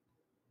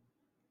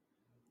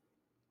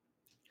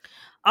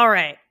All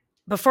right.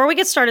 Before we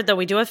get started, though,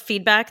 we do have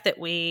feedback that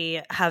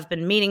we have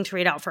been meaning to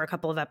read out for a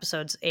couple of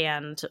episodes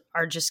and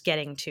are just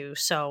getting to.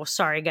 So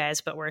sorry,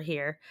 guys, but we're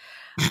here.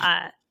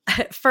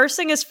 First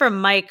thing is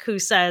from Mike, who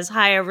says,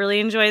 "Hi, I really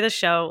enjoy the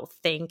show.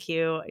 Thank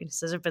you." He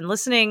says, "I've been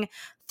listening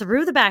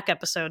through the back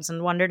episodes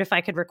and wondered if I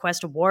could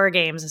request War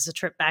Games as a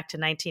trip back to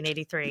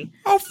 1983.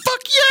 Oh,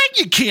 fuck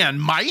yeah, you can,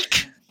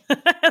 Mike.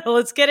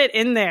 Let's get it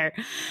in there.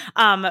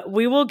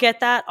 We will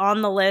get that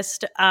on the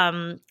list.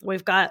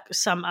 We've got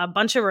a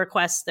bunch of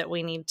requests that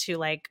we need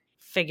to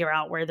figure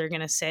out where they're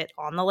going to sit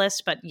on the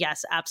list. But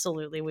yes,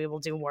 absolutely, we will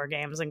do War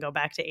Games and go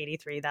back to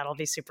 83. That'll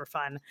be super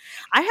fun.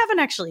 I haven't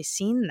actually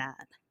seen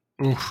that.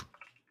 Oof.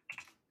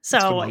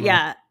 So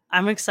yeah,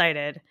 I'm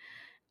excited.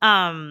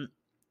 And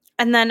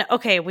then,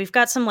 okay, we've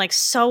got some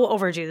so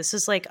overdue. This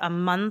is a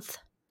month.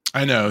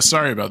 I know.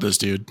 Sorry about this,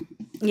 dude.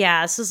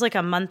 Yeah, this is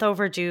a month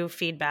overdue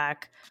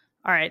feedback.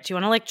 All right, do you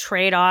want to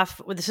trade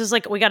off? This is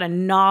we got a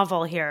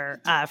novel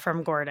here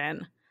from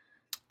Gordon.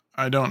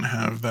 I don't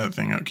have that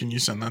thing out. Can you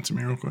send that to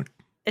me real quick?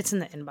 It's in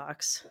the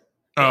inbox.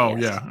 Oh,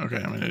 yes. Yeah. Okay,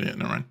 I'm an idiot.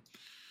 Never mind.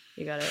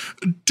 You got it.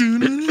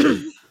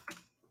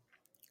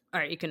 All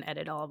right, you can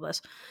edit all of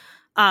this.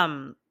 I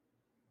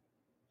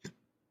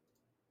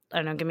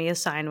don't know, give me a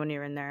sign when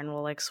you're in there and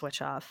we'll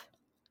switch off.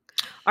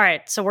 All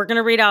right, so we're going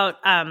to read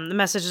out the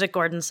messages that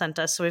Gordon sent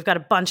us. So we've got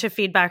a bunch of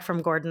feedback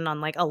from Gordon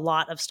on a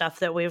lot of stuff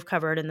that we've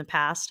covered in the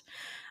past.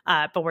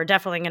 But we're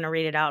definitely going to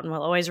read it out, and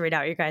we'll always read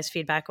out your guys'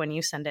 feedback when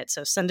you send it.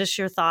 So send us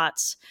your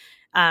thoughts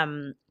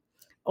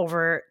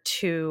over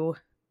to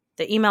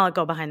the email at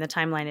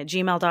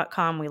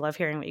gobehindthetimeline@gmail.com. We love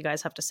hearing what you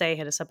guys have to say.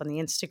 Hit us up on the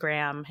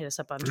Instagram. Hit us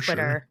up on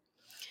Twitter.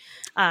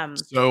 Sure.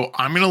 So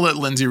I'm going to let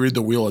Lindsay read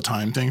the Wheel of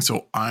Time thing.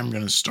 So I'm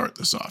going to start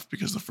this off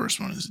because the first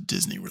one is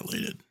Disney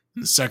related.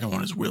 And the second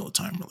one is Wheel of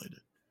Time related.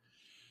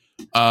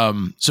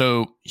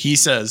 So he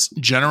says,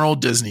 general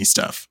Disney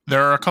stuff.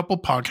 There are a couple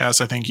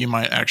podcasts I think you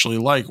might actually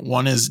like.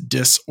 One is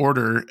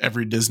Disorder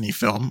Every Disney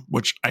Film,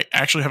 which I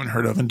actually haven't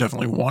heard of and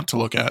definitely want to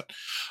look at.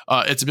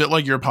 It's a bit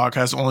like your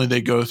podcast, only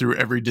they go through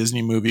every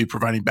Disney movie,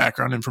 providing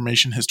background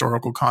information,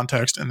 historical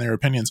context, and their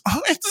opinions.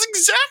 Oh, it's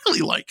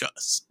exactly like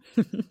us.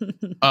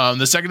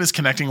 The second is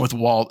Connecting with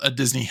Walt, a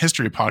Disney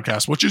history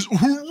podcast, which is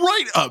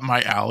right up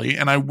my alley,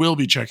 and I will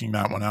be checking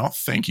that one out.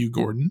 Thank you,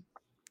 Gordon.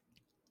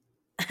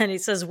 And he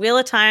says, Wheel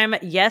of Time,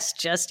 yes,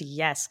 just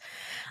yes.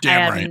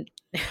 Damn right.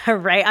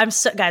 Right. I'm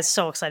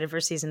so excited for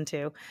season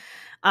 2,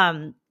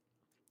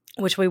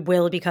 which we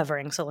will be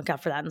covering. So look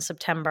out for that in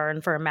September,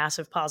 and for a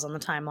massive pause on the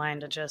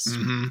timeline to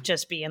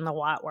just be in the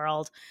Watt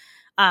world.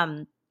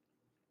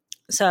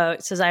 So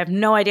it says, I have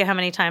no idea how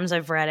many times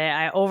I've read it.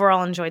 I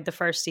overall enjoyed the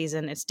first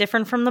season. It's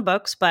different from the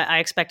books, but I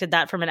expected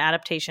that from an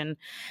adaptation.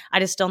 I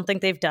just don't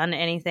think they've done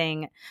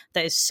anything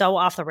that is so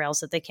off the rails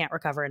that they can't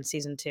recover in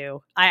season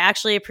 2. I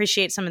actually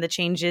appreciate some of the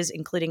changes,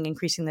 including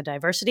increasing the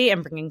diversity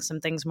and bringing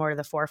some things more to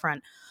the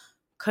forefront.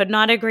 Could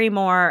not agree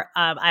more.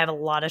 I have a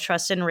lot of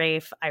trust in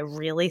Rafe. I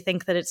really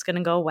think that it's going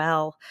to go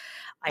well.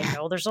 I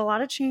know there's a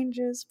lot of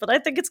changes, but I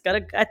think it's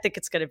gonna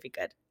be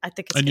good.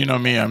 And you know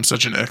me, I'm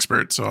such an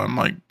expert, so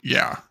I'm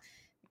yeah.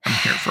 I'm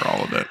here for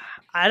all of it.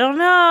 I don't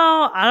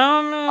know.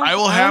 I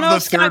will have the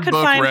third book read.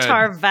 Scott could find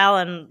Tar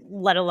Valon,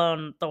 let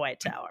alone the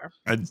White Tower.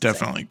 I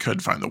definitely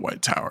could find the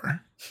White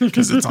Tower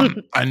because it's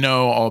on. I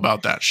know all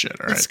about that shit.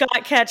 All right. Did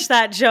Scott catch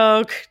that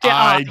joke?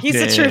 He's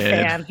a true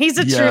fan. He's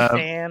a true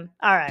fan.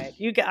 All right,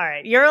 all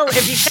right.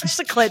 If you catch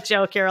the clit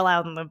joke, you're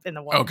allowed in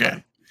the world.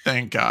 Okay,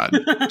 thank God.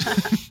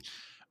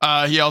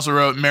 He also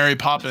wrote Mary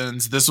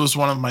Poppins. This was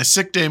one of my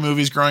sick day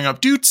movies growing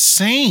up. Dude,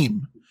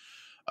 same.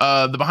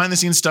 The behind the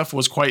scenes stuff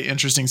was quite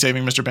interesting.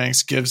 Saving Mr.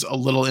 Banks gives a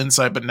little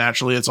insight, but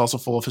naturally it's also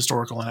full of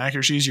historical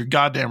inaccuracies. You're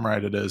goddamn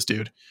right it is,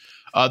 dude.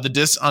 The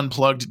Dis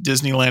Unplugged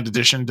Disneyland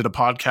edition did a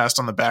podcast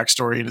on the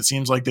backstory, and it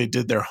seems like they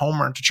did their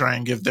homework to try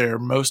and give their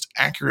most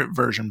accurate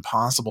version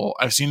possible.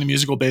 I've seen the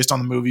musical based on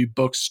the movie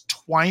books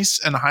twice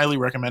and highly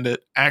recommend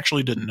it.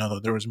 Actually didn't know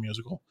that there was a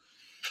musical.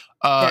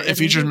 It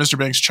features Mr.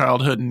 Banks'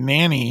 childhood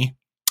nanny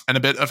and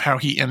a bit of how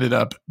he ended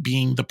up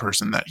being the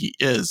person that he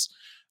is.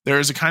 There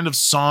is a kind of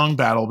song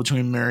battle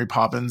between Mary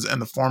Poppins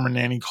and the former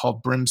nanny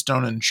called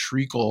Brimstone and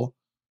Treacle.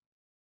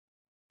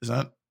 Is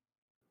that?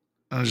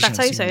 That's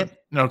how you say it.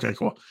 Okay,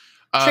 cool.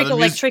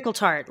 Treacle, treacle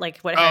tart,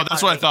 what? Oh,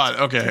 that's what I thought.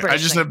 Okay, I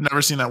just have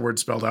never seen that word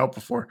spelled out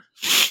before.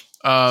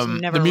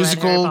 Never the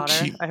musical.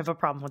 I have a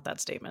problem with that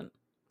statement.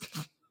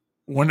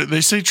 When they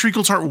say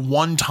treacle tart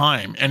one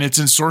time, and it's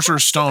in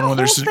Sorcerer's Stone when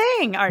there's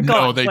thing. All right, go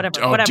on.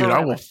 Whatever. Dude,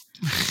 I will.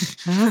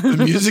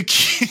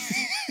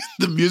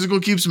 The musical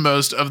keeps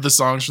most of the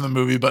songs from the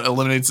movie, but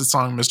eliminates the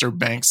song Mr.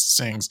 Banks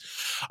sings.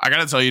 I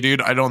gotta tell you,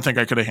 dude, I don't think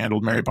I could have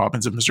handled Mary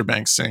Poppins if Mr.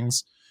 Banks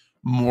sings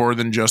more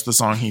than just the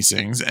song he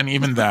sings, and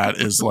even that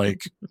is All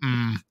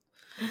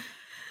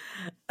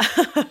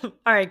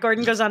right,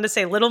 Gordon goes on to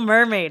say, Little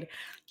Mermaid.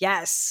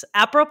 Yes.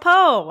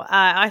 Apropos,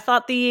 I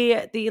thought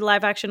the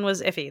live action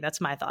was iffy. That's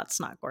my thoughts,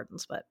 not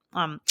Gordon's. But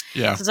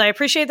Yeah. since I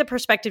appreciate the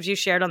perspectives you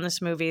shared on this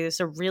movie,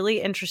 it's a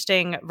really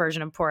interesting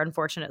version of Poor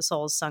Unfortunate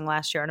Souls sung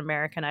last year on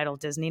American Idol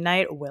Disney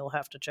Night. We'll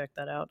have to check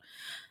that out.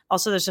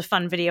 Also, there's a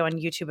fun video on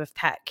YouTube of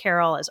Pat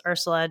Carroll as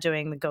Ursula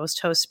doing the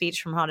ghost host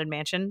speech from Haunted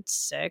Mansion.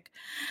 Sick.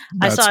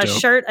 That's I saw a dope.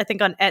 shirt, I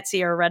think on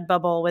Etsy or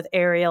Redbubble with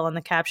Ariel in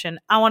the caption,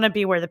 "I want to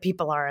be where the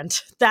people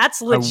aren't."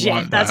 That's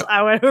legit.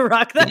 I want to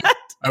rock that.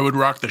 I would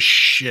rock the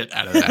shit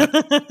out of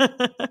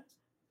that.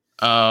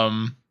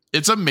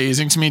 It's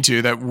amazing to me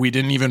too that we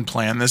didn't even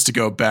plan this to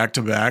go back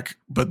to back,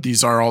 but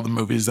these are all the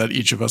movies that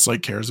each of us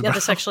like cares about. Yeah,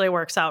 this actually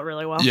works out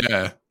really well.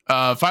 Yeah.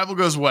 Fievel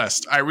Goes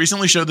West. I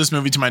recently showed this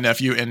movie to my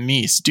nephew and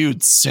niece.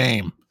 Dude,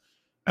 same.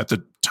 At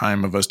the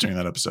time of us doing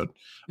that episode.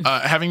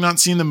 Having not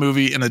seen the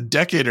movie in a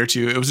decade or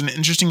two, it was an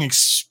interesting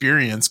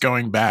experience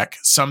going back.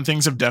 Some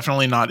things have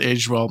definitely not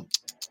aged well.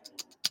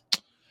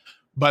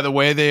 By the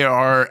way, they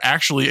are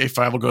actually a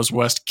Fievel Goes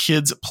West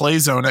kids play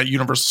zone at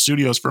Universal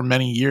Studios for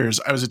many years.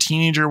 I was a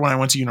teenager when I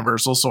went to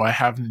Universal, so I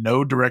have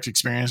no direct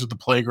experience with the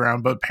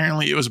playground, but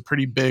apparently it was a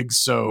pretty big.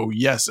 So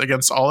yes,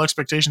 against all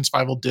expectations,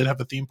 Fievel did have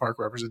a theme park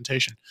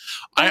representation.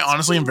 I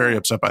honestly am very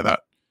upset by that.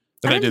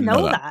 I didn't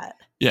know that.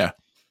 Yeah.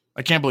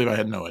 I can't believe I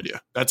had no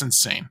idea. That's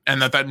insane.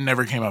 And that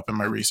never came up in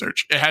my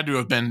research. It had to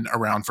have been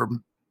around for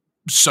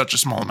such a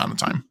small amount of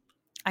time.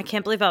 I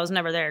can't believe I was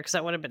never there because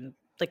I would have been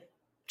like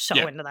so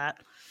into that.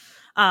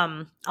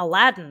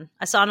 Aladdin.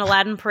 I saw an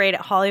Aladdin parade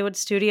at Hollywood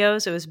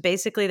Studios. It was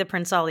basically the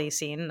Prince Ali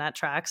scene. That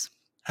tracks.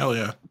 Hell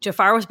yeah.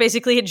 Jafar was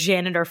basically a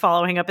janitor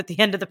following up at the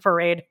end of the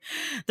parade.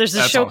 There's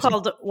a show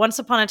called Once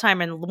Upon a Time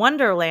in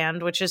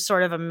Wonderland, which is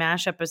sort of a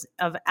mashup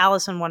of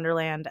Alice in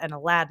Wonderland and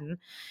Aladdin.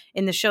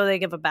 In the show, they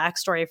give a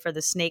backstory for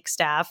the snake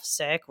staff.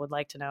 Sick, would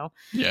like to know.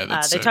 Yeah,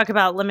 that's they talk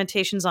about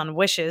limitations on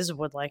wishes.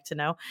 Would like to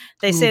know.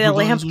 They say the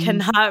lamp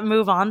cannot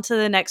move on to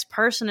the next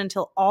person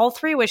until all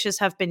 3 wishes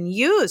have been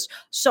used.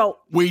 So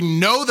we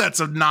know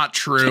that's not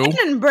true.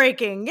 Canon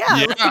breaking.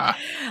 Yeah.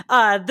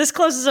 Like, this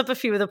closes up a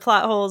few of the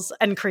plot holes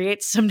and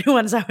creates some new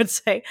ones, I would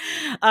say.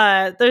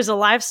 There's a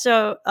live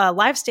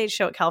stage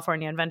show at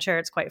California Adventure.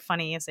 It's quite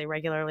funny as they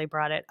regularly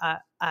brought in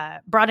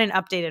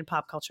updated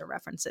pop culture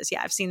references.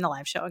 Yeah, I've seen the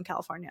live show in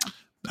California.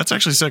 That's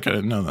actually sick. I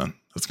didn't know that.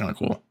 That's kind of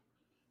cool.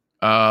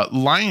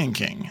 Lion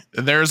King.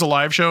 There's a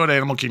live show at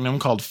Animal Kingdom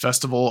called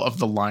Festival of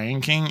the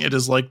Lion King. It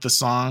is like the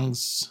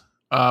songs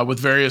with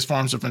various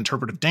forms of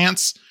interpretive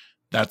dance.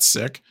 That's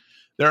sick.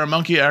 There are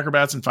monkey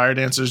acrobats and fire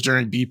dancers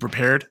during Be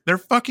Prepared. There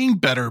fucking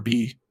better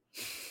be.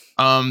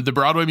 The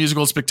Broadway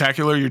musical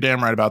Spectacular. You're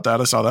damn right about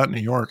that. I saw that in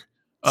New York.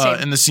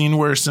 In the scene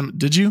where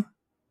did you?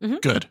 Mm-hmm.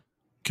 Good.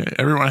 Okay.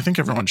 I think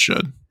everyone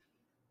should.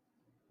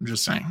 I'm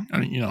just saying,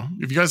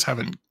 if you guys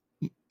haven't,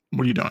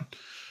 what are you doing?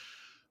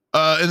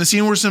 In the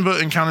scene where Simba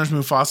encounters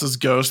Mufasa's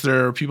ghost,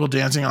 there are people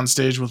dancing on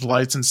stage with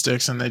lights and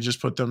sticks, and they just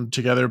put them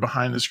together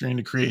behind the screen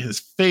to create his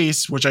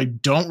face, which I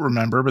don't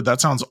remember, but that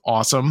sounds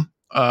awesome.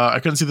 I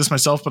couldn't see this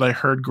myself, but I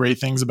heard great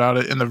things about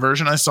it. In the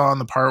version I saw in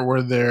the part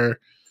where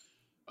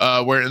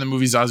where in the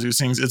movie Zazu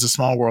sings "It's a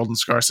Small World" and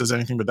Scar says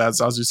anything but that,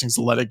 Zazu sings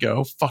 "Let It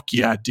Go." Fuck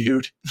yeah,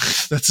 dude.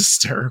 That's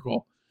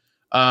hysterical.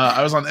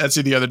 I was on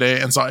Etsy the other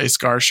day and saw a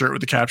Scar shirt with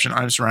the caption,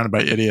 "I'm surrounded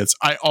by idiots."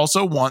 I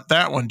also want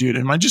that one, dude.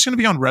 Am I just going to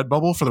be on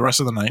Redbubble for the rest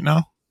of the night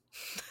now?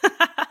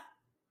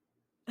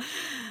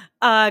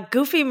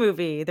 Goofy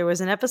movie. There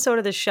was an episode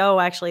of the show,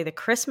 actually the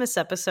Christmas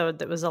episode,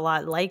 that was a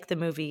lot like the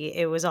movie.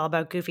 It was all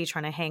about Goofy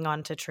trying to hang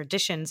on to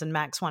traditions and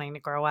Max wanting to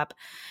grow up.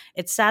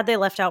 It's sad they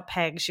left out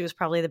Peg. She was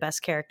probably the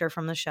best character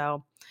from the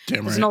show.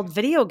 There's an old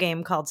video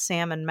game called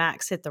Sam and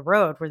Max Hit the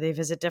Road where they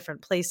visit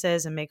different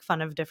places and make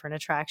fun of different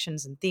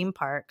attractions and theme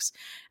parks.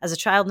 As a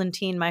child and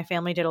teen, my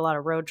family did a lot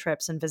of road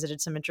trips and visited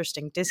some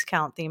interesting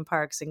discount theme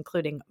parks,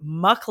 including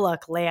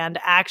Muckluck Land,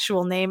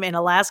 actual name in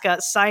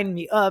Alaska, sign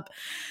me up,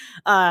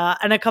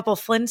 and a couple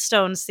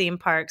Flintstones theme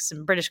parks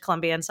in British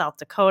Columbia and South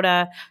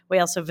Dakota. We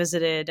also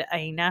visited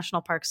a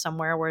national park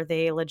somewhere where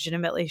they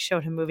legitimately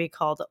showed a movie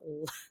called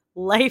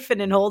Life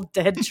in an Old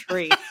Dead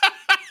Tree.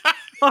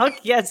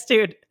 Fuck yes,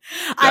 dude.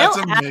 I'll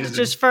add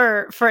just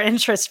for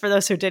interest for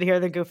those who did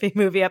hear the Goofy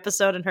movie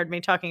episode and heard me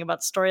talking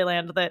about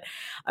Storyland that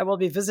I will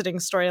be visiting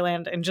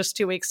Storyland in just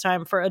 2 weeks'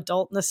 time for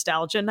adult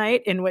nostalgia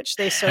night in which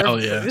they serve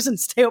booze and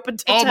stay open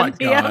till 10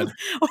 p.m.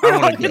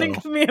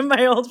 Me and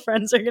my old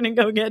friends are gonna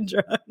go get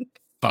drunk.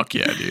 Fuck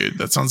yeah, dude.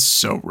 That sounds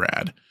so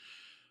rad.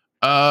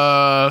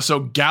 So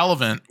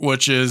Gallivant,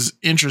 which is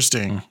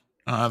interesting.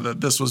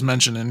 That this was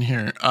mentioned in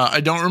here.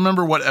 I don't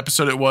remember what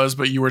episode it was,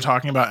 but you were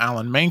talking about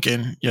Alan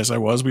Menken. Yes, I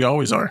was. We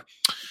always are.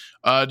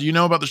 Do you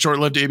know about the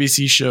short-lived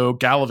ABC show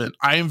Gallivant?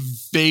 I am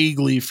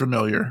vaguely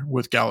familiar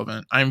with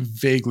Gallivant. I'm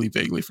vaguely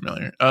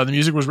familiar. The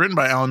music was written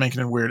by Alan Menken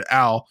and Weird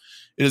Al.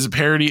 It is a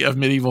parody of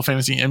medieval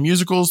fantasy and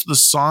musicals. The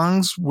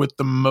songs with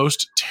the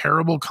most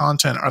terrible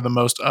content are the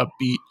most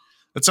upbeat.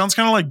 That sounds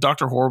kind of like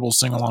Dr. Horrible's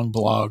sing-along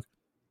blog.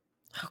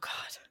 Oh,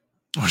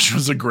 God. Which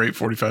was a great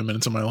 45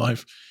 minutes of my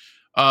life.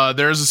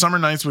 There's a Summer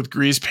Nights with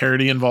Grease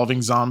parody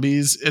involving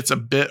zombies. It's a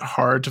bit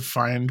hard to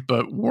find,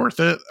 but worth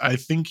it. I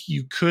think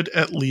you could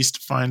at least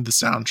find the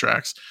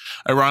soundtracks.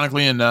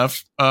 Ironically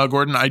enough,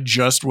 Gordon, I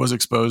just was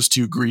exposed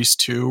to Grease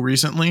 2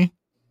 recently.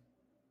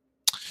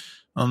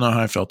 I don't know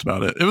how I felt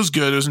about it. It was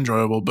good. It was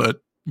enjoyable,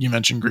 but you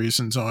mentioned Grease,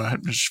 and so I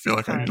just feel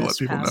like I need to let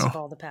people know.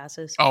 All the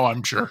passes. Oh,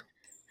 I'm sure.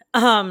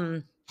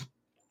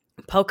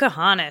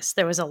 Pocahontas.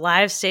 There was a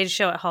live stage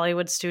show at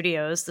Hollywood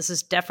Studios. This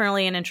is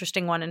definitely an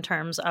interesting one in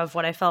terms of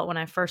what I felt when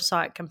I first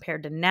saw it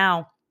compared to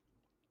now.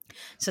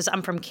 Says,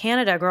 I'm from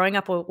Canada. Growing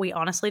up, we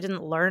honestly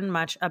didn't learn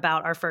much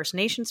about our First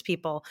Nations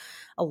people.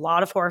 A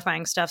lot of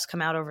horrifying stuff's come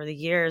out over the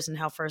years, and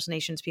how First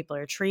Nations people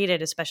are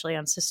treated, especially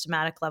on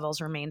systematic levels,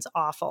 remains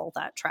awful.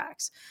 That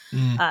tracks.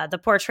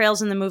 The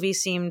portrayals in the movie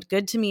seemed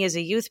good to me as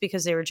a youth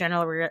because they were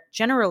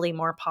generally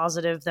more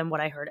positive than what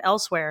I heard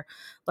elsewhere.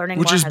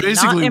 Which is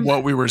basically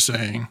what we were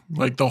saying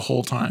like the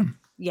whole time.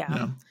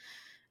 Yeah.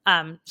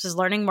 Says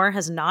learning more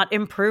has not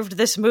improved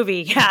this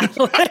movie. Yeah.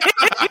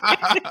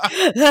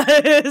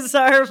 That is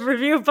our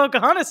review of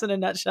Pocahontas in a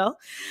nutshell.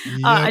 Yep.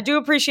 I do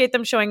appreciate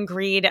them showing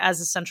greed as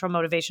a central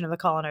motivation of the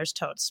coloners.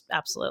 Totes.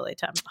 Absolutely.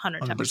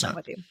 110%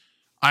 with you.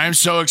 I am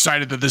so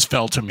excited that this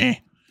fell to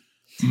me.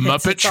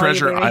 Muppet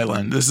Treasure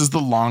Island. This is the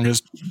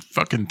longest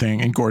fucking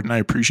thing. And Gordon, I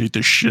appreciate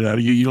the shit out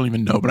of you. You don't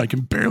even know, but I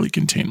can barely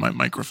contain my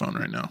microphone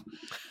right now.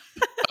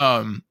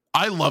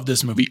 I love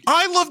this movie.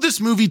 I love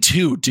this movie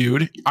too,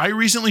 dude. I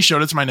recently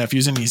showed it to my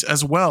nephews and niece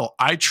as well.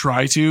 I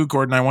try to,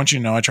 Gordon, I want you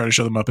to know, I try to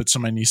show the Muppets to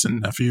my niece and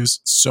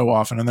nephews so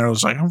often. And they're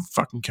just like, who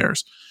fucking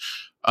cares?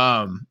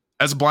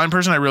 As a blind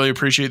person, I really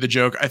appreciate the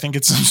joke. I think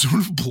it's some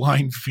sort of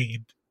blind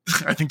fiend.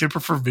 I think they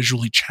prefer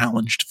visually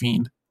challenged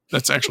fiend.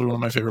 That's actually one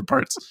of my favorite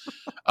parts.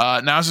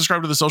 Now I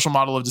subscribe to the social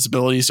model of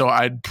disability, so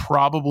I'd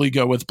probably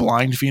go with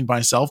blind fiend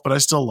myself, but I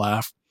still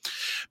laugh.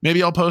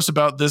 Maybe I'll post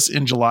about this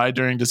in July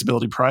during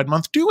Disability Pride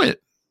Month. Do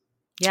it.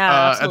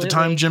 Yeah, at the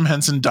time Jim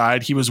Henson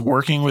died, he was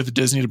working with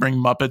Disney to bring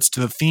Muppets to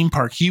the theme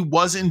park. He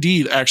was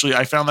indeed. Actually,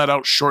 I found that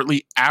out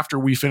shortly after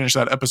we finished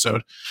that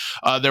episode.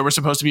 There was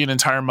supposed to be an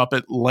entire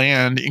Muppet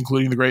land,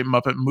 including the Great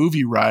Muppet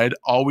Movie Ride.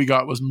 All we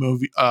got was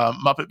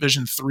Muppet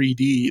Vision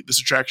 3D. This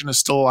attraction is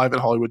still alive at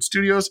Hollywood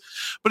Studios,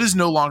 but is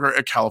no longer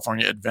a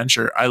California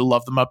adventure. I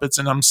love the Muppets,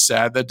 and I'm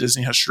sad that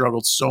Disney has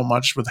struggled so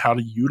much with how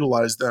to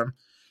utilize them.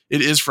 It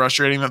is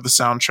frustrating that the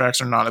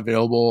soundtracks are not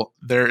available.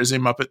 There is a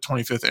Muppet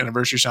 25th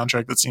anniversary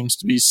soundtrack that seems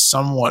to be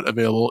somewhat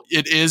available.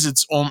 It is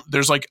its own.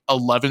 There's like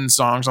 11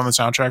 songs on the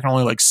soundtrack, and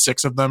only like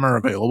 6 of them are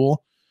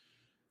available.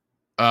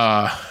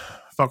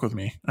 Fuck with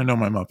me. I know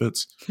my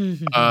Muppets.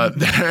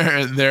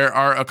 There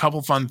are a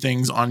couple fun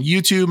things on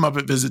YouTube.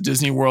 Muppet Visit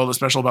Disney World, a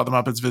special about the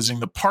Muppets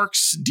visiting the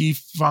parks.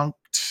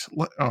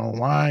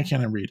 Why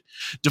can't I read?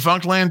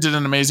 Defunct Land did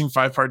an amazing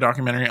 5-part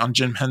documentary on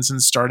Jim Henson,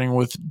 starting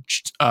with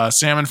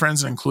Sam and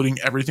Friends and including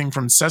everything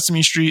from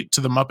Sesame Street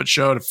to The Muppet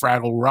Show to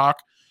Fraggle Rock.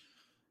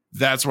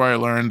 That's where I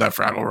learned that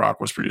Fraggle Rock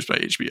was produced by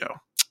HBO.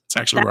 It's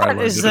actually where I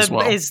learned it as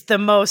well. That is the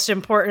most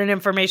important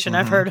information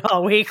I've heard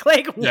all week.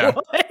 Like, yeah.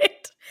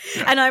 What?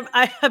 Yeah. And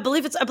I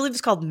believe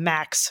it's called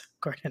Max,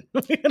 Gordon.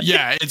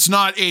 Yeah, it's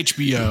not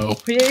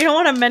HBO. You don't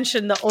want to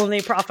mention the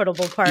only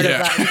profitable part of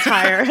that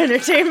entire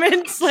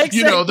entertainment. Like,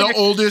 the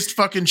oldest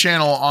fucking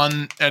channel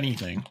on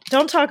anything.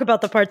 Don't talk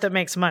about the part that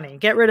makes money.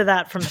 Get rid of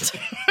that from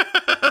the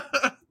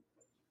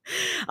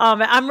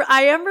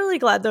I am really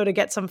glad though to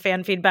get some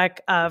fan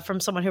feedback from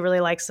someone who really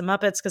likes the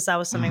Muppets, because that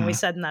was something we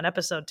said in that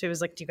episode too. Is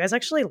like, do you guys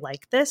actually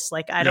like this?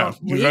 Like, I don't.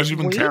 You guys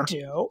even care?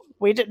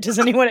 We do. Is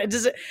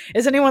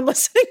anyone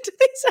listening to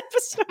these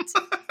episodes?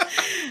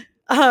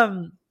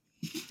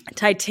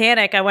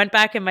 Titanic. I went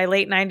back in my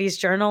late 90s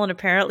journal, and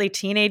apparently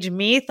teenage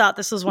me thought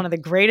this was one of the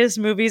greatest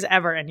movies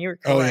ever. And you're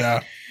correct. Oh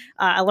yeah.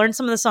 I learned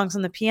some of the songs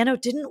on the piano.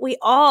 Didn't we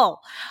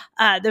all?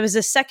 There was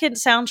a second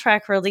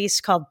soundtrack release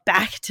called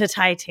Back to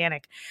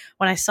Titanic.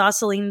 When I saw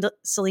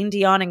Celine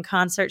Dion in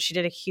concert, she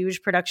did a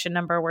huge production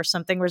number where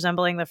something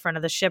resembling the front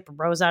of the ship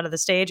rose out of the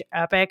stage.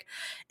 Epic.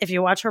 If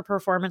you watch her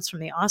performance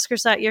from the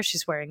Oscars that year,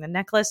 she's wearing the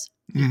necklace.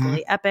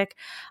 Equally epic.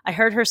 I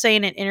heard her say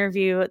in an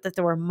interview that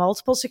there were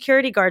multiple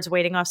security guards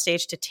waiting off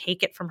stage to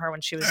take it from her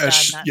when she was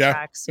done.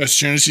 Tracks. As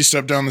soon as she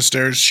stepped down the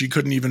stairs, she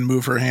couldn't even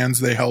move her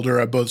hands. They held her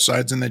at both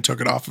sides and they took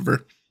it off of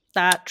her.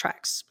 That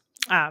tracks.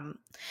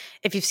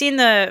 If you've seen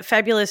the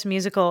fabulous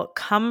musical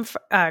Come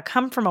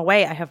From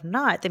Away, I have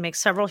not. They make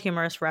several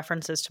humorous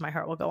references to My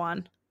Heart Will Go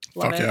On.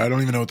 Fuck yeah, I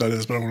don't even know what that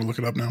is, but I want to look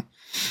it up now.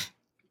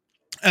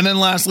 And then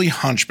lastly,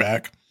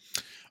 Hunchback.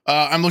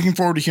 I'm looking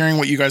forward to hearing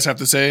what you guys have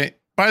to say.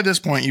 By this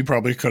point, you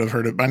probably could have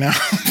heard it by now.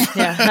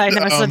 Yeah, I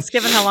know. So it's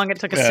given how long it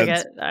took us to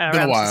get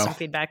around to some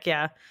feedback.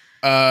 Yeah.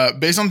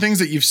 Based on things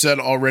that you've said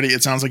already,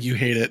 it sounds like you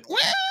hate it.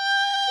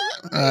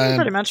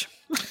 Pretty much.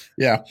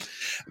 Yeah,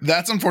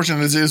 that's unfortunate.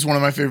 This is one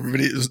of my favorite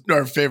videos,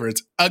 or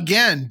favorites.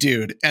 Again,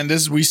 dude, and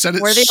this we said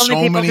it we're the only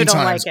so people many who don't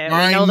times. like it.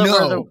 We know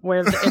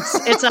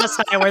that it's us.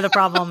 We're the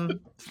problem.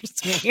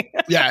 It's me.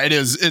 Yeah, it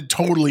is. It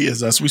totally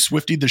is us. We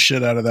Swiftied the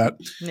shit out of that.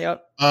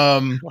 Yep.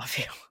 Love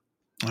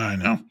you. I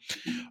know.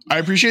 I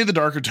appreciate the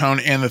darker tone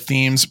and the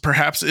themes.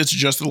 Perhaps it's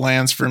just the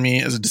lands for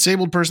me. As a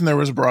disabled person, there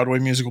was a Broadway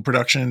musical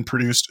production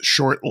produced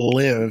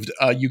short-lived.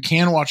 You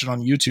can watch it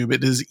on YouTube.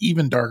 It is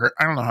even darker.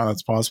 I don't know how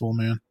that's possible,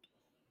 man.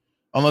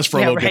 Unless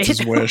Frollo gets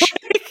his wish.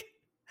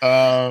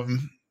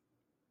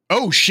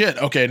 Oh, shit.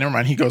 Okay, never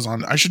mind. He goes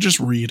on. I should just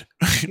read.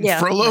 Yeah,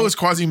 Frollo is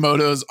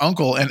Quasimodo's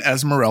uncle and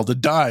Esmeralda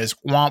dies.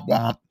 Womp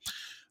womp.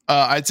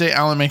 I'd say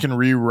Alan Menken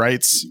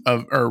rewrites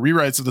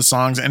of the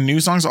songs, and new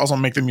songs also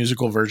make the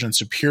musical version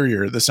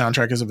superior. The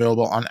soundtrack is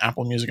available on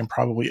Apple Music and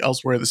probably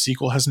elsewhere. The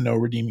sequel has no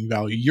redeeming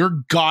value.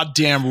 You're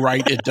goddamn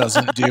right it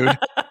doesn't, dude.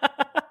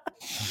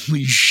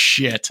 Holy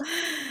shit.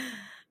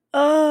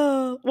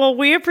 Oh, well,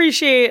 we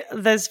appreciate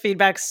this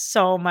feedback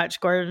so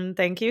much, Gordon.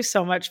 Thank you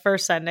so much for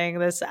sending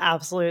this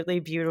absolutely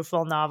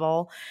beautiful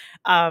novel.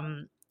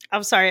 I'm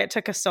sorry it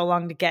took us so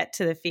long to get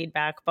to the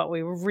feedback, but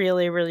we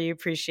really, really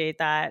appreciate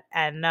that.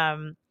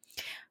 And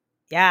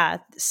yeah,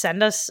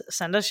 send us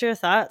your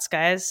thoughts,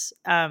 guys.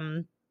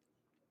 And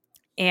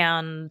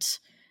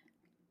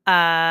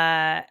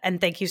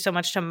thank you so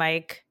much to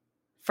Mike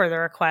for the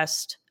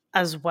request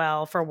as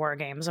well for War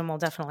Games, and we'll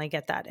definitely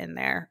get that in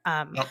there.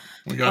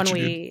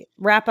 We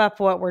wrap up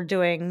what we're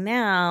doing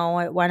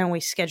now, why don't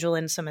we schedule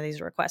in some of these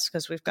requests,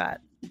 because we've got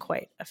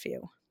quite a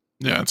few.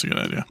 Yeah, that's a good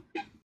idea.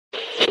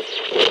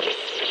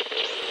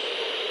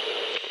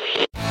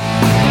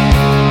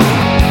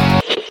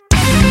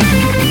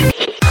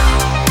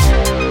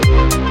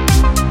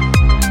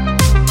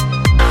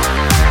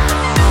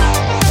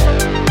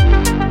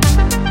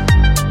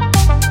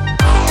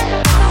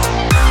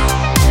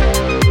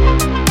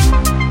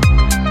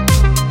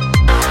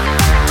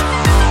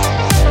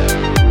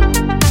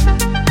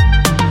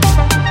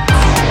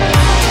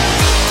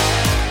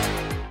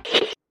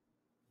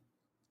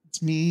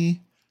 Me.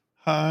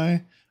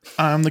 Hi,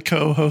 I'm the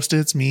co-host.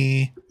 It's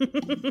me.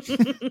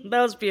 That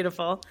was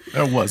beautiful.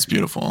 That was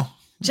beautiful.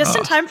 Just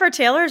in time for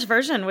Taylor's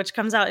version, which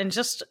comes out in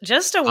just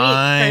a week.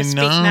 I know. Speak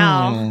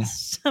Now.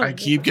 So I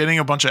keep getting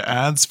a bunch of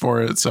ads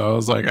for it, so I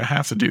was like, I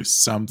have to do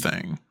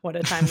something. What a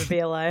time to be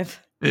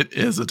alive. It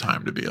is a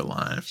time to be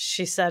alive.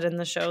 She said in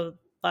the show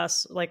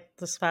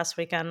this past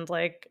weekend,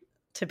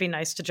 to be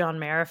nice to John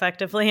Mayer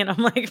effectively, and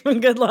I'm like,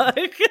 good luck.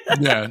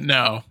 Yeah,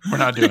 no, we're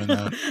not doing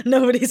that.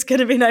 Nobody's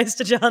gonna be nice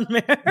to John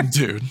Mayer.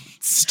 Dude,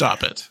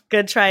 stop it.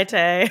 Good try,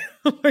 Tay.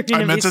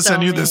 I meant to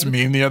send you this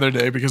meme the other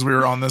day because we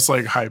were on this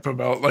hype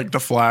about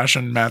the Flash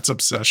and Matt's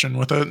obsession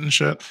with it and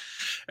shit.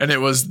 And it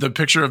was the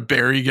picture of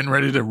Barry getting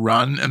ready to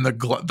run, and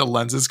the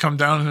lenses come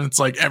down, and it's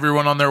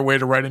everyone on their way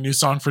to write a new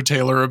song for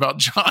Taylor about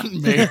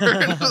John Mayer.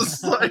 It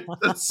was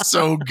that's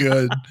so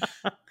good.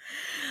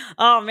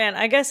 Oh man,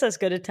 I guess as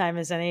good a time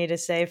as any to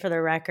say for the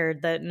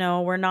record that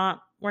no, we're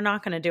not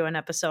going to do an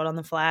episode on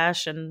the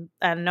Flash, and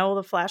no,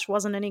 the Flash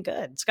wasn't any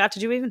good. Scott,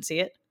 did you even see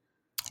it?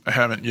 I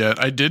haven't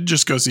yet. I did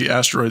just go see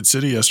Asteroid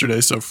City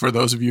yesterday, so for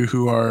those of you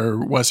who are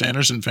Wes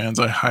Anderson fans,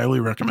 I highly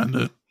recommend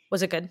it.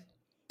 Was it good?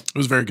 It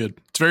was very good.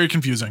 It's very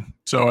confusing,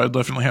 so I'd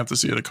definitely have to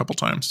see it a couple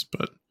times,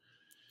 but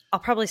I'll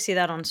probably see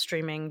that on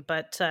streaming,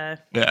 but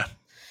yeah.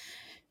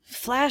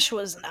 Flash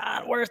was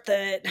not worth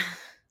it.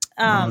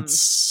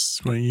 That's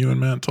what you and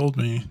Matt told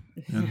me.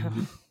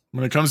 And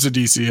when it comes to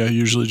DC, I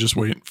usually just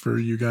wait for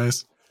you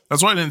guys.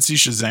 That's why I didn't see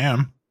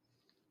Shazam.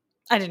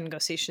 I didn't go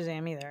see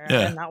Shazam either.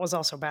 Yeah. And that was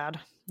also bad.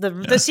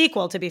 The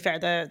sequel, to be fair,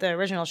 the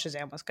original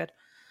Shazam was good.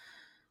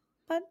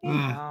 But, you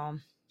know.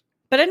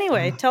 But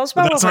anyway, tell us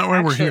about what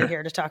we're actually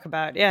here to talk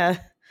about. Yeah.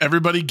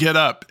 Everybody get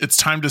up. It's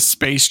time to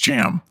Space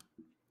Jam.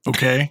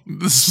 Okay?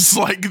 This is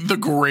the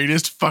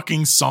greatest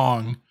fucking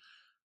song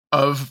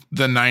of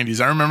the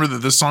 90s. I remember that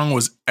this song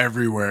was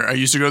everywhere. I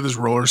used to go to this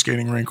roller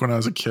skating rink when I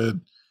was a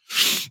kid,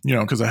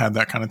 because I had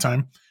that kind of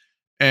time.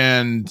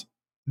 And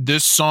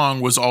this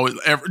song was always,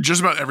 just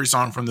about every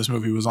song from this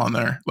movie was on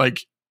there.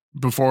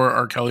 Before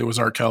R. Kelly was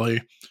R.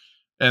 Kelly.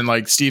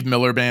 And Steve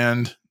Miller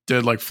Band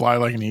did Fly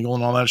Like an Eagle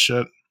and all that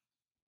shit.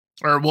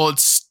 Or, well,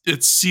 it's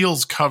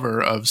Seal's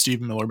cover of Steve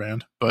Miller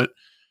Band, but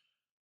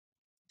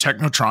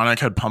Technotronic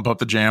had Pump Up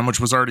the Jam, which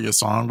was already a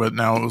song, but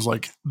now it was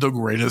the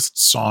greatest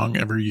song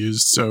ever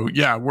used. So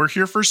yeah, we're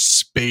here for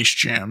Space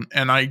Jam.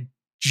 And I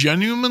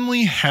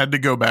genuinely had to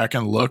go back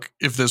and look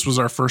if this was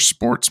our first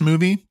sports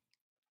movie.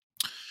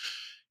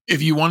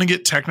 If you want to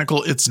get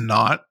technical, it's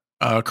not.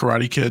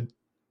 Karate Kid.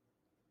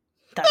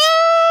 That's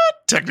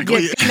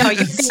technically. You're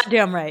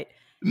goddamn right.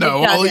 No,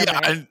 well, yeah,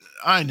 right.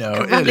 I know.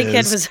 Karate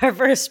Kid was our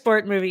first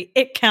sport movie.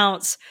 It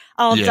counts.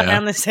 I'll die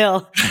on this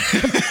hill.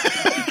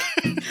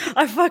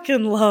 I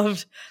fucking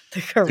loved the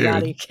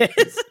Karate Kid.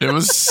 It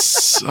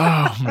was,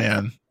 oh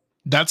man,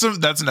 that's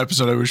an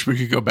episode I wish we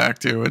could go back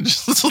to and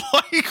just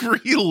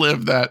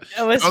relive that.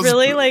 It was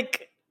really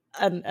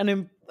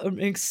an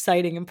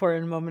exciting,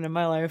 important moment in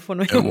my life when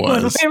we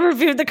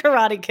reviewed the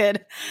Karate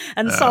Kid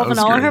and solving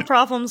all of our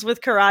problems with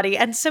karate.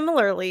 And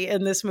similarly,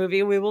 in this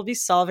movie, we will be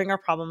solving our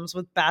problems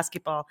with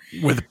basketball.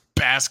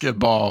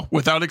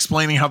 Without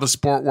explaining how the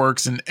sport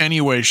works in any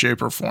way,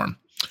 shape, or form.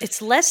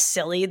 It's less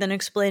silly than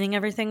explaining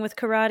everything with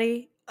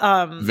karate.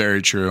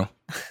 Very true.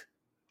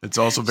 It's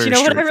also very You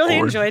know what I straightforward. really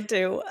enjoyed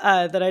too,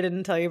 that I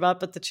didn't tell you about,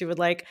 but that you would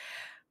like,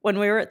 when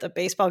we were at the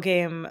baseball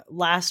game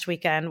last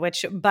weekend,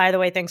 which, by the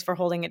way, thanks for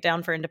holding it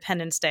down for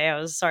Independence Day. I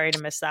was sorry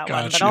to miss that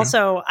one, Got but you.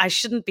 also I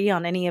shouldn't be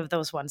on any of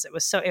those ones. It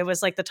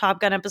was like the Top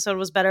Gun episode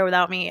was better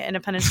without me.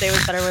 Independence Day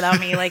was better without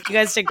me. Like, you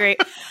guys did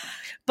great.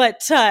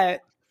 But I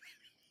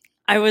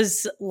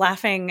was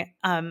laughing,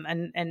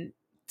 and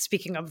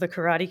speaking of the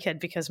Karate Kid,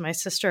 because my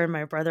sister and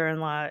my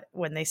brother-in-law,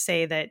 when they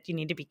say that you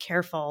need to be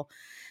careful,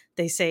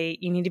 they say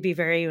you need to be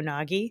very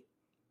unagi.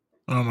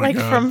 Oh my Like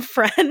God. from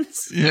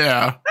Friends.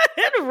 Yeah.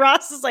 And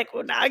Ross is like,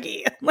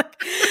 unagi.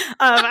 Like,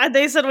 and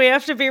they said we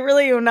have to be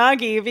really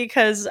unagi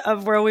because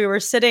of where we were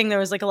sitting. There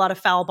was like a lot of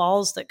foul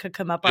balls that could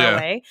come up our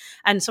way.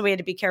 And so we had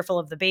to be careful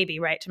of the baby,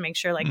 right? To make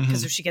sure, like,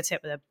 because if she gets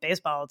hit with a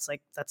baseball, it's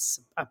like, that's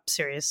a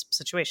serious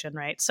situation,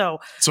 right? So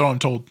I'm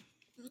told.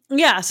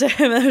 Yeah, so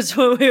that's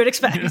what we would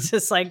expect. It's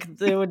just like,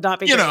 it would not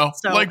be You great. know,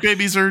 So, like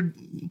babies are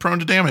prone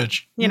to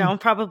damage. you know,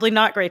 probably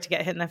not great to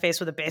get hit in the face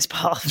with a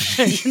baseball.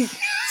 So,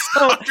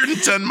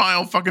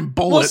 110-mile fucking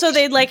bullet. well, so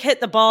they'd like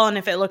hit the ball, and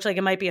if it looked like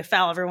it might be a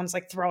foul, everyone's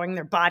like throwing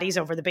their bodies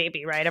over the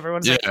baby, right?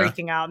 Everyone's like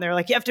freaking out, and they're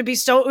like, you have to be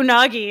so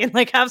unagi and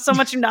like have so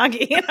much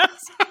unagi. You know?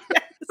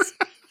 Yes.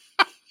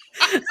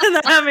 And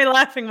that had me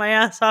laughing my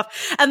ass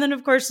off. And then,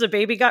 of course, the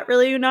baby got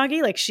really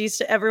unagi. Like,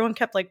 everyone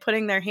kept like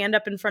putting their hand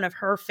up in front of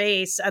her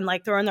face and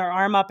like throwing their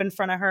arm up in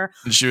front of her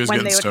and she was when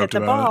getting they would hit stoked the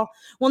about ball. it.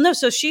 Well, no,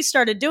 so she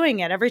started doing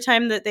it. Every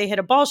time that they hit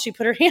a ball, she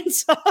put her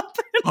hands up.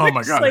 Oh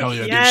my God, like, hell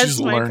yeah, yes, dude.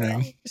 She's my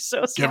learning. girl.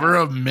 So Give her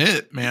a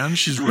mitt, man.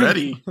 She's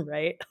ready.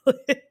 right.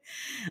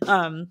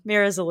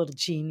 Mira's a little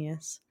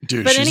genius.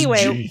 Dude, But she's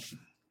anyway, a G.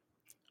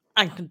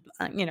 I could,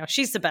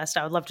 she's the best.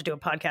 I would love to do a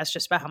podcast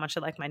just about how much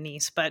I like my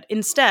niece, but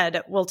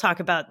instead we'll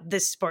talk about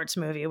this sports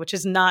movie, which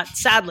is not,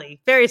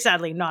 sadly, very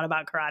sadly, not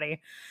about karate.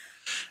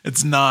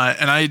 It's not.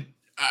 And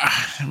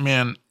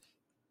man,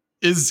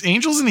 is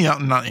Angels in the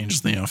Out, not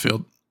Angels in the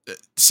Outfield.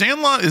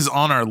 Sandlot is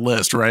on our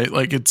list, right?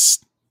 Like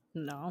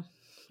No,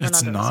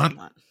 it's not.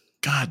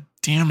 God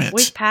damn it.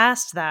 We've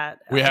passed that.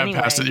 We have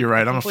passed it. You're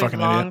right. I'm a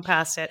fucking idiot.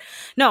 Past it.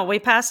 No, we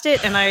passed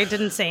it, and I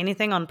didn't say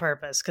anything on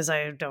purpose because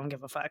I don't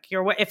give a fuck.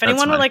 If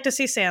anyone would like to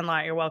see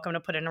Sandlot, you're welcome to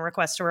put in a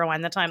request to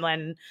rewind the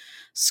timeline.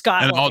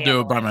 Scott and will I'll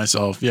do it by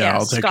myself. Yeah,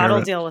 I'll take Scott care of it.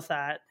 will deal with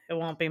that. It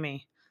won't be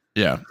me.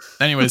 Yeah.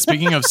 Anyway,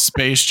 speaking of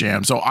Space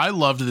Jam, so I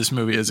loved this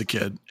movie as a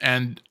kid,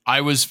 and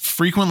I was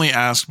frequently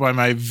asked by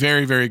my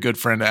very, very good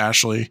friend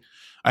Ashley.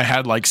 I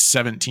had like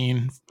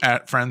 17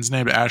 friends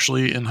named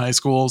Ashley in high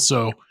school,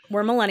 so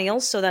we're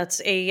millennials, so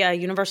that's a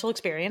universal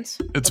experience.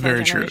 It's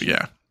very true,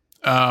 yeah.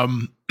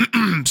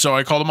 So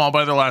I called them all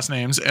by their last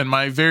names, and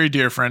my very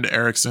dear friend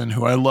Erickson,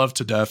 who I love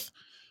to death,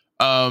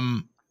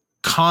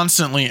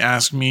 constantly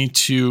asked me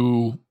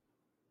to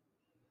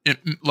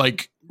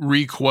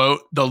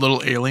requote the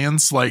little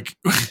aliens, like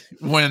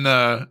when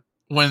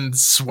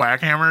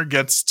Swackhammer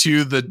gets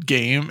to the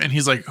game and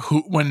he's like,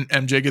 who, when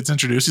MJ gets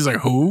introduced, he's like,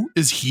 who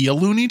is he, a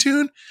Looney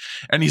Tune?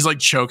 And he's like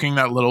choking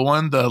that little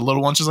one. The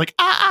little one's just like,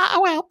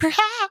 well,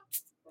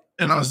 perhaps.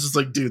 And I was just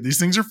like, dude, these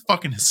things are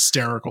fucking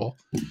hysterical.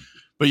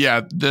 But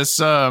yeah, this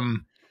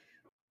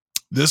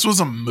was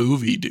a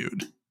movie,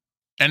 dude.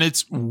 And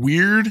it's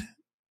weird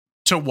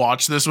to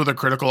watch this with a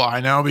critical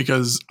eye now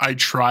because I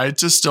tried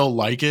to still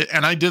like it.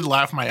 And I did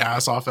laugh my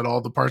ass off at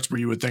all the parts where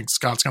you would think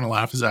Scott's going to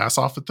laugh his ass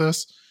off at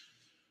this.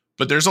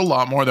 But there's a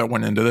lot more that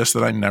went into this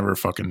that I never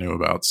fucking knew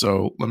about.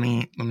 So let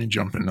me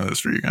jump into this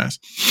for you guys.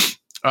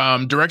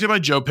 Directed by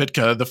Joe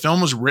Pytka, the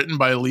film was written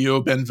by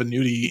Leo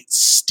Benvenuti,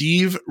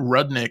 Steve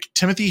Rudnick,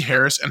 Timothy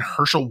Harris, and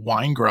Herschel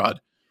Weingrod.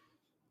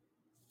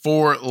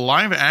 For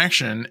live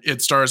action,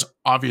 it stars,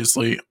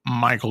 obviously,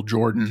 Michael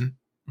Jordan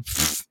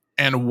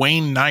and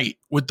Wayne Knight,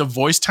 with the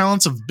voice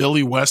talents of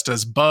Billy West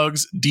as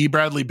Bugs, D.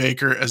 Bradley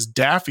Baker as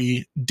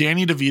Daffy,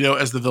 Danny DeVito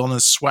as the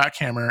villainous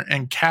Swackhammer,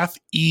 and Kath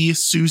E.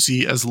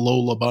 Soucie as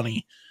Lola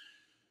Bunny.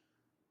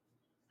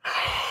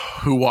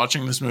 Who,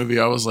 watching this movie,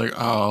 I was like,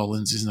 oh,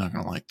 Lindsay's not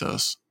going to like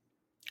this.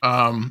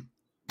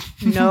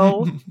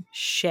 No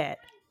shit.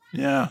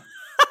 Yeah.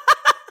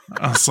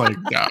 I was like,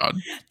 God.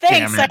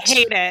 Thanks, damn it. I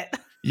hate it.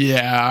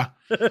 Yeah.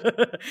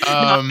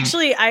 No,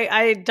 actually,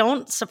 I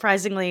don't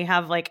surprisingly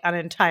have like an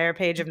entire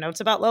page of notes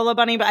about Lola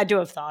Bunny, but I do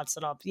have thoughts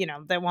that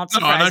that won't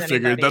surprise and I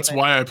figured anybody, that's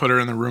why I put her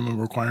in the room of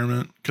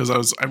requirement, because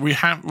we'll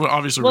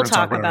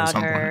talk about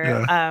her.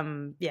 Yeah.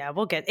 I'm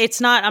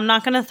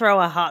not going to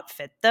throw a hot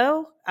fit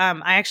though.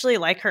 I actually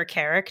like her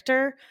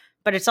character,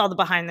 but it's all the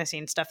behind the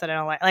scenes stuff that I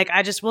don't like. Like,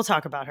 we'll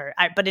talk about her,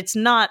 but it's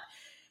not.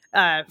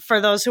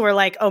 For those who are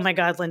like, oh my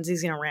God,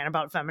 Lindsay's going to rant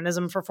about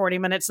feminism for 40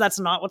 minutes. That's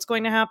not what's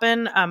going to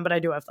happen. But I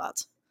do have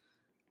thoughts.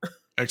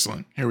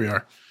 Excellent. Here we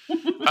are.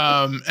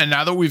 And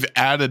now that we've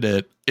added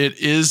it, it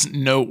is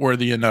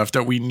noteworthy enough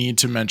that we need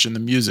to mention the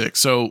music.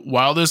 So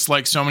while this,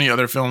 like so many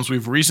other films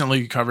we've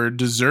recently covered,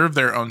 deserve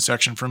their own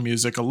section for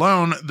music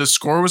alone, the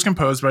score was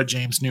composed by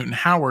James Newton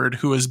Howard,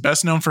 who is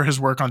best known for his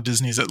work on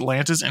Disney's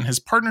Atlantis and his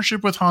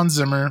partnership with Hans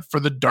Zimmer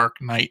for The Dark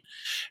Knight.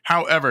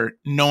 However,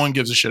 no one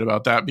gives a shit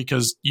about that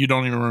because you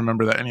don't even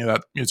remember that any of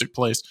that music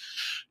plays.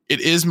 It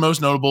is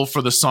most notable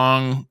for the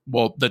song,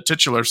 well, the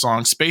titular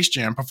song, Space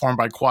Jam, performed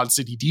by Quad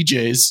City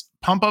DJs,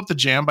 Pump Up the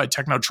Jam by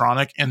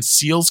Technotronic, and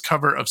Seal's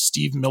cover of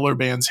Steve Miller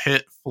Band's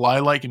hit Fly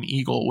Like an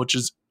Eagle, which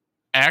is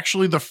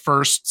actually the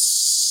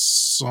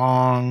first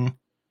song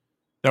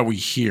that we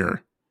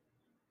hear.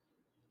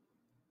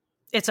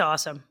 It's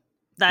awesome.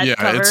 That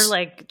cover,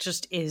 like,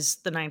 just is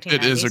the 1990s.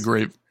 It is a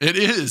great. It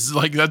is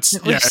like that's.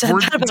 We've said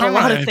that about a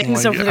lot of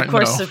things over the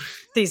course know. of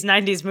these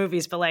 90s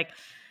movies, but like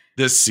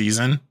this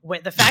season,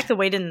 the fact that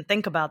we didn't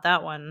think about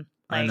that one,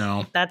 like, I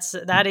know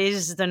that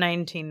is the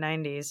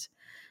 1990s.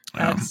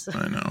 I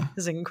know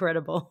is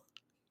incredible.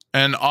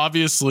 And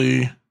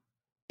obviously,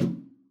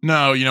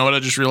 no, you know what? I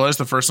just realized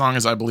the first song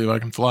is "I Believe I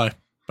Can Fly"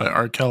 by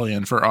R. Kelly,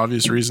 and for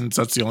obvious reasons,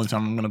 that's the only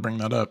time I'm going to bring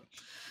that up.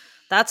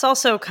 That's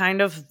also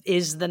kind of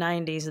is the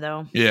 90s,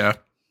 though. Yeah.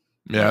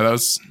 Yeah, that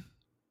was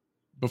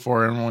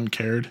before everyone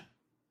cared.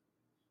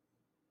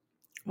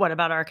 What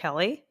about R.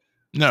 Kelly?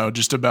 No,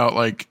 just about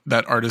like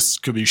that artists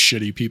could be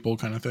shitty people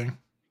kind of thing.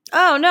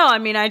 Oh, no. I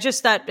mean,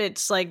 that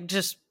it's like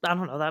just, I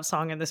don't know, that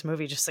song in this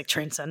movie just like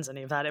transcends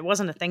any of that. It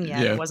wasn't a thing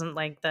yet. Yeah. It wasn't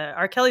like the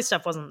R. Kelly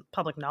stuff wasn't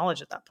public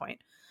knowledge at that point.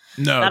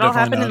 No, that all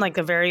happened not. in like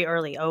the very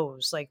early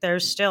O's. Like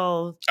there's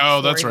still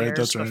that's right.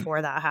 That's right.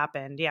 Before that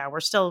happened. Yeah, we're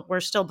still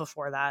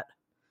before that.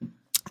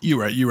 You're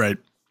right.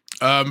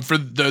 For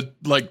the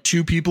like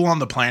two people on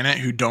the planet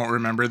who don't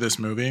remember this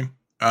movie,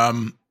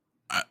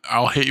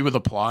 I'll hit you with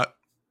a plot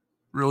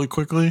really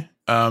quickly.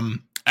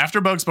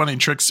 After Bugs Bunny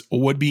tricks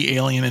would-be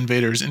alien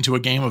invaders into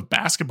a game of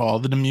basketball,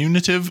 the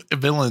diminutive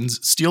villains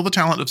steal the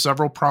talent of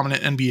several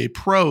prominent NBA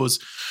pros,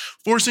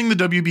 forcing the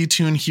WB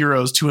Toon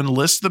heroes to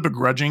enlist the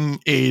begrudging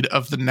aid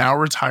of the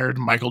now-retired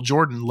Michael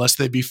Jordan, lest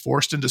they be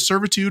forced into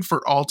servitude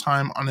for all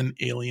time on an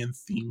alien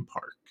theme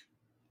park.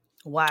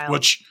 Wow.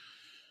 Which...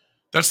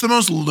 that's the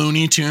most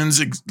Looney Tunes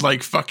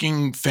like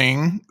fucking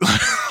thing.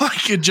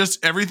 Like it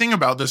just everything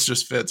about this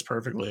just fits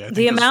perfectly.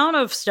 The amount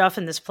of stuff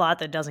in this plot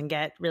that doesn't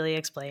get really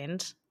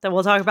explained that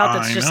we'll talk about.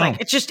 That's just like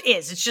it just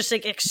is. It's just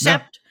like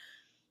except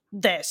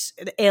this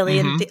the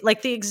alien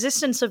like the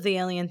existence of the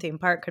alien theme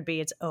park could be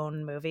its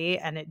own movie,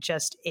 and it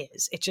just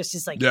is. It just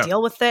is like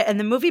deal with it, and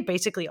the movie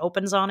basically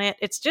opens on it.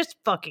 It's just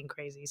fucking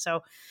crazy.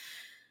 So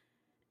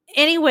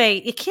anyway,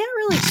 you can't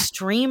really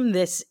stream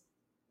this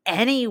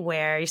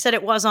anywhere. You said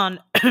it was on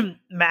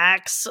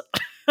Max.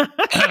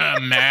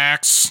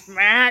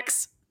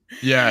 Max.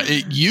 Yeah,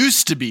 it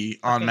used to be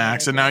on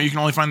Max, and now you can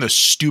only find the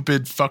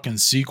stupid fucking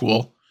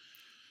sequel,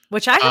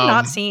 which I have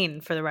not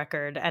seen, for the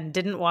record, and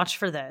didn't watch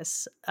for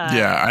this.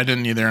 Yeah, I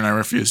didn't either, and I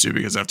refused to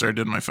because after I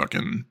did my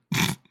fucking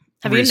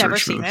have you never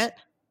seen it?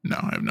 No,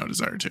 I have no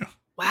desire to.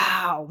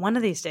 Wow, one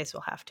of these days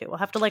we'll have to. We'll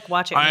have to like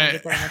watch it when we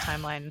get there in the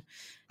timeline.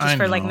 Just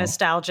for like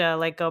nostalgia,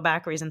 like go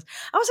back reasons.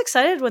 I was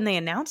excited when they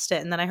announced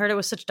it, and then I heard it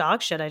was such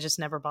dog shit. I just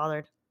never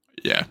bothered.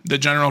 Yeah, the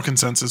general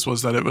consensus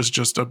was that it was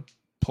just a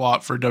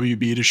plot for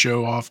WB to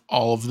show off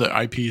all of the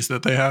IPs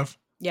that they have.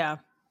 Yeah,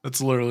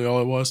 that's literally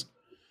all it was.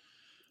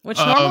 Which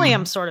normally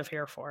I'm sort of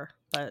here for,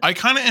 but I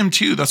kind of am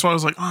too. That's why I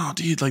was like, oh,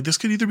 dude, like this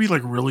could either be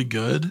like really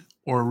good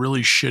or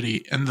really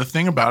shitty. And the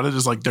thing about it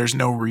is like, there's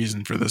no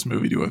reason for this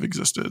movie to have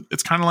existed.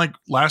 It's kind of like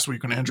last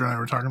week when Andrew and I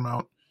were talking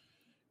about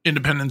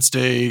Independence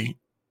Day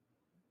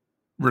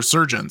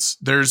Resurgence.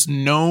 There's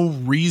no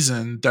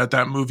reason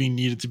that movie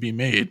needed to be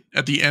made.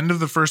 At the end of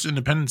the first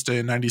Independence Day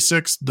in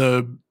 96,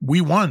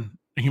 we won.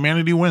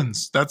 Humanity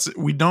wins.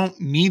 We don't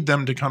need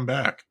them to come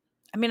back.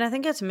 I mean, I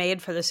think it's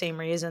made for the same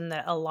reason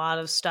that a lot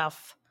of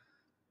stuff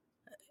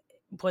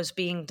was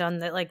being done,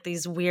 that like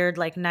these weird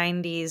like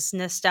 90s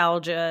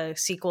nostalgia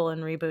sequel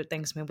and reboot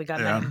things. I mean, we got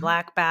Men in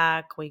Black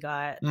back, we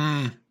got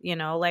you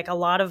know, like a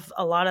lot of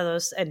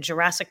those, and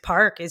Jurassic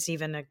Park is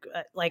even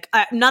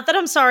not that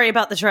I'm sorry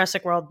about the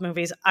Jurassic World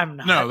movies. I'm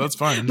not. No, that's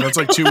fine. That's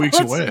like 2 weeks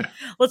away.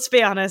 Let's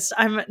be honest.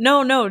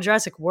 No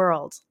Jurassic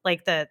World,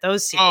 like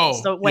those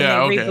sequels. So when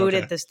they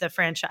rebooted the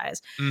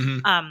franchise.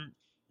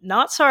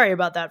 Not sorry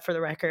about that, for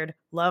the record.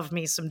 Love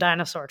me some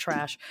dinosaur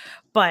trash.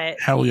 But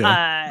hell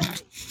yeah.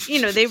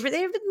 You know, they've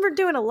been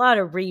doing a lot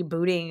of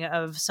rebooting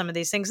of some of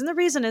these things. And the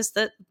reason is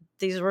that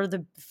these were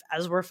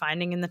as we're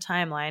finding in the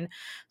timeline,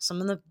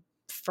 some of the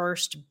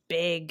first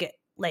big,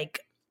 like,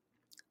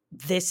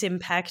 this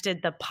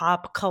impacted the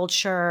pop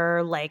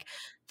culture, like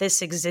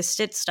this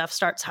existed stuff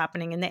starts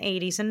happening in the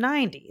 80s and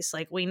 90s.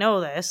 Like, we know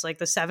this, like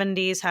the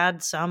 70s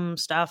had some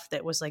stuff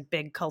that was like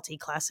big culty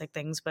classic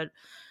things, but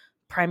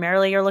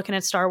primarily you're looking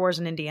at Star Wars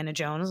and Indiana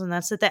Jones, and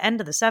that's at the end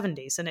of the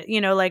 70s. And,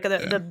 you know, like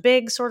the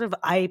big sort of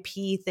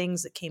IP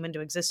things that came into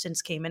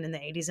existence came in the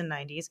 80s and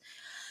 90s.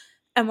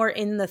 And we're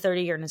in the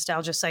 30-year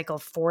nostalgia cycle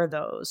for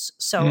those.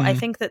 So I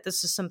think that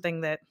this is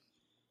something that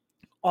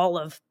all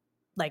of,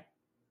 like,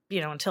 you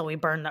know, until we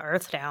burn the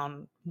earth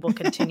down, we'll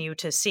continue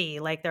to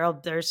see. Like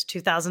there's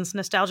 2000s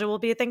nostalgia will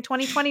be a thing.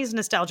 2020s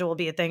nostalgia will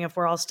be a thing if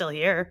we're all still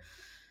here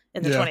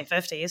in the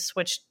 2050s,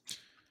 which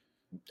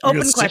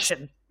open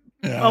question.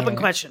 Yeah, open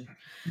question.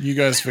 You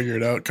guys figure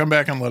it out. Come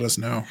back and let us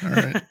know. All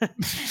right.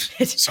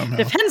 It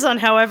depends on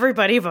how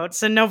everybody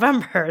votes in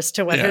November as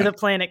to whether the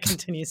planet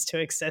continues to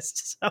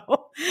exist.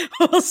 So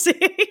we'll see.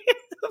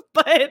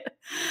 but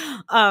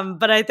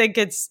I think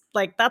it's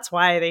like that's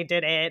why they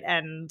did it,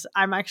 and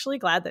I'm actually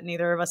glad that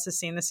neither of us has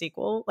seen the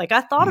sequel. Like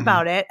I thought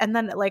about it, and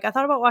then like I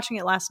thought about watching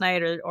it last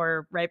night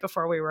or right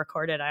before we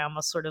recorded. I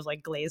almost sort of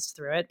like glazed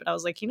through it, but I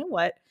was like, you know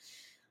what?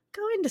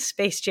 Go into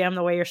Space Jam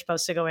the way you're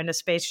supposed to go into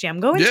Space Jam.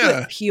 Go into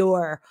it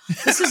pure.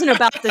 This isn't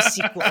about the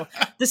sequel.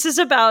 This is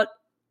about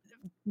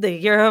the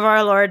year of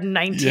our Lord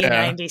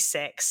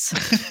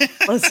 1996. Yeah.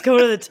 Let's go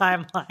to the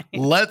timeline.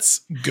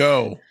 Let's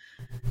go.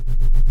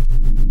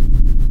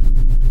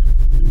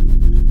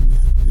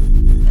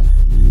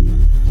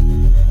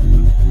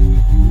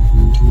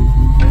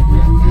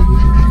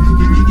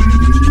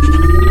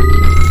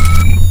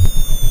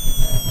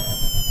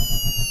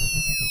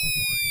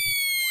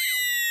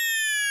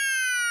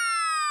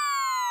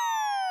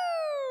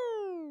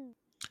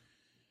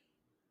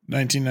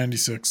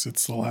 $1996.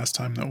 It's the last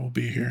time that we'll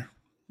be here.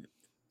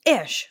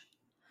 Ish.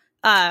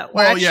 We're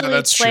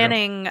actually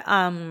planning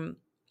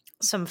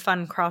some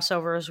fun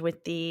crossovers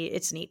with the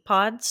It's Neat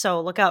pod, so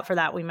look out for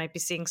that. We might be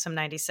seeing some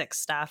 96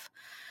 stuff.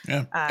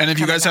 Yeah, and if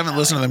you guys haven't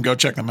listened to them, go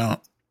check them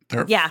out.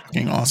 They're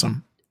fucking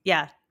awesome.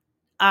 Yeah.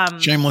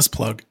 Shameless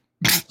plug.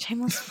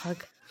 Shameless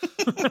plug.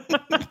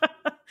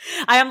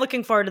 I am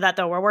looking forward to that,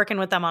 though. We're working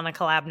with them on a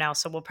collab now,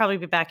 so we'll probably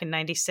be back in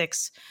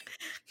 96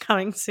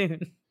 coming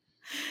soon.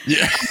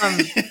 Yeah.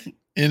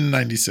 In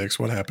 96,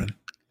 what happened?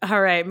 All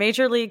right.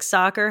 Major League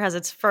Soccer has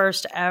its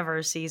first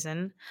ever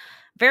season.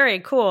 Very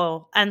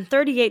cool. And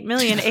 38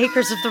 million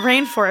acres of the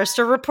rainforest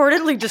are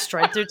reportedly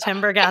destroyed through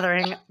timber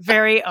gathering.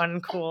 Very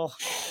uncool.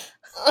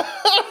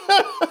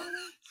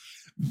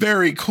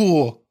 Very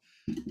cool.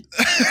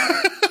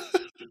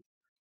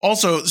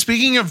 Also,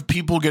 speaking of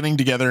people getting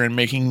together and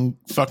making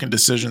fucking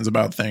decisions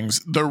about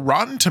things, the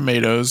Rotten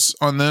Tomatoes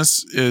on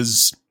this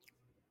is...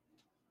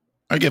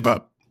 I give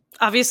up.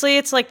 Obviously,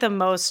 it's like the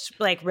most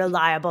like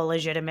reliable,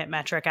 legitimate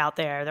metric out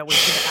there that we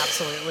should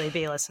absolutely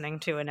be listening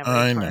to in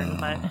every turn.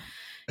 But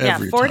yeah,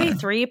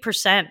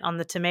 43% on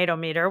the tomato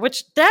meter,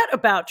 which that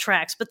about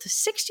tracks. But the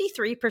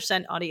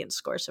 63% audience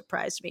score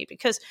surprised me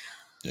because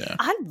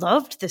I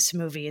loved this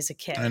movie as a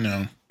kid. I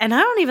know. And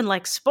I don't even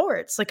like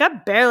sports. Like I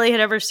barely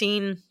had ever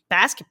seen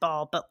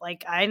basketball, but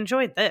like I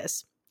enjoyed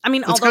this. I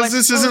mean, it's because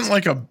this isn't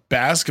like a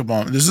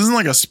basketball. This isn't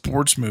like a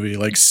sports movie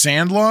like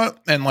Sandlot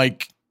and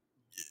like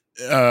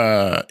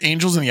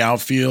Angels in the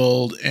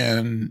Outfield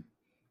and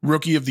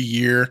Rookie of the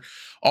Year.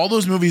 All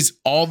those movies,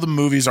 all the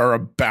movies are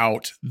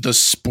about the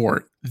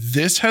sport.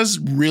 This has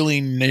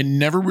really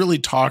never really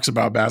talks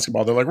about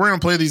basketball. They're like, we're going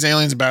to play these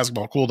aliens in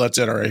basketball. Cool. That's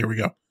it. All right, here we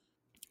go.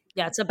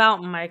 Yeah, it's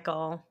about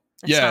Michael.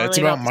 It's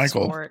about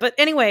Michael. Sport. But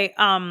anyway,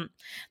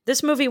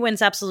 this movie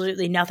wins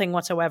absolutely nothing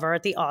whatsoever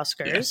at the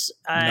Oscars.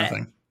 Yeah,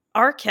 nothing.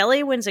 R.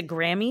 Kelly wins a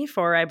Grammy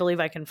for I Believe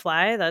I Can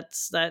Fly. That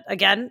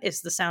again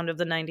is the sound of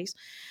the 90s.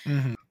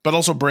 Mm-hmm. But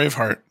also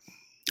Braveheart.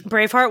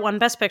 Braveheart won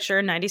Best Picture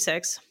in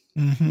 96.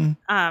 Mm-hmm.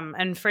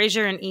 And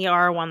Frasier and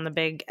ER won the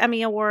big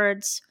Emmy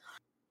Awards.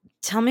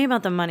 Tell me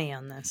about the money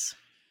on this.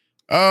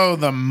 Oh,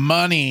 the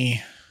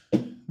money.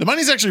 The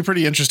money's actually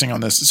pretty interesting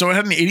on this. So it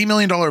had an $80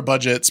 million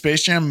budget.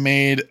 Space Jam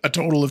made a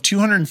total of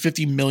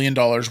 $250 million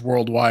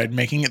worldwide,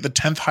 making it the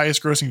 10th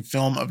highest grossing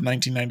film of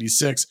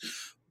 1996.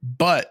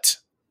 But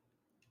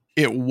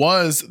it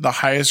was the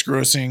highest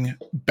grossing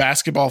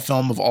basketball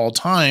film of all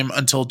time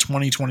until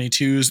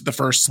 2022's The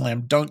First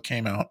Slam Dunk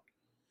came out.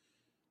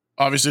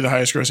 Obviously, the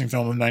highest grossing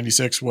film of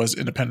 96 was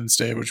Independence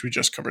Day, which we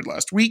just covered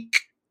last week,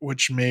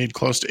 which made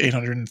close to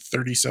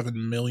 $837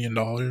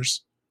 million.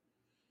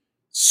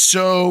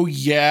 So,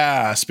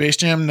 yeah, Space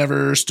Jam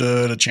never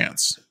stood a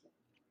chance.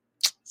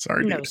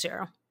 Sorry, no, dude.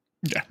 zero.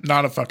 Yeah,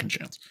 not a fucking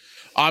chance.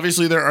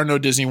 Obviously, there are no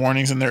Disney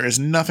warnings, and there is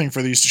nothing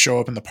for these to show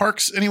up in the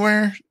parks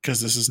anywhere,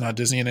 because this is not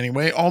Disney in any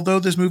way. Although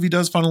this movie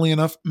does, funnily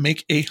enough,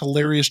 make a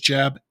hilarious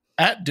jab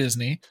at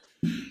Disney.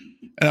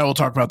 And I will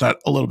talk about that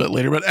a little bit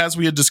later. But as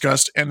we had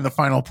discussed, and the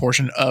final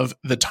portion of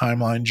the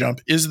timeline jump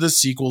is the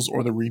sequels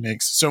or the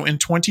remakes. So in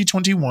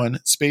 2021,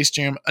 Space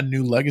Jam: A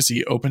New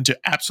Legacy opened to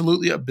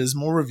absolutely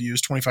abysmal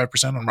reviews,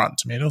 25% on Rotten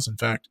Tomatoes, in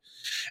fact,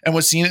 and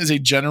was seen as a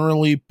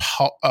generally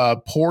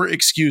poor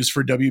excuse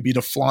for WB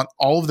to flaunt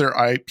all of their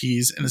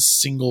IPs in a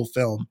single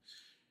film.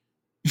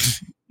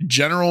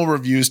 General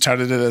reviews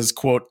touted it as,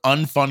 quote,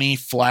 unfunny,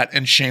 flat,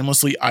 and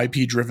shamelessly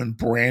IP-driven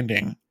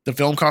branding. The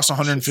film cost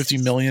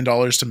 $150 million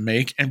to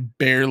make and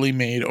barely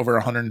made over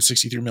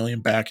 $163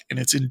 million back in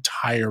its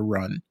entire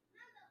run.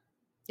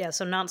 Yeah,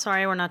 so not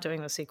sorry we're not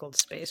doing the sequel to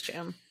Space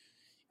Jam.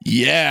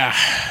 Yeah.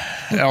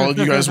 All of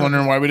you guys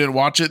wondering why we didn't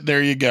watch it?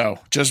 There you go.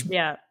 Just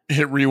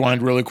hit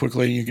rewind really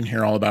quickly and you can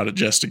hear all about it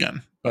just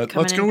again. But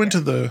let's go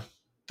into the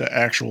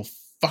actual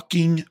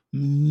fucking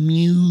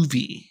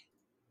movie.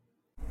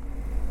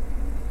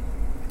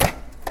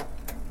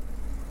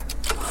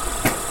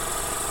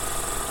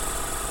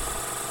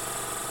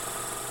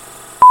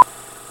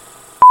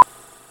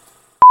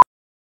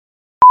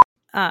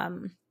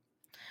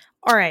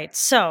 All right,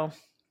 so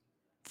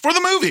for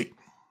the movie,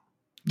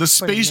 the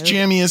space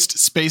jammiest,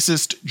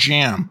 spacest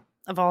jam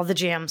of all the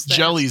jams,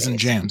 jellies and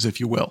jams, if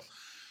you will,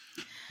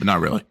 but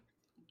not really.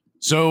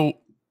 So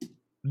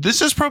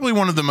This is probably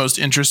one of the most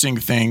interesting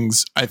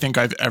things I think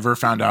I've ever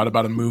found out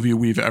about a movie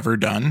we've ever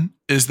done,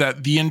 is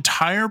that the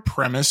entire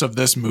premise of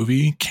this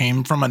movie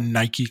came from a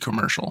Nike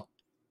commercial.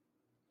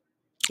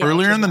 Yeah,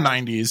 earlier in the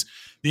 90s,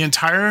 the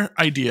entire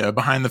idea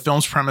behind the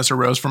film's premise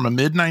arose from a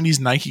mid-90s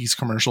Nike's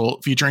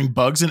commercial featuring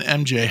Bugs and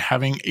MJ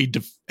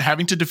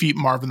having to defeat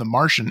Marvin the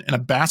Martian in a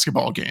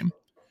basketball game.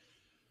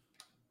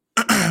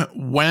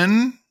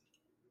 When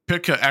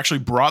Pitka actually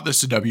brought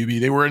this to WB,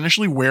 they were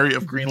initially wary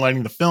of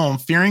greenlighting the film,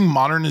 fearing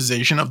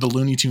modernization of the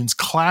Looney Tunes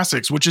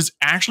classics, which is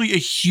actually a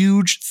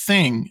huge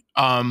thing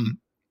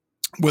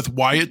with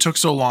why it took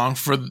so long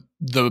for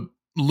the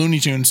Looney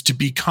Tunes to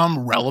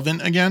become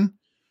relevant again.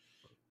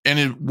 And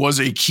it was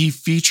a key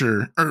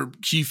feature or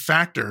key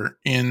factor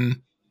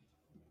in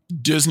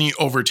Disney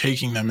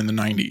overtaking them in the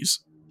 90s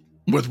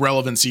with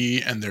relevancy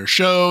and their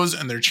shows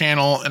and their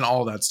channel and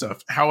all that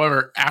stuff.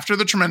 However, after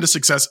the tremendous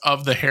success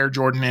of the Hair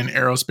Jordan and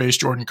Aerospace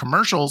Jordan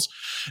commercials,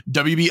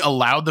 WB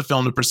allowed the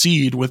film to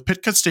proceed, with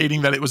Pitka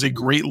stating that it was a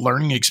great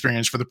learning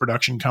experience for the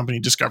production company,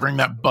 discovering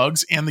that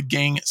Bugs and the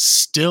gang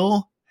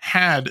still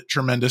had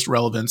tremendous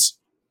relevance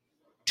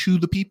to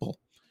the people,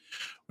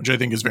 which I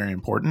think is very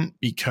important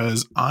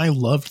because I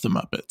loved the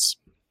Muppets.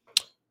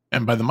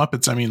 And by the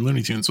Muppets, I mean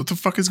Looney Tunes. What the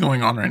fuck is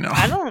going on right now?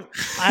 I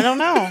don't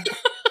know.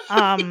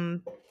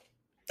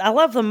 I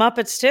love the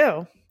Muppets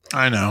too.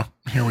 I know.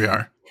 Here we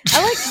are.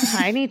 I like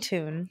Tiny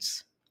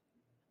Toons.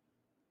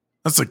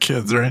 That's the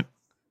kids, right?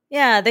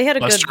 Yeah, they had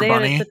a Lester good.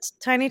 Bunny. The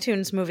Tiny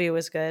Toons movie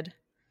was good.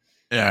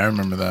 Yeah, I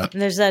remember that.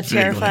 And there's that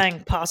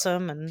terrifying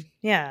possum, and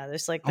yeah,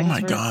 there's like. Oh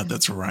my god,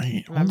 that's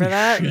right. Remember Holy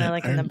that? shit. And they're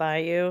like in the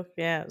bayou.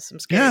 Yeah, some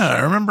scary. Yeah, shit.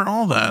 I remember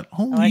all that.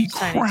 Holy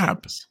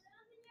crap!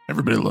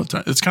 Everybody loved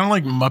it. It's kind of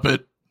like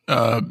Muppet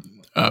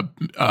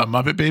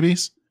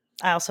Babies.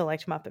 I also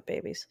liked Muppet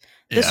Babies.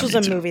 This was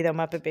a movie, though.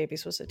 Muppet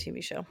Babies was a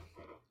TV show.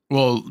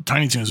 Well,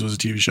 Tiny Toons was a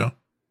TV show.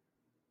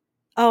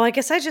 Oh, I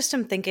guess I just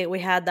am thinking we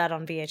had that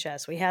on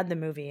VHS. We had the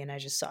movie, and I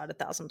just saw it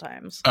 1,000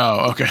 times.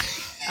 Oh, okay.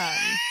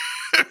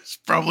 It's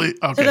probably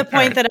okay, to the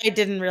point that I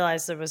didn't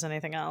realize there was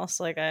anything else.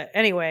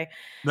 Anyway,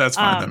 that's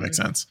fine. That makes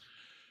sense.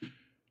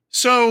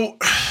 So,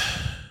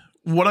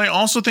 what I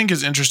also think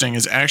is interesting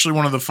is actually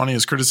one of the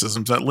funniest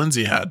criticisms that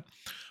Lindsay had.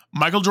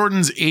 Michael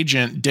Jordan's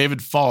agent,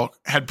 David Falk,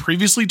 had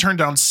previously turned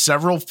down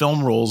several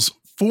film roles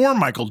for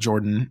Michael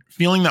Jordan,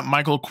 feeling that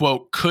Michael,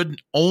 quote,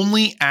 could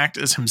only act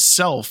as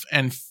himself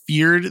and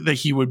feared that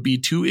he would be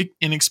too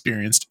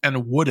inexperienced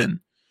and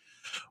wooden,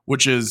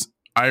 which is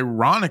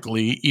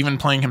ironically, even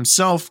playing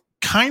himself,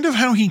 kind of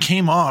how he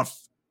came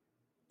off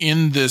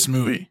in this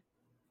movie.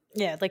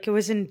 Yeah, like it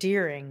was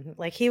endearing.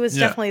 Like he was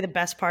definitely the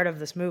best part of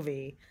this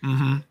movie.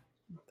 Mm-hmm.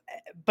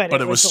 But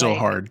it was still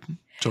hard.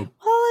 Well,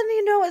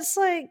 and it's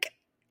like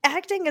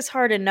acting is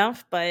hard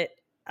enough, but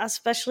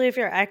especially if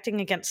you're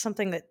acting against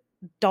something that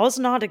does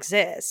not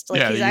exist.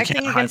 Like he's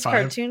acting against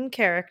cartoon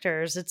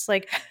characters. It's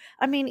like,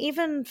 I mean,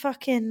 even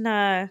fucking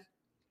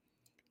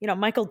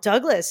Michael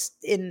Douglas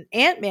in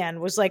Ant-Man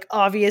was like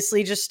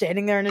obviously just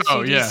standing there in a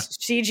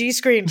CG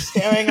screen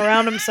staring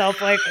around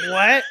himself like,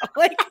 what?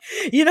 Like,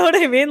 you know what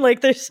I mean?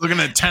 Like there's looking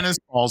at tennis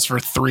balls for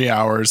 3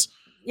 hours.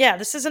 Yeah,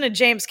 this isn't a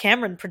James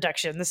Cameron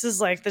production. This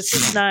is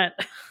not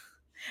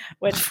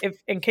which, if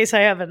in case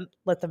I haven't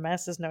let the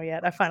masses know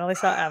yet, I finally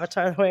saw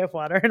Avatar: The Way of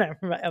Water, and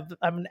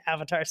I'm an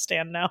Avatar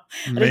stan now.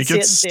 I didn't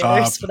see it in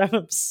theaters, but I'm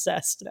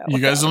obsessed now. You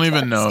guys don't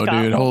even know,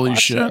 dude. Holy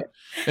shit!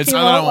 It's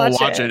not that I won't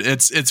watch it.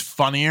 It's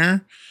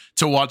funnier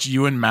to watch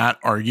you and Matt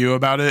argue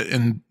about it.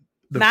 And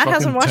Matt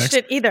hasn't watched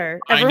it either.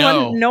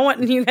 No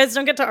one. You guys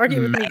don't get to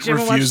argue with me. Jim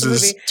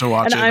refuses to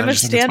watch it. And I'm a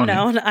stan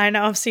now, and I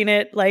now have seen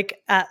it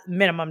like at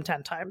minimum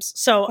 10 times.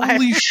 So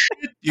holy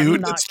shit,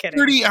 dude! That's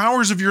 30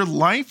 hours of your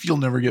life you'll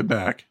never get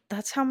back.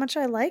 That's how much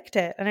I liked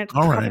it, and it's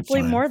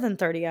probably more than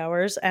 30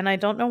 hours. And I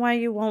don't know why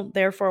you won't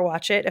therefore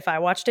watch it. If I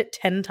watched it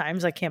 10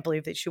 times, I can't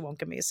believe that you won't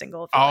give me a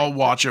single. I'll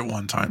watch it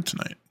one time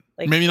tonight.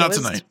 Maybe not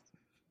tonight.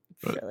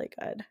 But really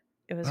good.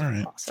 It was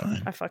awesome.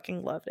 Fine. I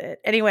fucking loved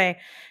it. Anyway,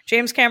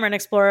 James Cameron,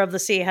 Explorer of the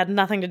Sea, had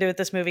nothing to do with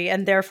this movie,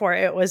 and therefore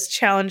it was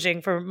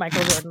challenging for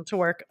Michael Jordan to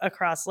work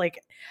across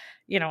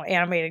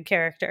animated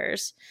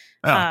characters.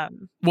 Oh.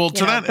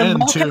 To that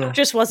end too,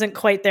 just wasn't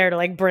quite there to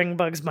like bring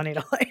Bugs Bunny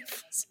to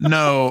life. So.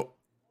 No,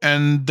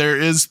 and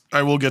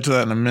I will get to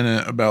that in a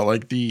minute about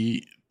like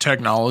the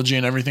technology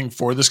and everything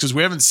for this, because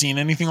we haven't seen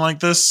anything like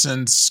this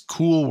since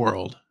Cool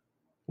World,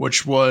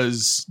 which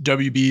was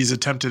WB's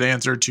attempted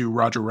answer to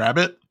Roger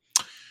Rabbit,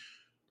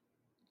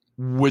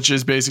 which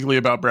is basically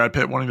about Brad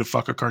Pitt wanting to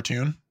fuck a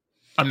cartoon.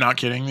 I'm not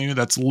kidding you.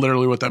 That's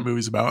literally what that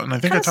movie's about. And I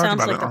think I talked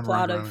about it on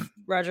plot of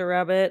Roger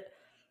Rabbit.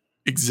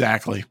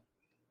 Exactly.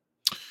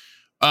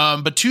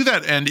 But to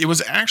that end, it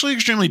was actually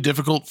extremely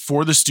difficult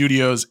for the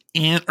studio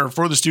and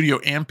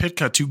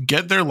Pitka to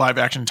get their live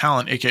action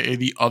talent, aka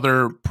the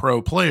other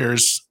pro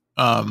players,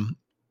 as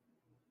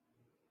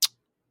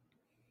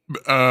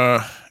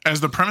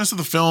the premise of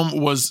the film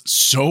was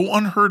so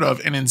unheard of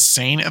and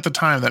insane at the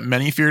time that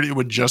many feared it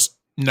would just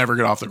never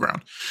get off the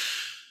ground.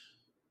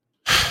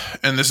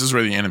 And this is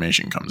where the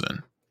animation comes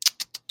in.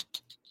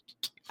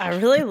 I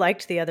really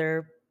liked the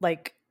other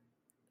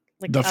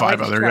Like, the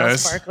five other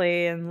Charles guys.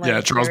 Barkley and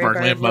Charles Larry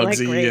Barkley and Bird were,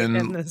 Muggsy great and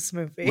in this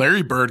movie.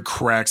 Larry Bird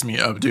cracks me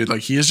up, dude.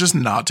 Like, he is just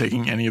not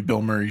taking any of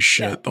Bill Murray's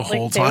shit the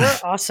whole time. They were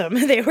awesome.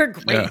 They were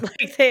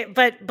great.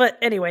 But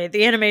anyway,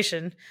 the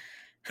animation.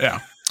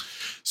 Yeah.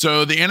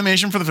 So the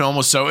animation for the film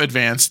was so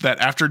advanced that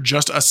after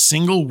just a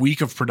single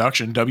week of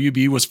production,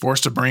 WB was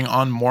forced to bring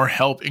on more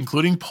help,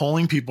 including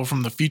pulling people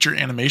from the feature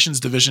animations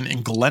division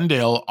in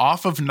Glendale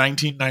off of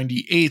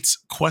 1998's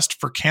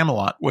Quest for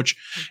Camelot, which,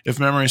 if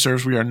memory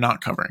serves, we are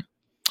not covering.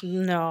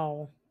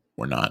 No.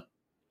 We're not.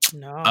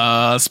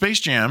 No. Space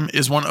Jam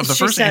is one of the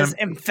she first. Says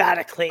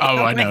emphatically. Oh,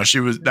 I know.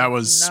 That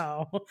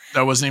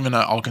wasn't even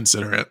I'll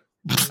consider it.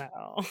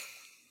 No.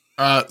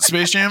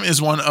 Space Jam is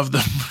one of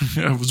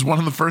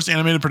the first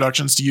animated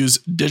productions to use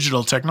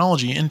digital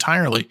technology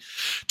entirely.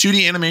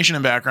 2D animation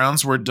and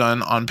backgrounds were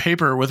done on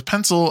paper with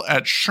pencil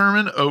at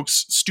Sherman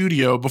Oaks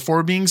Studio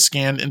before being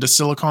scanned into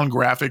Silicon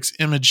Graphics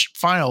image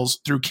files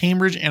through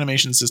Cambridge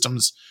Animation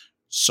Systems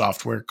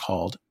software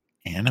called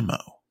Animo.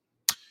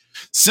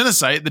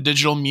 Cinesite, the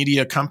digital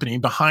media company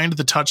behind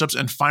the touch-ups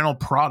and final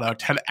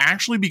product, had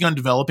actually begun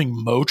developing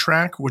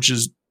MoTrack, which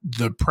is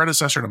the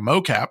predecessor to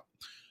mocap,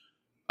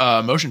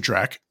 motion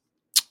track,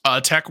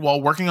 tech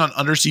while working on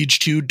Under Siege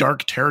 2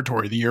 Dark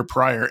Territory the year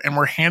prior, and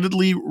were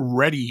handedly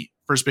ready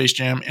for Space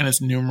Jam and its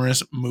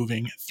numerous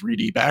moving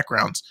 3D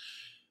backgrounds.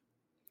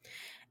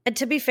 And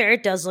to be fair,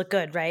 it does look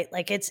good, right?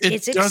 Like it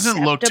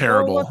doesn't look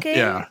terrible. Looking.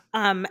 Yeah.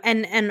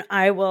 And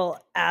I will,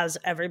 as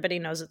everybody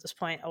knows at this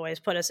point, always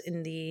put us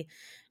in the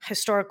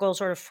historical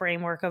sort of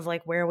framework of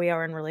like where we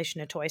are in relation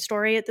to Toy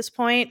Story at this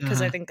point,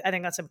 because I think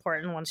that's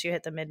important once you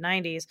hit the mid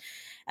 90s,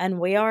 and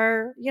we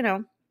are,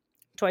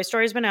 Toy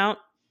Story's been out.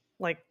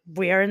 Like,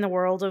 we are in the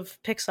world of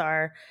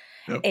Pixar.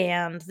 Yep.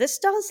 And this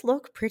does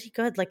look pretty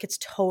good. Like, it's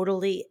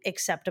totally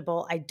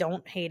acceptable. I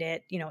don't hate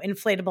it.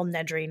 Inflatable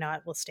Nedry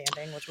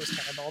notwithstanding, which was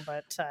terrible.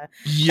 But that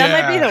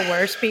might be the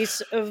worst piece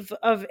of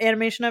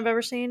animation I've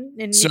ever seen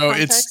in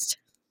context.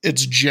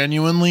 It's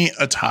genuinely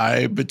a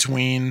tie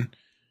between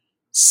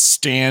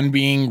Stan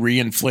being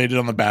reinflated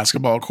on the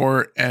basketball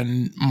court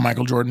and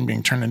Michael Jordan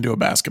being turned into a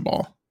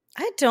basketball.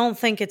 I don't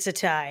think it's a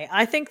tie.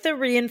 I think the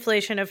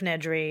reinflation of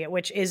Nedry,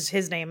 which is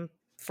his name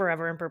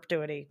forever in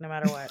perpetuity, no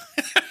matter what.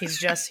 he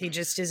just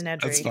is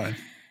Nedry. That's fine.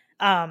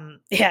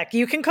 Yeah,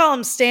 you can call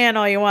him Stan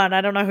all you want.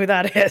 I don't know who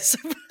that is.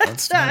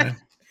 That's fine.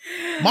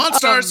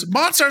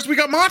 Monsters, we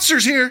got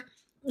monsters here.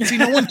 See,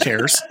 no one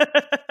cares.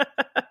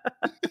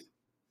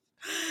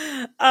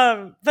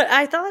 But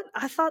I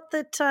thought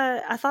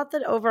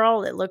that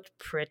overall it looked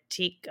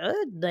pretty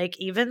good. Like,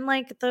 even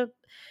like the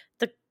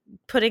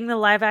putting the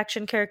live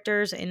action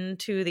characters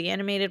into the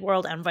animated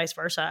world and vice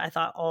versa, I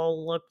thought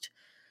all looked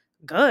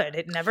good.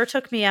 It never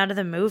took me out of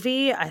the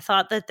movie. I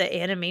thought that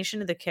the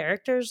animation of the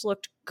characters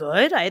looked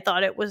good. I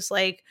thought it was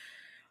like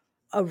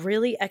a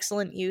really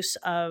excellent use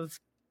of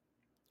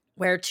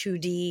where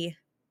 2D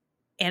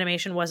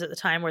animation was at the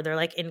time, where they're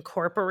like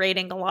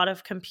incorporating a lot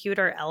of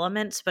computer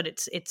elements, but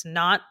it's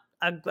not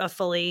a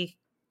fully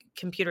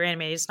computer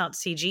animated. It's not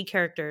CG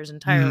characters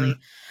entirely.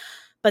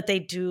 But they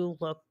do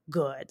look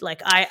good.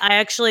 Like, I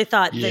actually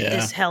thought that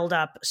this held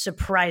up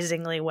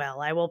surprisingly well.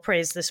 I will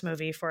praise this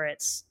movie for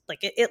its, like,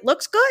 it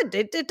looks good.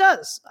 It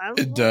does.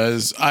 It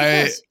does.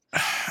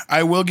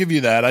 I will give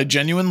you that. I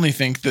genuinely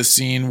think the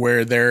scene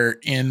where they're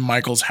in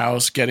Michael's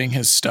house getting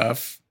his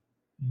stuff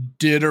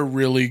did a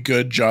really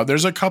good job.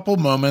 There's a couple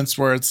moments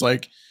where it's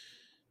like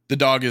the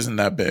dog isn't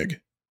that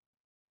big.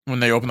 When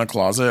they open the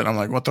closet, I'm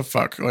like, what the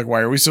fuck? Like,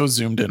 why are we so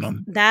zoomed in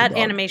on that?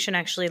 Animation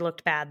actually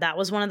looked bad. That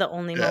was one of the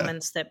only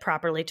moments that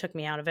properly took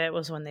me out of it,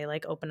 was when they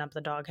like open up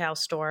the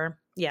doghouse door.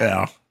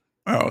 Yeah.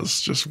 That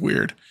was just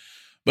weird.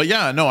 But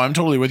yeah, no, I'm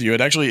totally with you.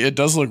 It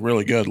does look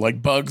really good.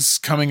 Like, bugs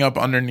coming up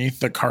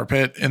underneath the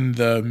carpet in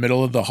the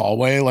middle of the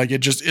hallway. Like,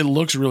 it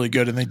looks really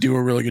good. And they do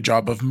a really good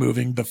job of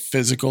moving the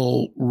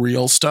physical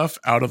real stuff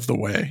out of the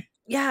way.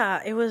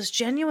 Yeah, it was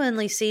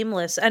genuinely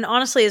seamless. And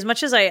honestly, as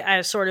much as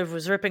I sort of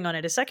was ripping on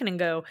it a second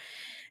ago,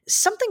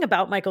 something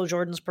about Michael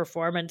Jordan's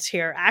performance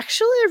here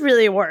actually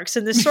really works.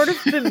 And this sort of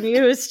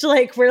bemused,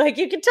 like, where like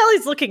you can tell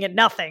he's looking at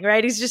nothing,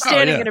 right? He's just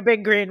standing in a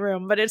big green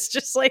room, but it's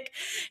just like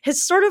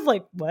his sort of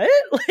like, what?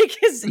 Like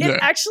it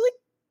actually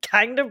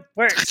kind of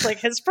works. Like,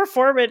 his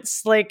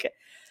performance like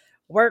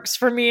works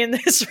for me in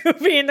this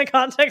movie in the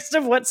context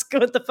of what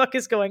the fuck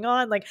is going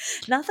on. Like,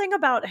 nothing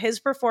about his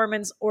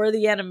performance or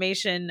the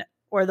animation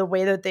or the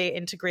way that they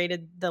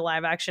integrated the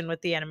live action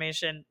with the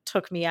animation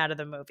took me out of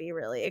the movie,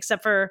 really,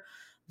 except for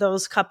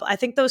those couple, I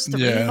think those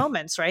three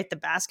moments, right? The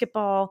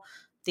basketball,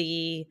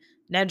 the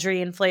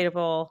Nedry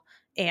inflatable,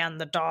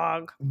 and the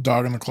dog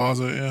in the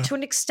closet. Yeah. To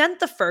an extent,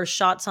 the first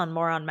shots on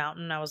Moron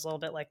Mountain, I was a little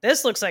bit like,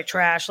 this looks like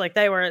trash. Like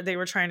they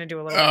were trying to do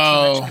a little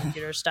bit too much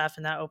computer stuff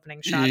in that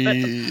opening shot. But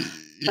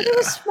it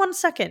was 1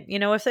 second,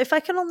 if I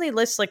can only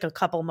list like a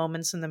couple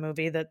moments in the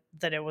movie that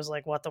it was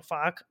like, what the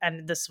fuck?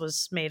 And this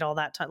was made all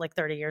that time, like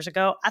 30 years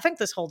ago. I think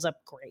this holds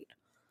up great.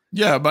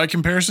 Yeah. By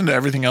comparison to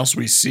everything else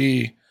we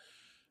see,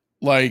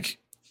 like,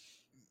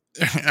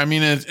 I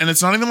mean,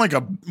 it's not even like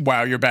a,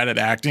 wow, you're bad at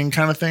acting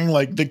kind of thing.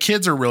 Like, the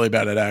kids are really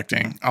bad at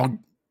acting.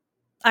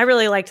 I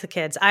really liked the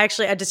kids. I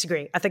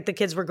disagree. I think the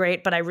kids were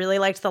great, but I really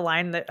liked the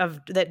line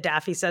that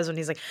Daffy says when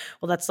he's like,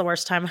 "Well, that's the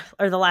worst time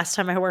or the last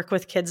time I work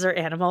with kids or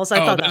animals." I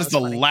thought that was the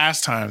funny.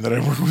 last time that I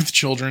work with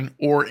children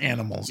or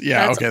animals.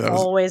 Yeah, that's okay. That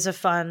was always a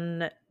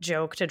fun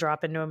joke to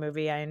drop into a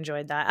movie. I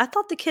enjoyed that. I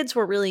thought the kids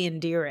were really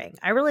endearing.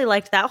 I really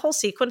liked that whole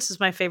sequence. Is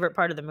my favorite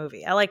part of the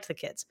movie. I liked the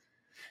kids.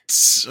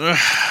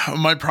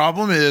 My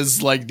problem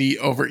is like the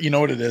over. You know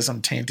what it is?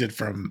 I'm tainted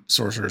from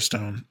Sorcerer's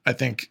Stone. I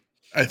think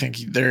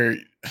they're.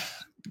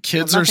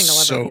 Kids are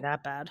so be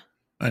that bad.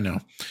 I know.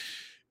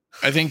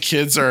 I think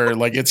kids are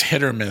like it's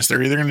hit or miss.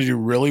 They're either going to do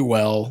really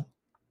well,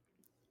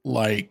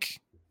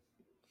 like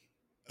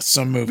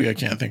some movie I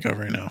can't think of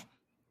right now,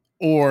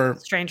 or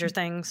Stranger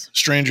Things.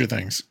 Stranger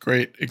Things,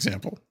 great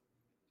example.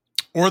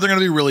 Or they're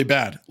going to be really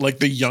bad, like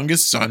the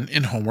youngest son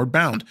in Homeward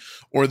Bound,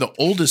 or the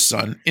oldest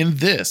son in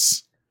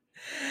this.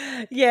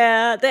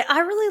 Yeah, I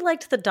really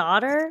liked the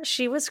daughter.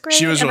 She was great.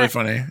 She was really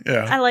funny.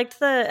 Yeah, I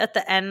liked at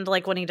the end,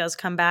 like when he does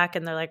come back,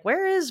 and they're like,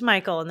 "Where is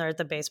Michael?" And they're at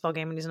the baseball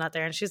game, and he's not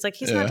there. And she's like,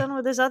 "He's not done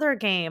with his other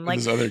game." Like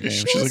his other game.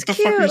 She's was like, "The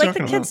cute. fuck are you like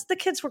talking the kids, about?" the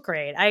kids were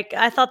great.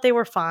 I thought they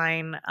were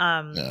fine.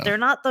 They're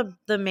not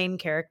the main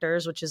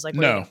characters, which is like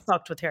no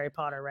fucked with Harry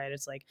Potter, right?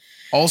 It's like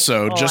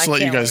also just to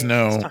let you guys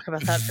know. Let's talk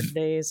about that for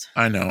days.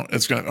 I know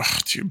it's gonna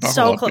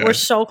so close. We're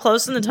so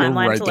close in the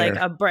timeline right to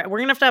like we're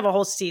gonna have to have a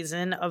whole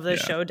season of the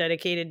show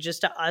dedicated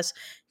just to us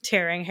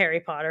tearing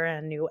Harry Potter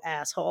a new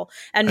asshole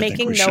and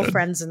making no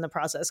friends in the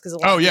process because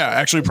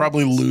actually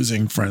probably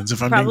losing friends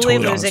if I'm being totally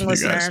losing honest with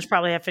listeners, you guys.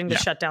 Probably having to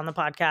shut down the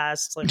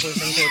podcast, like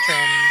losing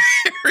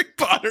patrons. Harry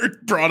Potter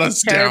brought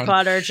us down. Harry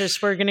Potter,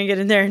 we're gonna get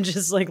in there and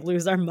just like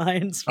lose our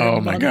minds. Oh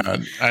my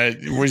god,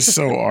 we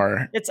so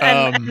are. It's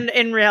and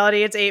in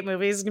reality, it's 8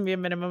 movies. It's gonna be a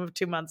minimum of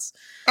 2 months.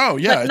 Oh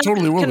yeah, it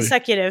totally will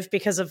consecutive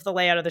because of the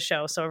layout of the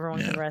show, so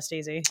everyone can rest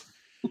easy.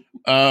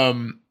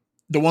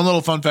 The one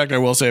little fun fact I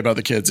will say about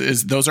the kids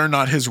is those are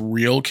not his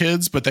real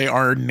kids, but they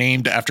are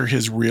named after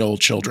his real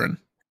children.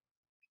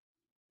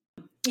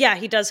 Yeah,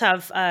 he does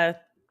have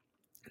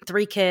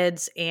 3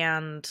 kids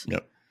and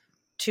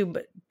two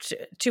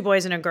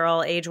boys and a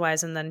girl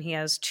age-wise, and then he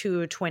has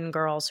 2 twin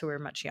girls who are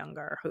much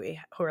younger, who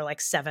are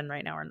like 7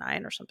 right now or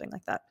 9 or something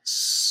like that.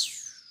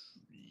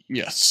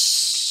 Yes,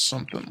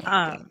 something like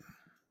that.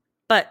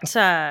 But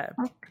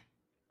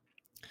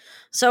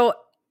so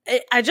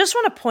I just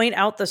want to point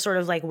out the sort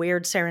of like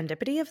weird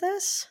serendipity of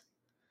this.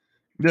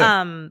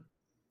 Yeah.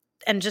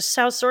 And just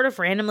how sort of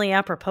randomly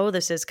apropos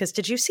this is. Because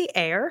did you see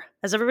Air?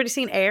 Has everybody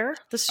seen Air?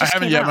 I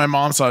haven't yet. My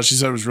mom saw it. She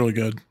said it was really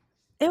good.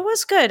 It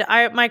was good.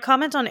 My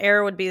comment on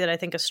Air would be that I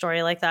think a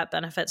story like that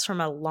benefits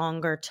from a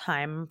longer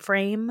time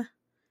frame.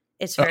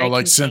 It's very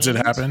like since it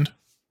happened?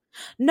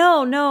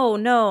 No.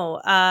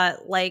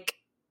 Like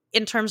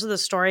in terms of the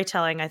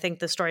storytelling, I think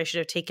the story should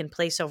have taken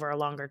place over a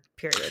longer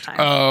period of time.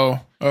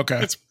 Oh,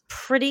 okay. It's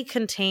pretty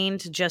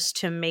contained just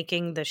to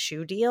making the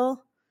shoe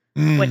deal.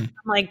 Which I'm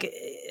like,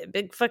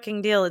 big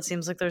fucking deal. It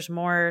seems like there's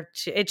more.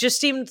 It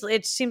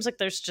seems like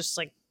there's just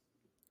like,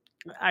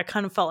 I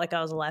kind of felt like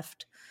I was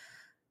left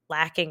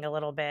lacking a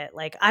little bit.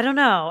 Like, I don't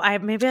know.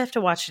 Maybe I have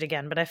to watch it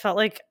again, but I felt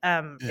like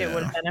it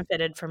would have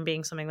benefited from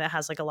being something that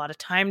has like a lot of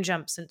time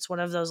jumps. It's one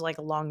of those like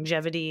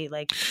longevity,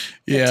 like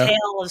the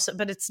tale of,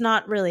 but it's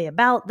not really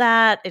about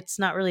that. It's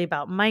not really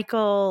about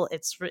Michael.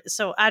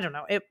 So I don't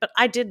know. But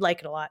I did like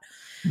it a lot.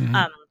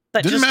 Mm-hmm.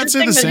 But didn't Matt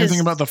say the same thing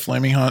about the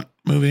Flaming Hot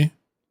movie?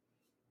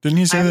 Didn't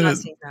he say that? I have not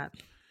seen that.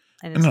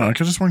 No, I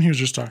could have sworn he was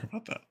just talking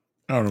about that.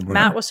 I don't know.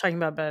 Matt was talking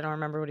about it, but I don't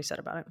remember what he said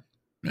about it.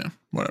 Yeah,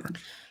 whatever.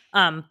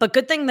 But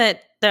good thing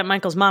that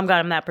Michael's mom got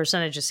him that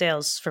percentage of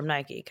sales from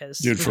Nike because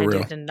he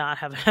did not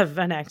have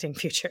an acting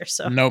future.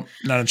 So nope,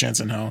 not a chance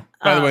in hell.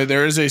 By the way,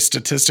 there is a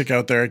statistic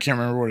out there. I can't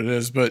remember what it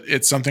is, but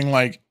it's something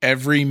like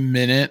every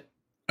minute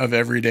of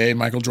every day,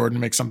 Michael Jordan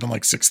makes something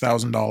like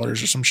 $6,000 or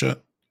some shit.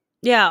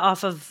 Yeah,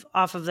 off of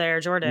the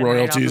Air Jordan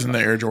royalties and the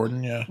Air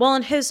Jordan. Yeah. Well,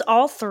 and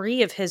all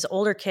 3 of his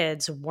older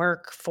kids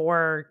work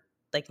for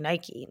like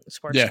Nike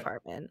sports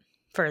department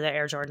for the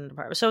Air Jordan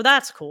department. So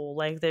that's cool.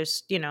 Like,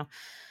 there's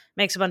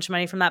makes a bunch of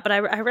money from that. But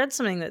I read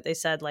something that they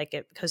said like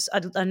it because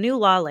a new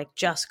law like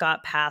just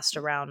got passed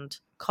around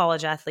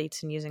college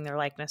athletes and using their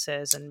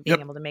likenesses and being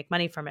able to make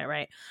money from it,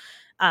 right?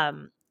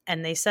 And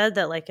they said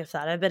that like if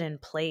that had been in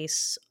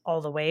place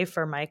all the way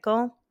for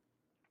Michael,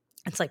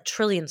 it's like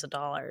trillions of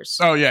dollars.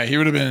 Oh yeah, he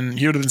would have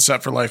been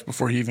set for life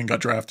before he even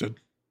got drafted.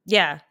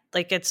 Yeah,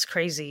 like it's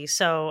crazy.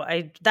 So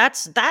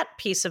that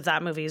piece of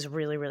that movie is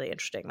really, really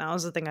interesting. That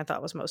was the thing I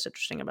thought was most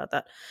interesting about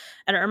that.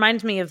 And it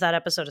reminds me of that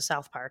episode of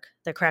South Park,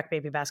 the crack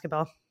baby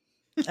basketball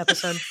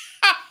episode.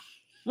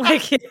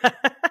 Like, yeah.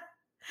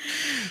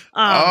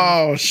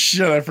 Oh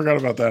shit, I forgot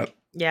about that.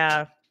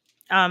 Yeah.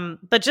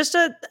 But just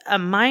a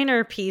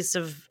minor piece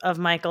of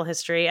Michael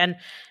history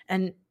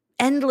and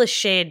endless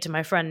shade to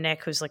my friend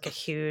Nick, who's like a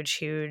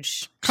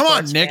huge Come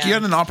on, Nick, fan. you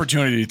had an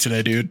opportunity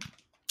today, dude.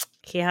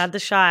 He had the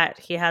shot.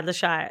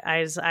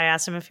 I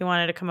asked him if he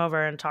wanted to come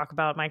over and talk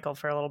about Michael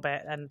for a little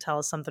bit and tell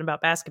us something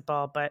about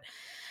basketball. But,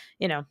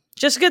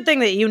 just a good thing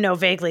that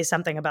vaguely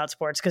something about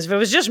sports. Because if it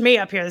was just me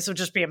up here, this would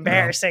just be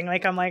embarrassing.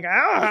 Like, I'm like,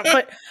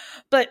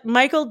 But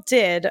Michael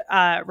did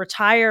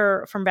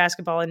retire from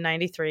basketball in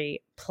 93,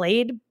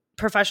 played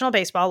professional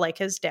baseball like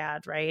his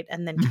dad, right?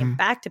 And then came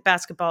back to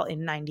basketball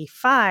in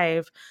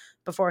 95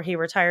 before he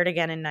retired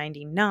again in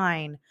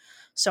 99.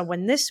 So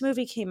when this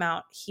movie came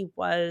out, he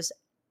was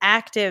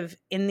active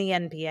in the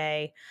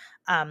NBA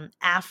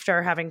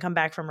after having come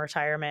back from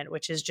retirement,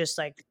 which is just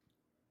like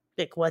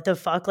what the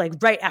fuck? Like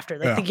right after,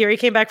 the year he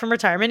came back from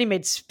retirement, he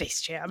made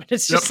Space Jam. And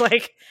it's just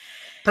like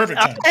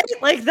perfect time.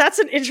 Like that's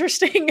an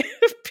interesting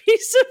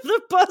piece of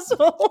the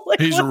puzzle.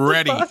 Like, he's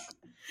ready.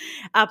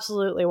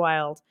 Absolutely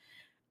wild.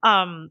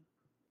 You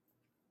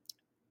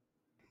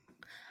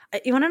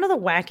want to know the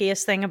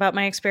wackiest thing about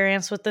my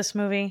experience with this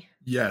movie?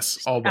 Yes,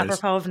 always.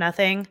 Apropos of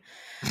nothing.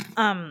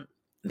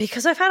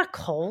 Because I've had a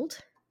cold,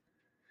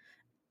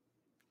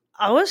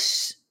 I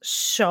was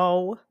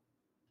so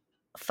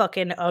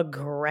fucking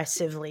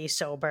aggressively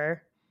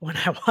sober when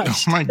I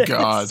watched Oh my this.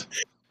 God.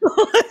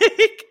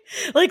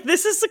 like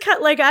this is the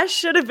kind, like I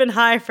should have been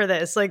high for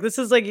this. Like this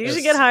is like you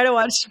should get high to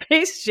watch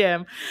Space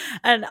Jam.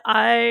 And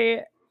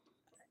I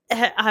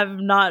have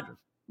not,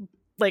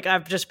 like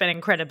I've just been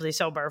incredibly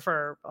sober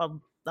for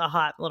a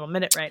hot little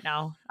minute right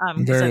now.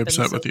 I'm very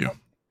upset with you.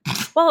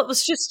 Well, it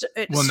was just.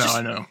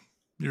 I know.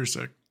 You're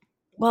sick.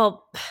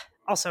 Well,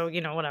 also,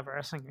 whatever. I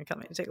was thinking,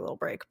 come to take a little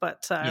break,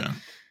 but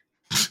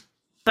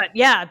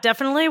yeah,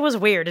 definitely was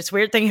weird. It's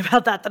weird thinking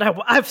about that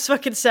I've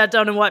fucking sat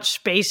down and watched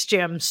Space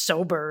Jam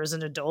sober as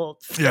an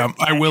adult. Yeah,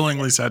 I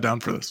willingly sat down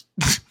for this.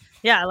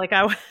 Yeah, like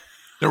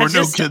there were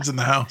no kids in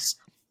the house.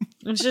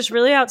 It's just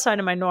really outside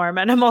of my norm,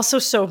 and I'm also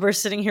sober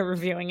sitting here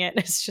reviewing it.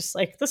 It's just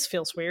like this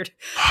feels weird.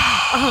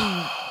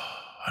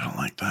 I don't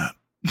like that.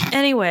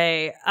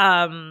 Anyway,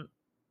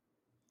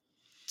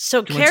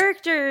 so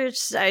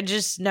characters, I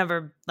just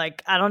never,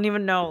 like, I don't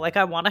even know. Like,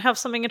 I want to have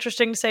something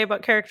interesting to say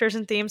about characters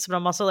and themes, but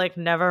I'm also like,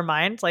 never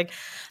mind. Like,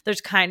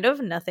 there's kind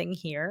of nothing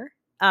here.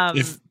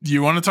 If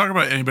you want to talk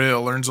about anybody that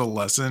learns a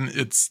lesson,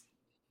 it's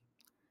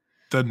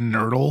the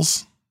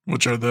Nerdles,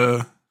 which are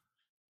the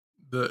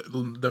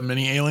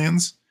mini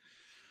aliens.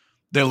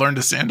 They learn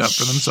to stand up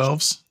for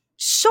themselves.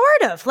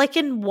 Sort of, like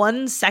in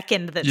 1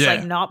 second. That's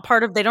like not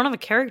part of. They don't have a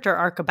character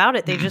arc about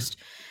it. They just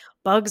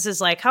Bugs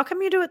is like, how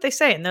come you do what they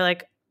say? And they're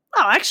like,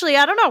 oh, actually,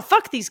 I don't know.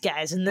 Fuck these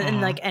guys. And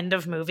then like end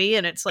of movie,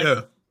 and it's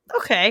like,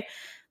 okay,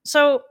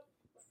 so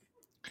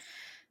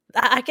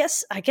I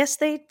guess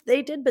they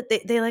did, but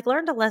they like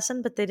learned a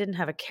lesson, but they didn't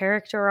have a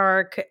character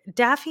arc.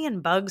 Daffy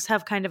and Bugs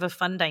have kind of a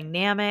fun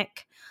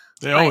dynamic.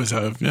 They always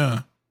have,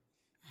 yeah.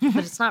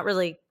 But it's not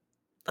really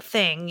a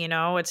thing,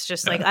 It's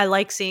just like I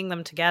like seeing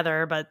them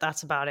together, but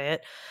that's about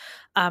it.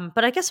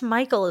 But I guess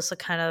Michael is the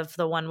kind of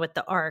the one with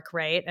the arc,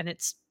 right? And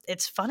it's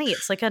funny.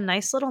 It's like a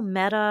nice little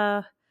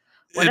meta,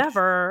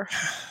 whatever.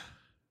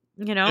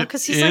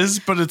 Because he's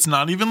but it's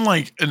not even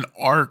like an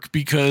arc,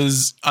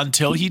 because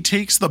until he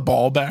takes the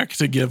ball back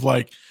to give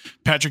like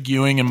Patrick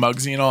Ewing and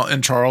Muggsy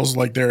and Charles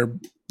like their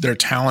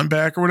talent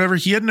back or whatever,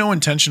 he had no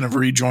intention of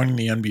rejoining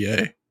the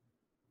NBA.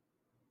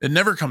 It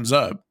never comes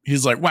up.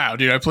 He's like, wow,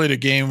 dude, I played a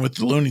game with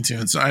the Looney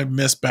Tunes. I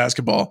miss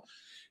basketball.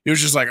 He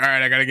was just like, all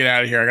right, I got to get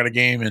out of here. I got a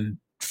game in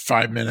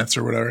 5 minutes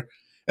or whatever.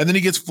 And then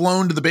he gets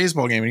flown to the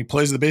baseball game and he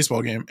plays the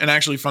baseball game. And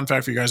actually, fun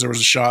fact for you guys, there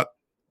was a shot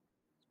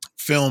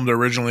filmed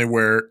originally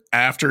where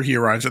after he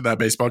arrives at that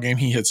baseball game,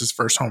 he hits his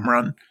first home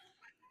run.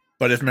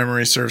 But if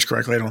memory serves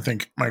correctly, I don't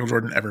think Michael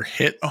Jordan ever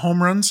hit a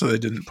home run, so they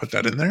didn't put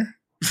that in there.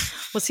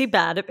 Was he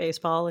bad at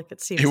baseball? Like, it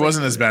seems he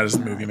wasn't as bad as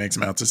the movie makes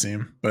him out to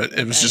seem, but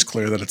it was just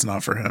clear that it's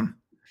not for him.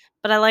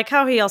 But I like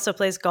how he also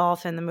plays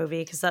golf in the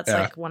movie, because that's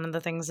like one of the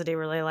things that he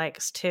really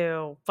likes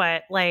too.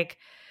 But like,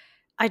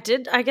 I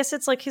guess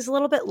it's like he's a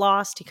little bit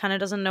lost. He kind of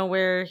doesn't know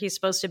where he's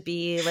supposed to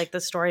be. Like, the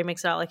story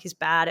makes it out like he's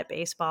bad at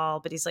baseball,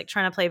 but he's like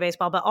trying to play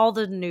baseball. But all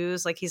the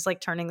news, like he's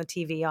like turning the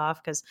TV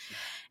off because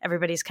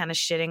everybody's kind of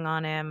shitting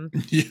on him.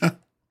 Yeah.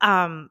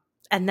 And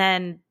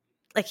then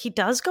like he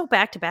does go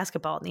back to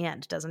basketball in the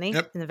end, doesn't he?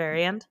 Yep. In the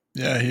very end.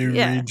 Yeah, he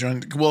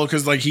rejoined. Well,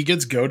 because like he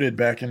gets goaded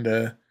back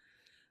into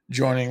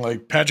joining.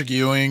 Like Patrick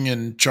Ewing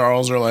and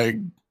Charles are like,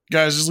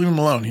 guys, just leave him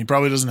alone. He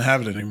probably doesn't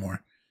have it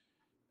anymore.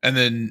 And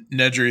then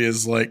Nedry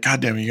is like, God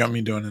damn it, you got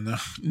me doing it now.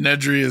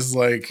 Nedry is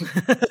like,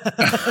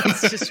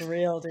 it's just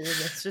real, dude.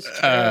 It's just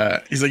true.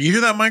 He's like, you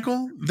hear that,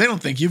 Michael? They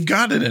don't think you've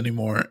got it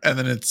anymore. And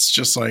then it's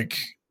just like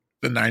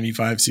the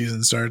 95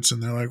 season starts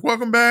and they're like,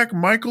 welcome back,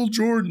 Michael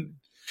Jordan.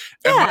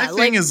 And my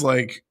thing is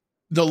like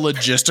the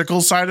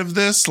logistical side of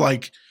this,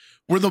 like,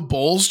 were the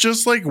Bulls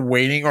just like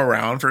waiting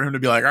around for him to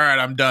be like, all right,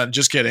 I'm done.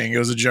 Just kidding. It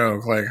was a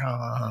joke. Like,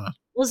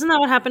 Well, Wasn't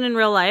that what happened in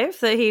real life?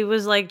 That he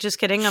was like, just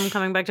kidding, I'm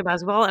coming back to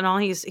basketball, and all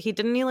he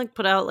didn't he like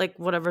put out like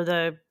whatever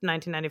the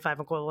 1995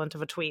 equivalent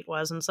of a tweet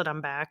was and said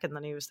I'm back, and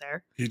then he was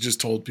there. He just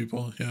told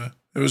people, yeah.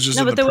 It was just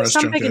No, in but the there was press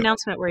some junket. big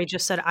announcement where he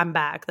just said I'm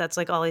back. That's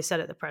like all he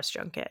said at the press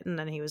junket, and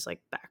then he was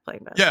like back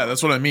playing basketball. Yeah,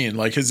 that's what I mean.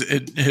 Like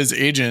his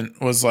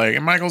agent was like,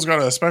 and Michael's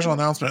got a special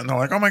announcement, and they're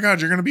like, oh my God,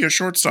 you're gonna be a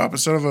shortstop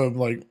instead of a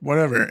like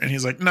whatever. And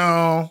he's like,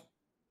 no,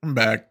 I'm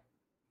back.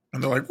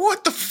 And they're like,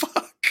 what the fuck?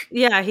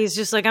 Yeah, he's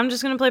just like, I'm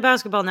just gonna play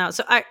basketball now.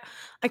 So I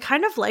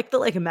kind of like the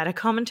like meta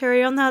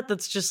commentary on that.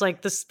 That's just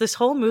like this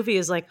whole movie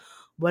is like,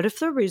 what if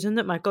the reason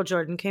that Michael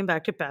Jordan came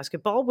back to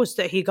basketball was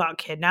that he got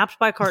kidnapped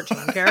by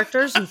cartoon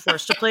characters and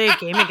forced to play a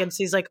game against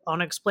these like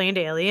unexplained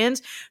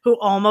aliens who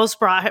almost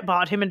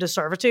bought him into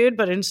servitude,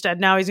 but instead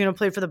now he's gonna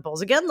play for the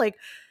Bulls again? Like,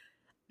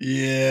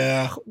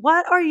 yeah,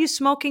 what are you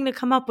smoking to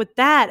come up with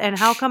that? And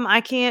how come I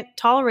can't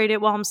tolerate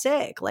it while I'm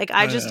sick? Like,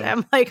 I just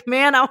am like,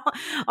 man, I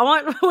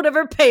want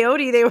whatever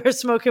peyote they were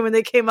smoking when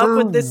they came up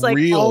with this like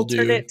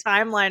alternate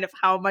timeline of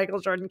how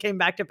Michael Jordan came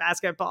back to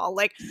basketball.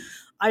 Like,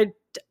 I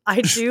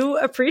do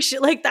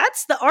appreciate, like,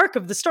 that's the arc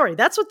of the story.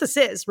 That's what this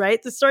is,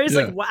 right? The story is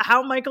like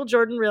how Michael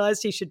Jordan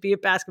realized he should be a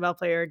basketball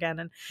player again,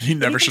 and he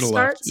never should have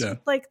left. Yeah,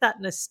 like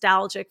that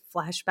nostalgic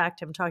flashback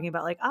to him talking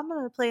about like, I'm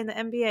gonna play in the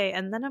NBA,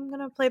 and then I'm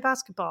gonna play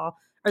basketball,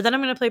 or then I'm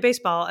gonna play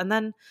baseball, and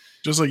then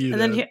just like you,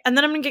 and then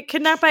I'm gonna get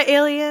kidnapped by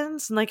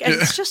aliens, and like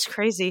it's just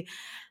crazy.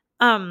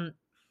 And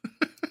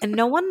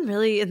no one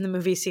really in the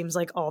movie seems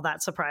like all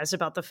that surprised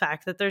about the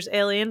fact that there's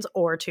aliens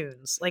or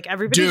tunes. Like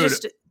everybody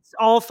it's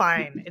all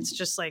fine. It's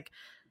just like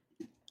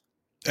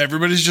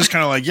everybody's just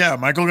kind of like, yeah,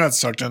 Michael got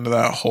sucked into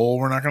that hole.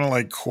 We're not going to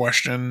like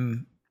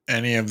question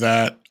any of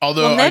that.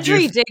 Although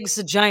Nedry digs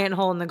a giant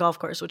hole in the golf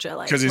course, which I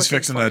like because he's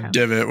fixing a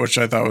divot, which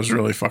I thought was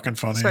really fucking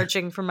funny.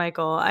 Searching for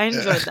Michael, I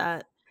enjoyed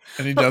that.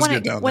 And he does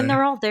get down there. When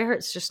they're all there,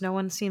 it's just no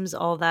one seems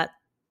all that.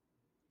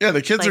 Yeah,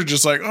 the kids are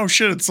just like, oh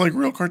shit, it's like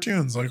real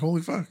cartoons. Like,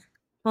 holy fuck.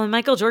 Well,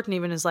 Michael Jordan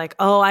even is like,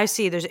 oh, I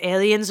see. There's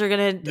aliens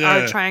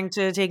are trying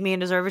to take me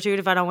into servitude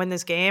if I don't win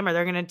this game, or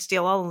they're gonna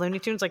steal all the Looney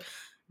Tunes. Like,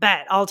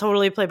 bet I'll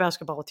totally play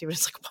basketball with you.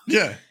 It's like,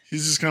 yeah,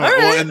 he's just kind of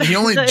well, and he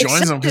only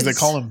joins them because they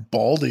call him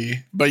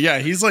Baldy. But yeah,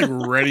 he's like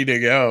ready to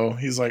go.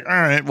 He's like, all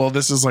right, well,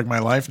 this is like my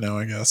life now,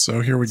 I guess.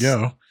 So here we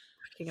go.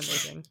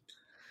 Freaking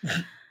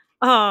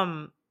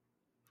amazing.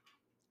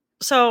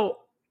 So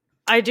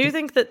I do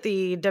think that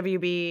the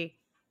WB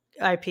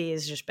IP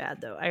is just bad,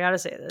 though. I gotta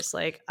say this.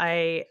 Like,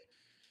 I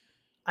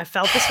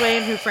felt this way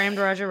in Who Framed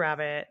Roger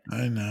Rabbit.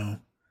 I know.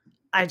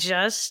 It's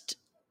just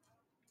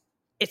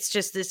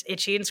this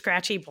itchy and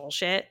scratchy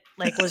bullshit.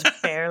 Like, was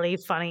barely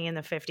funny in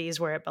the 50s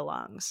where it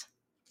belongs.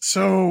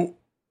 So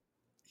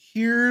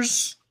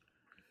here's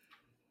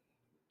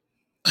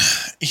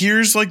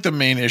like the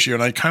main issue,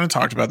 and I kind of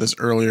talked about this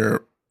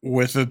earlier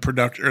with the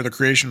production or the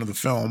creation of the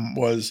film,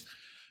 was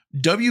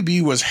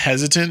WB was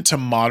hesitant to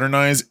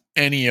modernize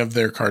any of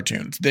their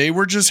cartoons. They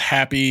were just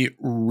happy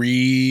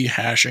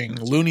rehashing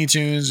Looney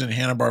Tunes and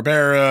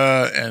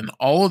Hanna-Barbera and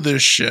all of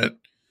this shit.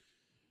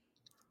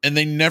 And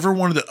they never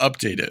wanted to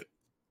update it.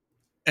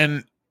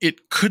 And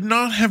it could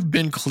not have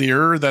been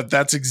clearer that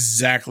that's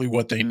exactly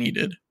what they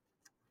needed.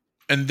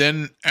 And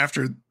then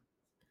after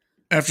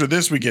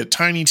this, we get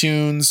Tiny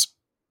Toons.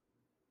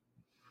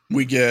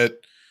 We get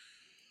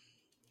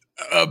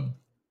a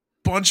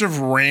bunch of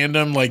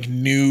random like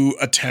new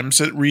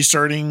attempts at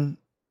restarting,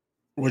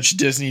 which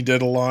Disney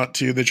did a lot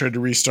too. They tried to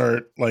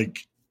restart like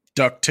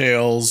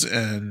DuckTales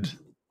and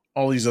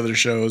all these other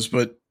shows,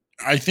 but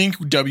I think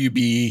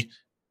WB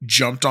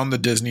jumped on the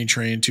Disney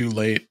train too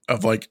late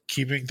of like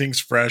keeping things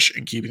fresh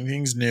and keeping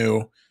things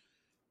new.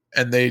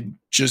 And they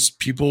just,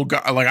 people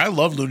got like, I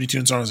loved Looney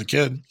Tunes when I was a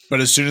kid,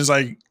 but as soon as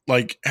I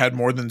like had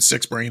more than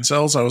 6 brain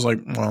cells, I was like,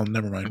 well,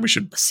 never mind. We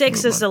should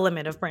 6 is the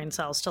limit of brain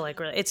cells to like,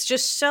 really, it's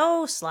just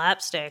so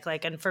slapstick.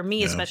 Like, and for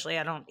me, especially,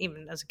 I don't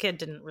even as a kid,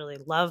 didn't really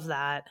love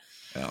that.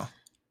 Yeah.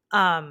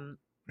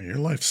 Your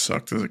life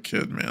sucked as a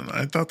kid, man.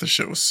 I thought the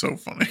shit was so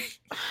funny.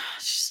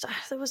 Just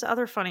there was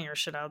other funnier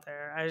shit out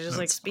there. I was just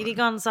like Speedy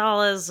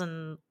Gonzales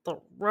and the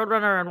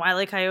Roadrunner and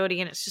Wile E. Coyote,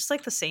 and it's just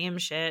like the same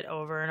shit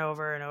over and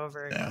over and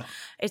over again. Yeah.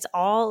 It's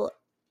all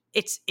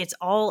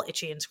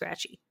itchy and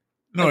scratchy.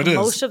 No, like, it is.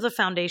 Most of the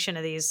foundation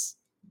of these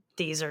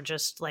are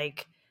just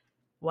like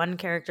one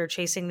character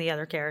chasing the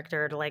other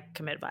character to like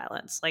commit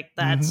violence. Like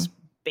that's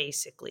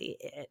basically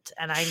it.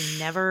 And I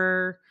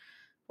never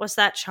was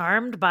that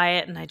charmed by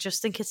it, and I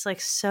just think it's like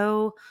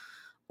so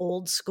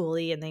old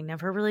schooly, and they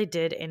never really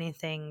did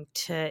anything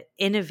to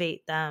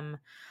innovate them.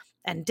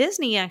 And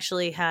Disney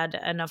actually had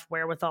enough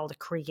wherewithal to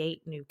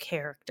create new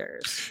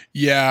characters.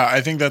 Yeah,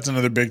 I think that's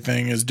another big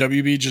thing is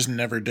WB just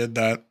never did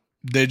that.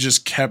 They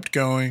just kept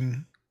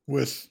going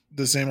with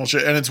the same old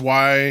shit, and it's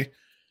why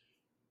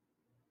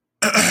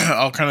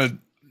I'll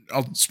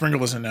sprinkle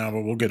this in now,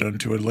 but we'll get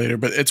into it later.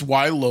 But it's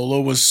why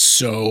Lola was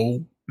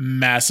so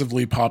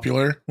massively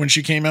popular when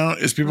she came out,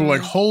 is people were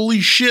like, holy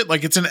shit,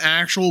 like it's an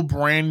actual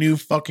brand new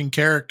fucking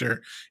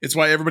character. It's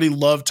why everybody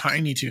loved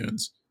Tiny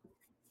Toons.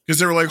 because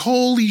they were like,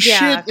 holy shit,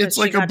 'cause it's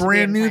she like a got to be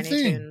brand in new Tiny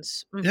thing.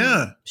 Toons. Mhm.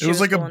 Yeah, She it was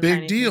like a cool in big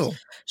Tiny Toons. deal.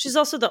 She's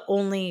also the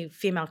only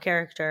female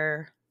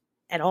character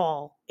at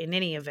all in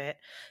any of it.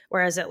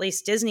 Whereas at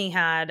least Disney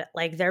had,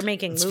 like, they're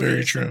making That's very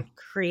movies true. and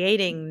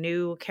creating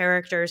new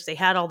characters. They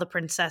had all the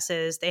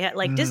princesses. They had,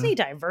 like, Mhm. Disney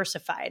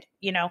diversified,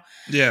 you know?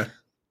 Yeah.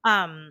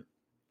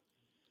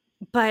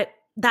 But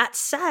that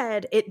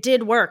said, it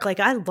did work. Like,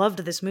 I loved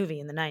this movie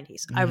in the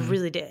 90s. I Mhm.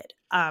 really did.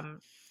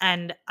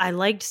 And I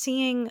liked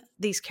seeing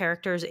these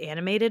characters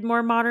animated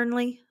more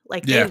modernly.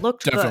 Like, they Yeah,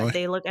 looked definitely. good.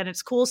 They look, and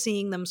it's cool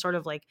seeing them sort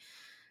of like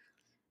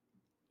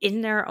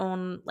in their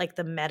own, like,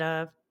 the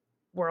meta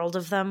world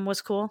of them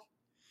was cool.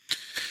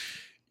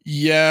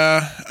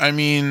 Yeah, I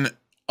mean,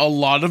 a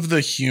lot of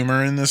the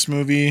humor in this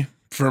movie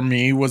for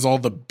me was all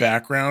the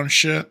background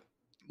shit.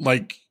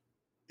 Like,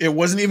 it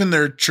wasn't even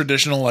their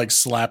traditional like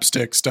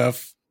slapstick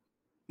stuff,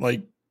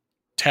 like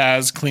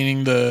Taz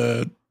cleaning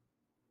the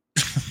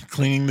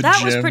cleaning the That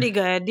gym. was pretty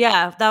good.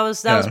 Yeah, that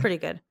was pretty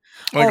good.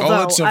 Like, all Although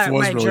that stuff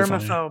was my really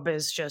funny. germaphobe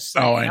is just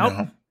Oh, like, I nope,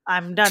 know.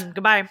 I'm done.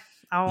 Goodbye.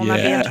 I will not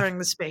be Yeah. entering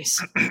the space.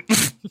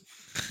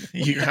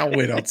 I'll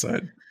wait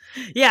outside.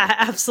 Yeah,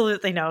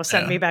 absolutely no.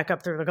 Send Yeah. me back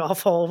up through the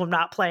golf hole. I'm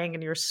not playing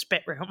in your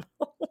spit room.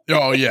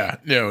 Oh yeah,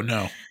 no.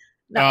 No,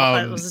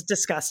 that was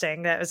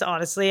disgusting. That was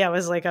honestly, I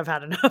was like, I've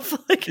had enough.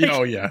 Like,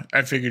 Oh yeah,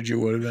 I figured you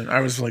would have been. I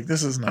was like,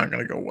 this is not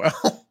going to go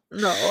well.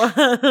 no.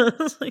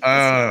 Like,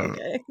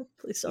 okay.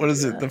 Please don't What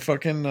is do it? that. The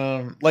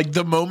fucking like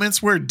the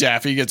moments where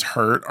Daffy gets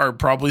hurt are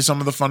probably some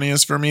of the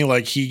funniest for me.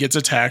 Like, he gets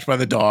attacked by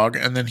the dog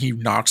and then he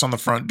knocks on the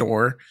front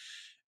door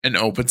and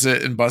opens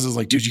it, and Buzz is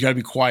like, dude, you gotta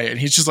be quiet. And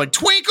he's just like,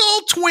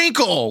 twinkle,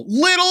 twinkle,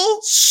 little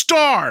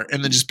star,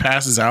 and then just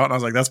passes out. And I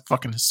was like, that's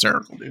fucking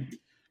hysterical, dude.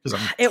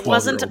 It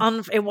wasn't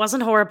it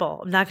wasn't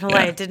horrible. I'm not gonna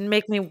lie. Yeah. It didn't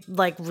make me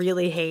like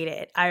really hate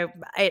it.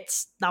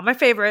 It's not my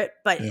favorite,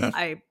 but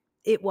Yeah.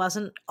 it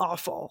wasn't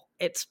awful.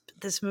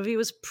 This movie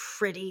was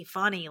pretty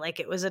funny. Like,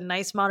 it was a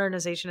nice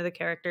modernization of the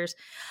characters.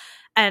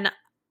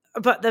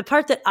 But the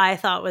part that I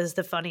thought was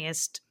the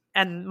funniest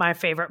and my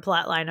favorite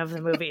plot line of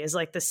the movie is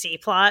like the C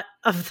plot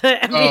of the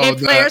NBA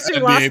players who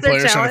lost their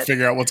trying to talent.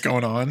 figure out what's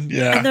going on.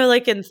 Yeah. And they're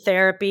like in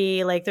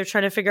therapy, like they're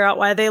trying to figure out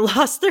why they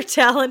lost their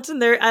talent.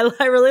 And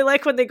I really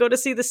like when they go to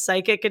see the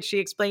psychic and she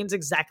explains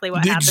exactly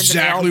what happened.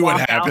 Exactly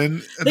what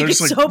happened. And they get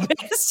so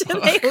pissed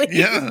and they leave.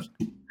 Yeah.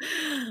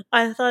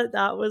 I thought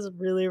that was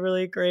really,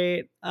 really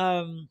great.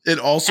 It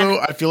also,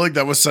 I feel like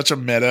that was such a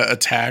meta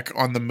attack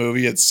on the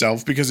movie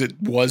itself because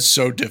it was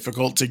so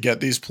difficult to get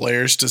these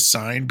players to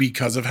sign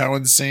because of how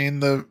insane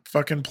the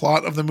fucking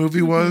plot of the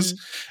movie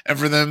was. And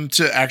for them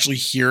to actually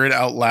hear it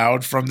out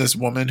loud from this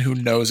woman who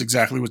knows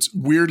exactly what's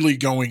weirdly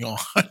going on.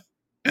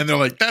 And they're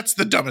like, that's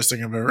the dumbest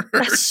thing I've ever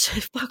heard.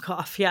 Fuck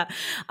off. Yeah.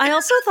 I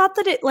also thought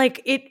that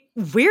it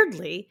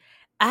weirdly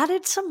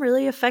added some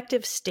really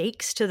effective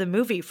stakes to the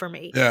movie for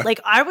me. Yeah. Like,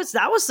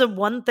 that was the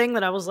one thing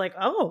that I was like,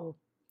 oh,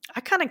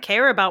 I kind of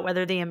care about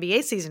whether the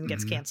NBA season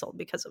gets canceled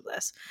because of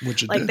this.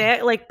 Which it like did.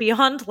 they like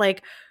beyond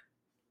like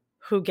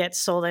who gets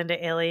sold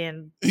into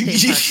alien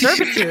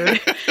servitude.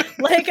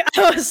 Like,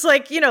 I was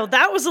like,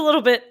 that was a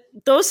little bit,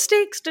 those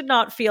stakes did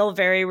not feel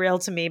very real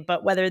to me,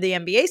 but whether the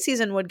NBA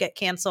season would get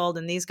canceled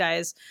and these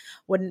guys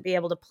wouldn't be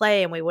able to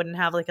play and we wouldn't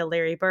have like a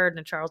Larry Bird and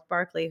a Charles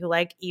Barkley who,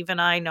 like, even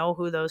I know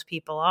who those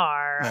people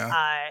are.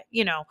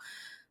 Yeah.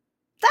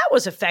 That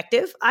was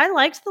effective. I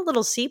liked the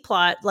little C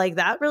plot. Like,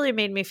 that really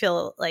made me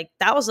feel like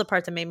that was the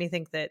part that made me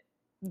think that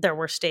there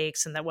were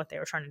stakes and that what they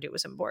were trying to do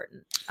was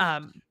important.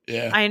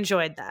 Yeah. I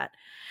enjoyed that.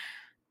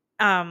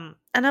 And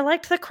I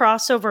liked the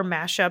crossover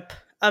mashup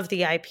of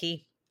the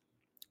IP,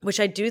 which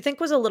I do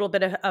think was a little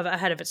bit of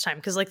ahead of its time.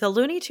 Because, like, the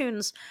Looney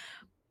Tunes,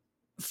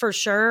 for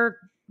sure,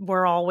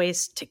 were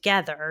always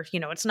together.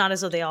 It's not as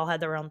though they all had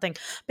their own thing.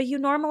 But you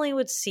normally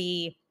would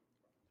see...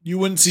 You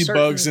wouldn't see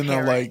Bugs in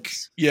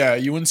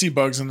you wouldn't see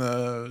Bugs in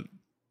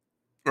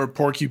or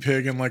Porky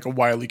Pig in like a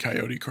Wile E.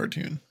 Coyote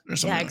cartoon or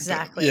something. Yeah,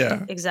 exactly. Like that.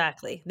 Yeah,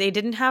 exactly. They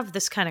didn't have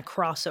this kind of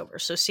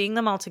crossover. So seeing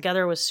them all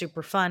together was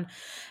super fun.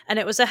 And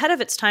it was ahead of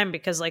its time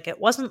because, like, it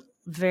wasn't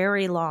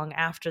very long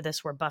after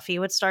this where Buffy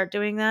would start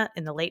doing that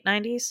in the late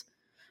 90s.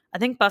 I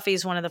think Buffy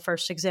is one of the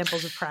first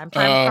examples of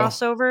primetime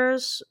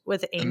crossovers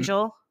with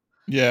Angel.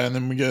 And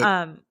then we get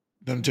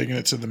them taking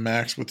it to the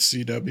max with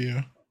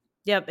CW.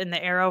 Yep, in the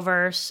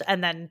Arrowverse,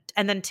 and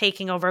then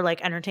taking over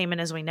like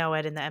entertainment as we know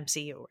it in the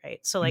MCU, right?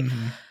 So like,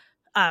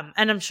 and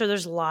I'm sure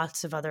there's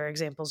lots of other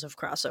examples of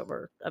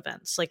crossover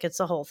events. Like, it's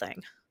a whole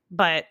thing,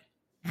 but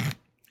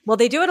well,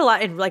 they do it a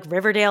lot. In like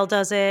Riverdale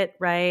does it,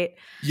 right?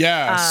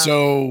 Yeah.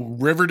 So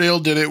Riverdale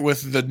did it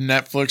with the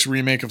Netflix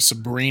remake of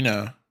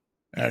Sabrina,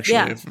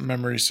 actually, if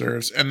memory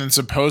serves. And then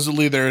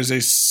supposedly there's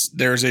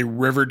a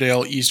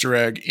Riverdale Easter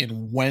egg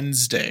in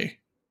Wednesday.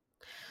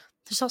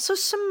 There's also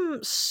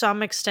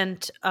some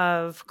extent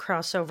of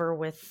crossover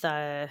with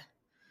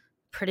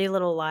Pretty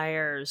Little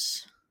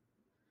Liars.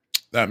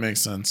 That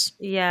makes sense.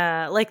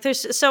 Yeah, like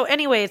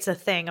anyway, it's a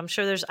thing. I'm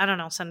sure I don't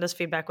know, send us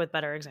feedback with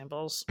better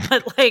examples.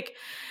 But like,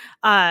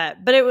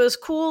 but it was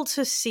cool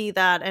to see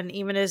that. And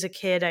even as a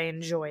kid, I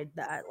enjoyed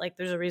that. Like,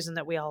 there's a reason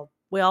that we all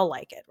We all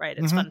like it, right?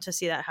 It's Mhm. fun to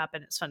see that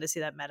happen. It's fun to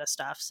see that meta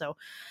stuff. So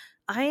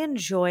I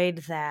enjoyed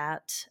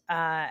that.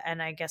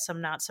 And I guess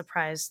I'm not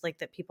surprised like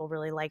that people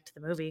really liked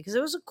the movie because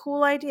it was a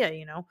cool idea,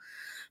 you know.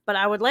 But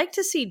I would like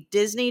to see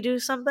Disney do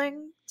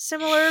something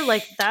similar,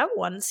 like that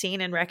one scene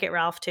in Wreck-It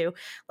Ralph too.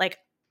 Like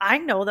I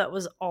know that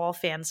was all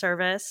fan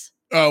service.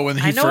 Oh, when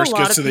he I know a first lot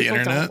gets of to the people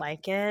don't internet.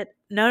 like it.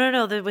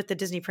 No, with the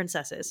Disney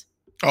princesses.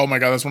 Oh my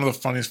God, that's one of the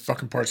funniest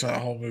fucking parts of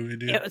that whole movie,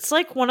 dude. It's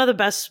like one of the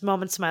best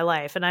moments of my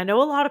life, and I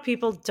know a lot of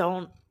people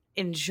don't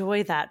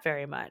enjoy that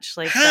very much.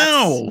 Like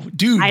How?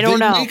 Dude, I don't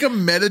they know. make a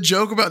meta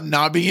joke about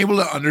not being able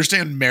to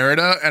understand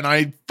Merida, and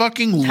I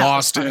fucking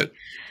lost it.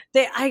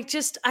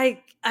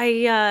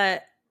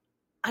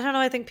 I don't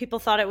know. I think people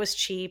thought it was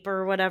cheap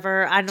or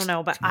whatever. I don't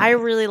know, but I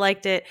really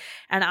liked it.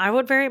 And I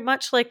would very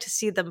much like to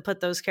see them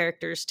put those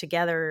characters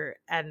together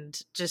and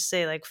just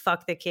say, like,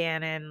 fuck the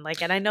canon.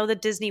 Like, and I know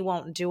that Disney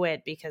won't do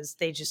it because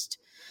they just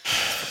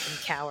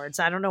fucking cowards.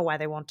 I don't know why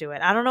they won't do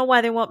it. I don't know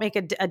why they won't make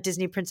a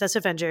Disney Princess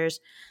Avengers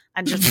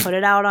and just put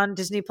it out on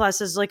Disney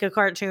Plus as like a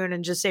cartoon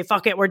and just say,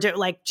 fuck it. We're doing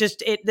like,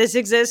 just it. This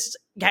exists.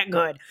 Get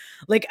good.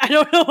 Like, I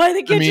don't know why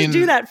they can't just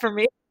do that for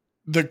me.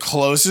 The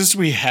closest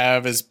we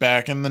have is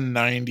back in the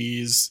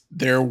 90s.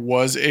 There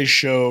was a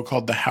show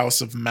called The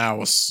House of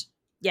Mouse.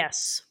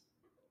 Yes.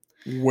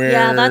 Where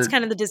that's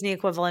kind of the Disney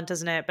equivalent,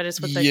 isn't it? But it's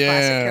with the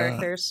classic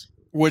characters.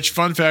 Which,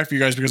 fun fact for you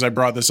guys, because I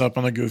brought this up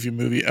on the Goofy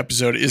Movie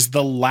episode, is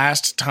the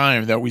last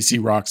time that we see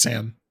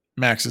Roxanne,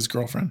 Max's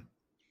girlfriend.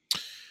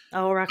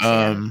 Oh,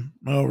 Roxanne.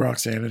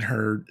 Roxanne and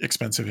her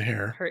expensive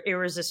hair. Her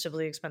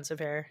irresistibly expensive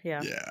hair.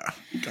 Yeah. Yeah.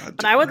 God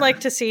but I would like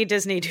to see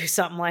Disney do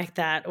something like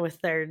that with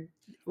their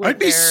I'd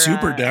be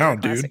super down,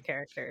 dude.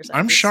 Characters.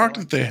 I'm shocked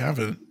that they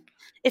haven't.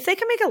 If they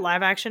can make a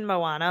live action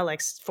Moana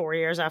like 4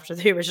 years after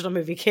the original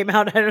movie came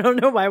out, I don't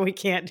know why we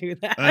can't do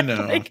that. I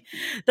know. Like,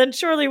 then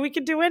surely we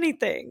could do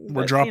anything.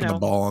 We're dropping the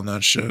ball on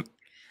that shit.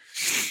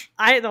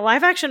 The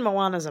live action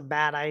Moana is a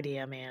bad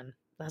idea, man.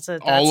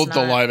 All of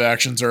the live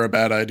actions are a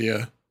bad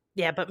idea.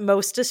 Yeah, but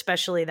most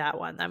especially that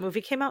one. That movie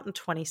came out in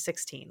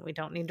 2016. We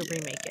don't need to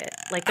remake it.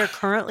 Like they're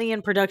currently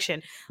in production.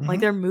 Mm-hmm. Like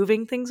they're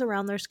moving things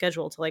around their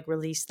schedule to like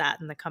release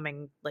that in the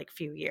coming like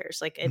few years.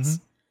 Like it's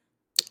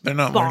they're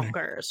not bonkers.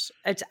 Learning.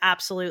 It's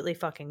absolutely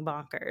fucking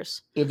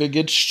bonkers. If it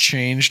gets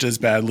changed as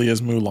badly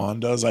as Mulan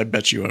does, I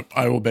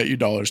will bet you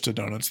dollars to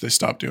donuts they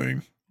stop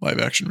doing live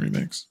action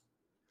remakes.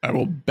 I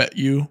will bet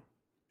you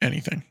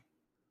anything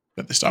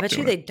that they stop doing it. I bet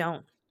you they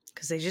don't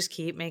because they just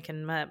keep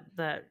making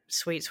that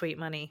sweet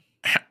money.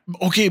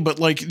 Okay, but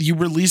like you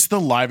release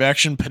the live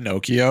action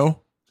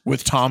Pinocchio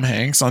with Tom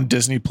Hanks on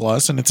Disney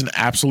Plus, and it's an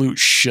absolute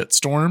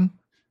shitstorm.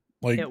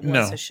 Like it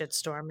was a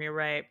shitstorm. You're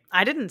right.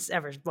 I didn't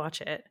ever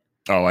watch it.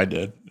 Oh, I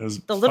did. It was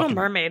The Little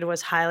Mermaid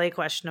was highly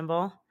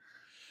questionable.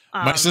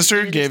 My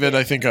sister gave it,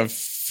 I think, a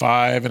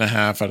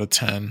 5.5 out of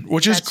 10,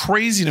 which is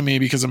crazy to me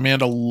because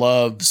Amanda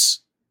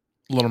loves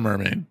Little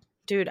Mermaid.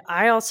 Dude,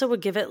 I also would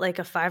give it like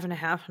a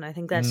 5.5, and I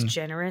think that's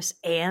generous.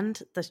 And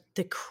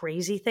the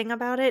crazy thing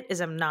about it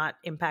is I'm not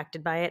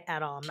impacted by it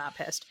at all. I'm not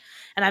pissed.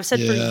 And I've said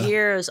for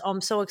years,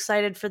 I'm so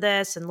excited for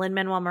this, and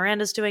Lin-Manuel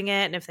Miranda's doing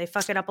it, and if they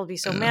fuck it up, I'll be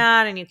so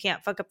mad, and you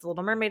can't fuck up The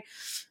Little Mermaid.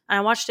 And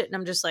I watched it, and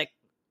I'm just like,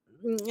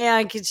 yeah,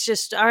 it's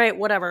just all right,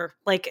 whatever.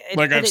 Like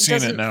I've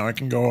seen it now. I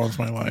can go on with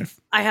my life.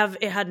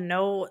 It had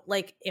no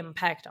like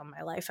impact on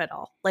my life at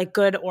all, like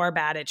good or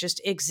bad. It just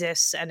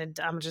exists, and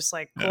I'm just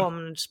like, cool. I'm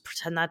gonna just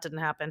pretend that didn't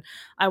happen.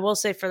 I will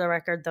say for the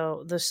record,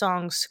 though, the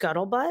song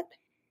 "Scuttlebutt"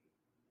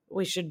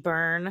 we should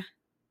burn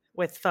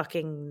with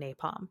fucking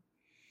napalm,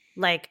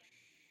 like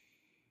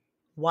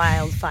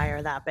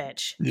wildfire. That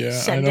bitch,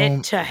 send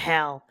it to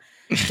hell.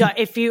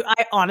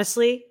 I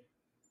honestly.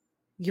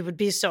 You would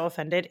be so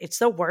offended. It's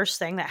the worst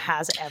thing that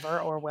has ever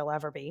or will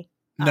ever be.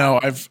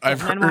 No,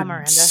 I've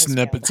heard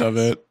snippets of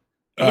it.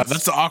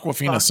 That's the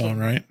Aquafina song,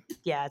 right?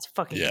 Yeah, it's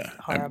fucking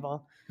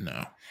horrible.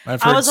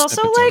 I was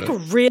also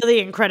like really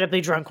incredibly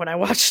drunk when I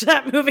watched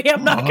that movie.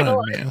 I'm not gonna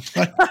lie.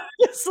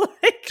 It's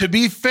like, to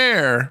be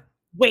fair,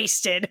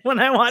 wasted when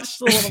I watched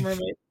The Little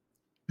Mermaid.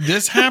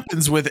 This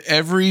happens with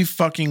every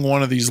fucking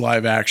one of these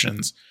live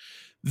actions.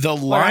 The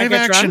live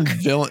action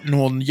villain,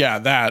 well, yeah,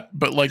 that,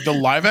 but like the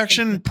live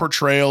action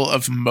portrayal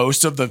of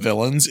most of the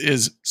villains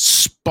is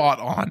spot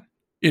on.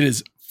 It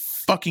is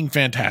fucking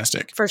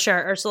fantastic. For sure.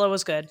 Ursula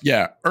was good.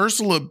 Yeah.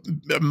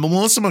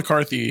 Melissa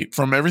McCarthy,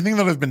 from everything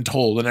that I've been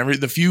told and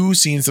the few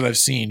scenes that I've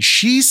seen,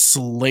 she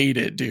slayed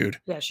it, dude.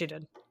 Yeah, she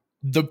did.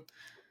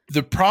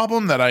 The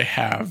problem that I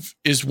have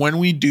is when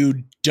we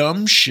do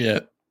dumb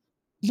shit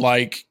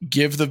like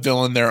give the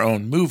villain their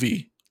own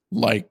movie,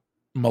 like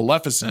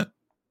Maleficent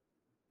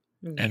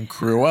and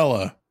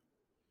Cruella,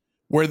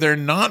 where they're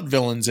not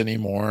villains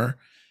anymore.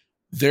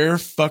 They're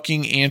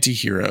fucking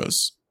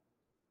anti-heroes.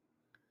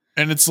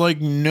 And it's like,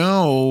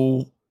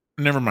 no,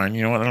 never mind.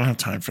 You know what? I don't have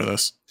time for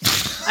this.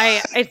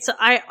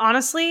 I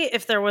honestly,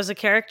 if there was a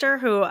character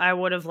who I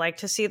would have liked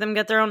to see them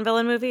get their own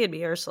villain movie, it'd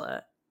be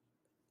Ursula.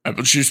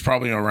 But she's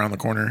probably around the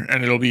corner,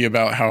 and it'll be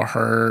about how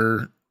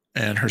her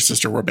and her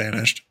sister were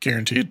banished,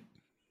 guaranteed.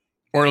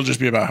 Or it'll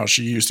just be about how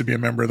she used to be a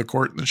member of the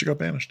court and then she got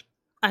banished.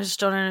 I just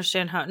don't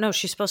understand how. No,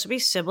 she's supposed to be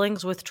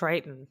siblings with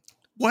Triton.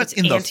 What It's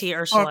in the Auntie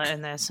Ursula fuck?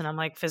 in this, and I'm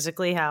like,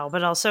 physically how?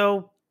 But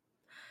also,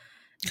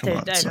 Come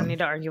on, I son. don't need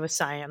to argue with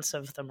science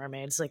of the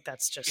mermaids. Like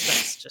that's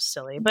just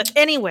silly. But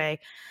anyway,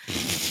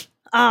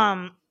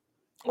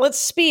 let's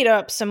speed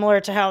up,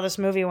 similar to how this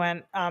movie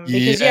went.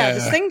 Because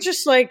this thing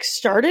just like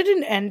started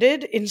and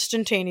ended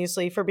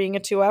instantaneously for being a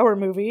 2-hour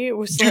movie. It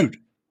was Dude,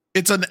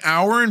 it's an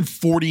hour and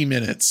 40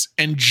 minutes,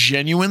 and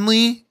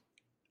genuinely,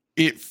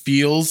 it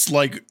feels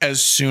like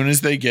as soon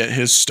as they get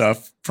his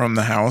stuff from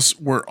the house,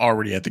 we're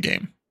already at the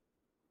game.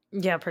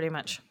 Yeah, pretty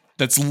much.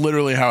 That's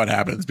literally how it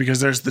happens,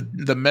 because there's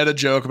the meta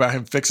joke about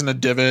him fixing a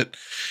divot,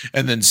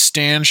 and then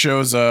Stan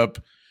shows up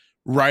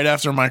right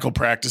after Michael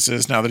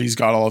practices, now that he's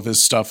got all of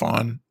his stuff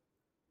on.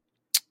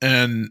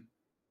 And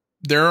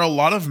there are a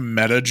lot of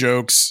meta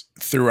jokes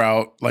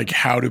throughout, like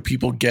how do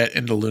people get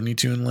into Looney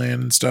Tune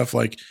land and stuff.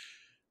 Like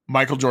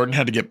Michael Jordan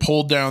had to get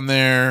pulled down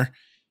there,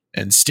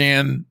 and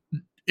Stan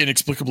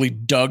inexplicably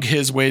dug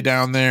his way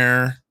down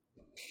there.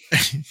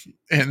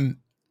 And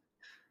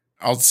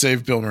I'll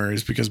save Bill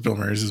Murray's because Bill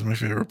Murray's is my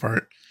favorite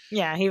part.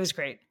 Yeah, he was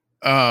great.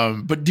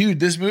 But dude,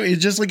 this movie,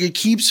 it's just like, it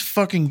keeps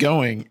fucking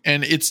going.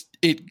 And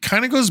it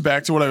kind of goes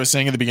back to what I was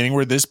saying at the beginning,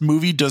 where this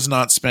movie does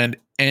not spend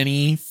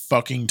any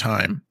fucking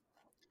time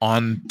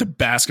on the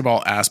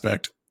basketball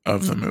aspect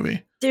of the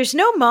movie. There's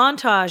no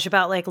montage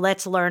about like,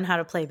 let's learn how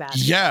to play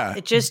basketball. Yeah.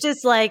 It just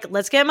is like,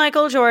 let's get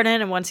Michael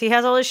Jordan, and once he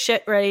has all his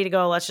shit ready to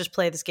go, let's just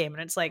play this game.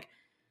 And it's like,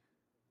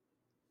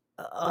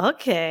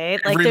 okay.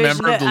 Like, Every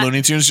member of the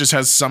Looney Tunes just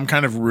has some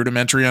kind of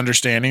rudimentary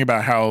understanding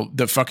about how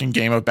the fucking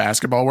game of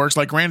basketball works.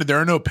 Like, granted, there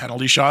are no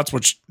penalty shots,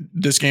 which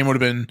this game would have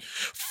been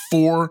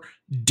 4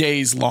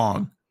 days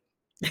long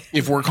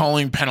if we're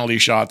calling penalty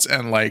shots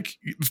and like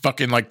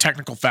fucking like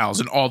technical fouls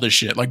and all this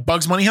shit. Like,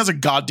 Bugs Bunny has a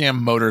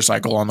goddamn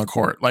motorcycle on the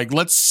court. Like,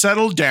 let's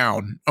settle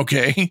down,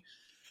 okay?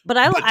 But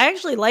I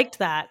actually liked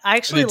that. I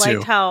actually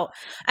liked how,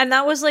 and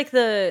that was like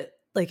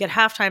like at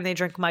halftime they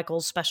drink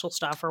Michael's special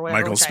stuff or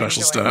whatever. Michael's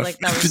special stuff. Like,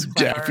 that was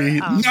Daffy.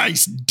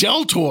 Nice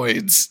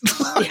deltoids.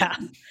 Yeah,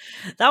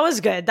 that was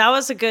good. That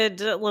was a good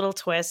little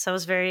twist. That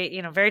was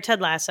very, very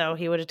Ted Lasso.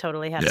 He would have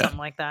totally had something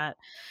like that.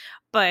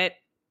 But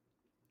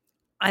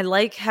I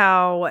like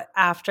how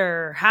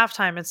after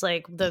halftime, it's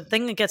like the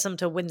thing that gets them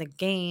to win the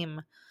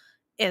game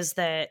is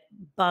that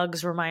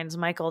Bugs reminds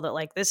Michael that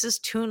like, this is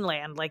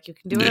Toonland. Like, you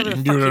can do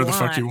whatever the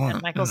fuck you want.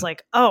 And Michael's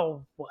like,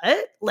 oh,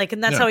 what? Like,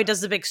 and that's how he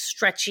does the big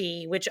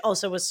stretchy, which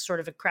also was sort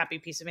of a crappy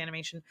piece of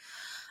animation,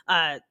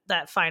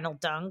 that final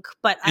dunk.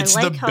 But it's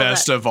the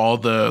best of all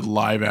the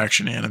live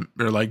action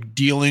or like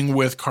dealing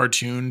with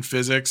cartoon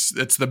physics.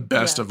 It's the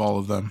best of all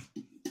of them.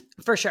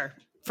 For sure.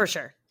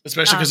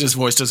 Especially because his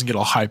voice doesn't get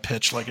all high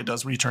pitched like it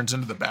does when he turns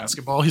into the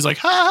basketball. He's like,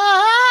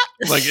 ha!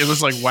 Like, it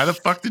was like, why the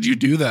fuck did you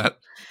do that?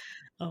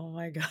 Oh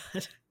my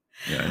God.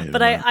 Yeah,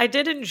 but I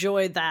did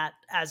enjoy that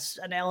as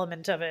an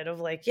element of it, of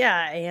like,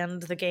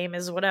 and the game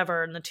is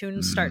whatever, and the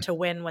Toons start to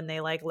win when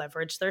they like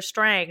leverage their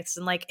strengths,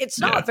 and like, it's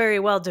not very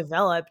well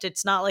developed.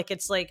 It's not like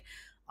it's like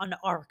an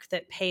arc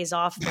that pays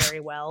off very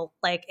well.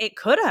 Like, it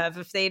could have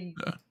if they'd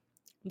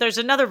there's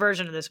another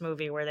version of this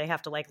movie where they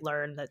have to like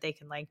learn that they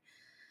can like,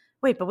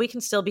 wait, but we can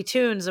still be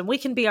Toons, and we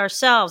can be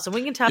ourselves, and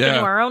we can tap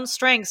into our own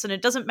strengths. And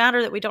it doesn't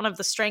matter that we don't have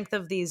the strength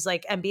of these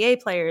like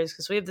NBA players,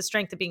 because we have the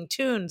strength of being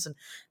Toons. And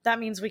that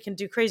means we can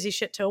do crazy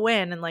shit to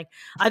win. And like,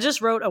 I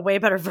just wrote a way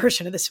better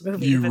version of this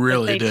movie. You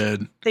really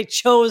did. They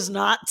chose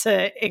not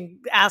to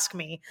ask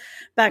me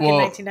back in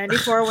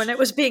 1994 when it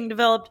was being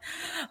developed.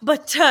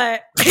 But,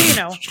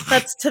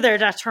 that's to their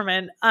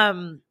detriment.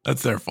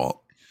 That's their fault.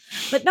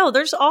 But no,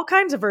 there's all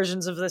kinds of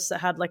versions of this that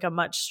had like a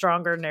much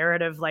stronger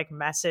narrative, like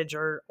message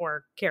or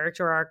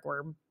character arc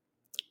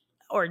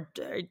or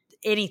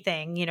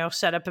anything,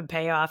 set up and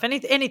pay off,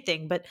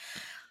 anything. But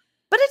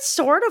it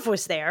sort of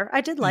was there.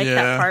 I did like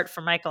that part for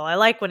Michael. I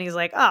like when he's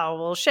like,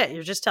 oh, well, shit,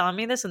 you're just telling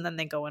me this, and then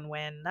they go and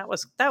win. That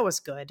was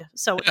good.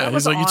 So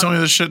he's like, you tell me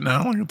this shit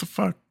now? Like, what the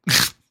fuck?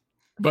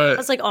 But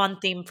it's like on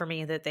theme for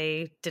me that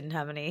they didn't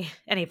have any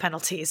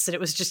penalties, that it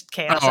was just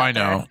chaos. Oh, I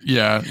know.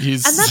 Yeah. And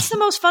that's the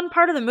most fun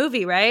part of the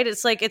movie, right?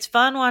 It's like, it's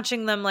fun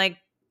watching them like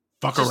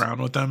fuck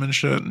around with them and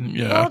shit. And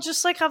well,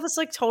 just like have this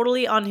like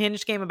totally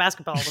unhinged game of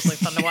basketball was like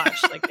fun to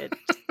watch. Like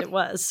it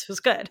was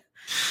good.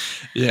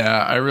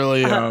 Yeah.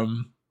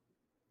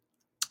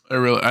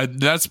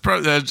 That's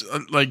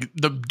like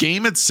the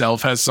game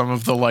itself has some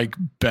of the like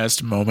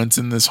best moments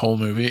in this whole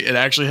movie. It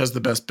actually has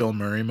the best Bill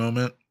Murray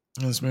moment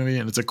in this movie,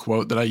 and it's a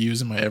quote that I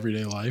use in my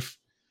everyday life.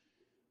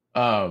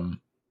 Like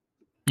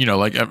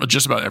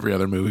just about every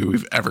other movie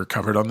we've ever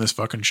covered on this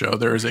fucking show,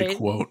 there is a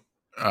quote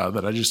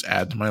that I just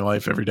add to my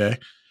life every day.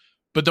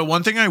 But the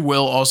one thing I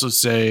will also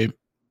say,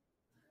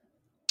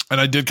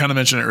 and I did kind of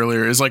mention it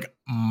earlier, is like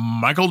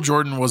Michael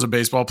Jordan was a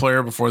baseball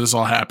player before this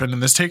all happened,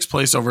 and this takes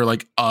place over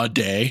like a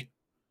day.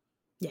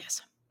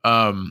 Yes.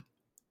 And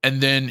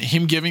then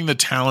him giving the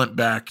talent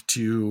back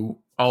to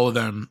all of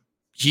them,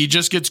 he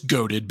just gets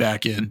goaded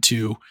back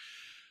into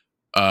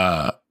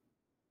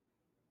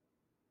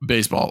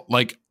baseball.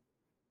 Like,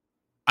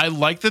 I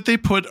like that they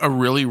put a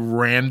really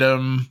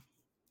random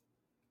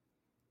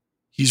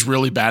he's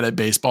really bad at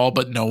baseball,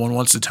 but no one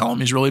wants to tell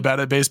him he's really bad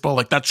at baseball.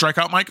 Like that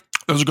strikeout, Mike,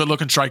 that was a good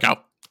looking strikeout.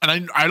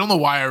 And I don't know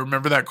why I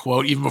remember that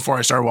quote even before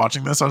I started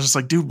watching this. I was just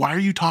like, dude, why are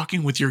you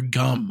talking with your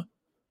gum?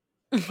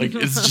 Like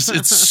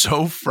it's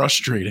so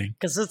frustrating.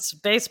 Because it's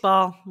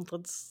baseball.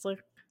 It's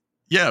like,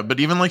 yeah, but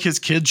even like his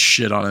kids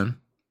shit on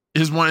him.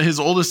 His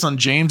oldest son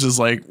James is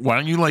like, why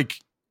don't you like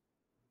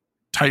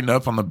tighten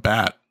up on the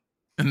bat?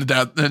 And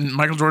then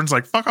Michael Jordan's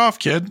like, fuck off,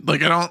 kid.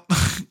 Like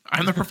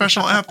I'm the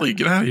professional athlete.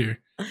 Get out of here.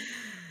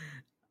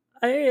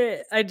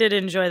 I did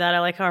enjoy that.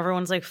 I like how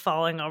everyone's like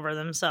falling over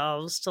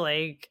themselves to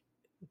like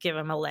give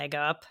him a leg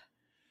up.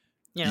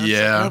 You know,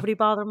 yeah. Like, nobody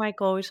bother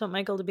Michael. We just want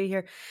Michael to be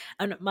here.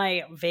 And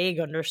my vague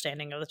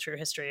understanding of the true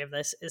history of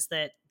this is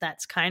that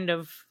that's kind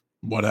of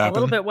what happened? A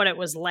little bit what it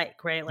was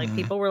like, right? Like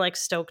people were like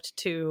stoked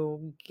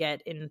to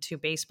get into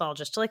baseball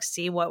just to like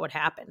see what would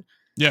happen.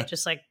 Yeah.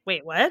 Just like,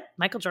 wait, what?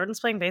 Michael Jordan's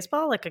playing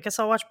baseball? Like, I guess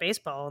I'll watch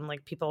baseball. And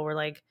like people were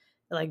like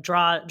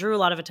drew a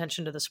lot of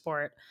attention to the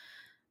sport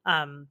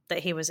that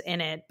he was in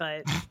it.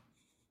 But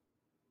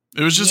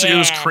it was just, it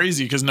was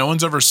crazy because no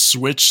one's ever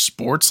switched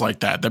sports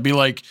like that. That'd be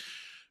like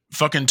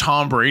fucking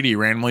Tom Brady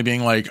randomly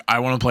being like, I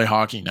want to play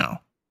hockey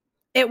now.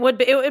 It would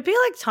be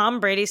like Tom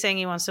Brady saying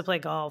he wants to play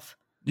golf.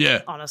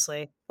 Yeah.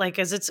 Honestly. Like,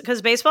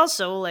 because baseball's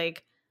so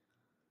like,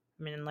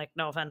 I mean, like,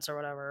 no offense or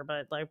whatever,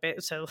 but like,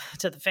 so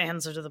to the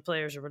fans or to the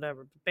players or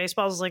whatever,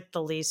 baseball's like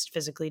the least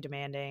physically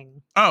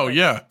demanding. Oh, like,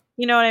 yeah.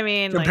 You know what I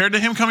mean? Compared to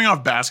him coming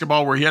off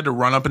basketball where he had to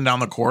run up and down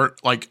the court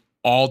like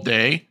all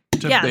day.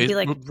 Be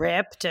like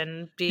ripped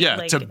and be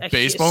like to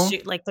baseball,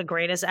 like the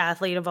greatest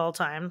athlete of all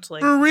time to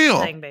like for real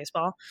playing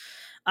baseball.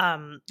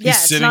 He's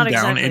sitting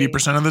down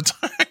 80% of the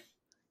time.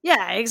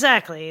 Yeah,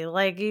 exactly.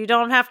 Like you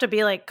don't have to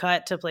be like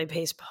cut to play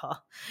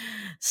baseball.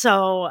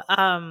 So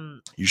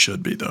you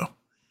should be though.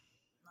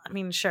 I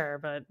mean, sure,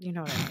 but you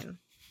know what I mean.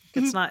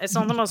 It's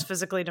not the most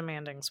physically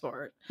demanding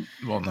sport.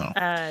 Well, no.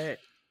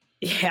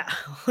 Yeah.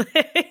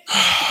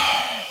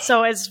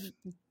 So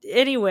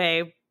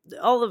anyway,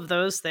 all of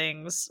those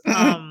things.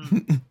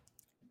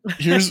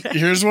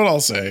 Here's what I'll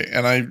say,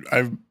 and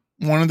I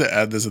wanted to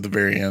add this at the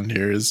very end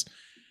here is,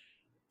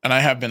 and I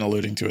have been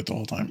alluding to it the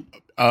whole time.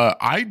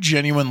 I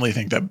genuinely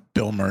think that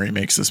Bill Murray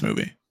makes this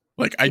movie.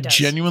 Like, I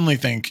genuinely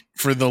think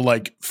for the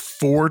like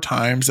 4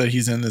 times that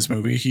he's in this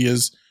movie, he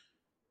is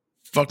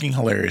fucking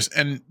hilarious.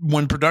 And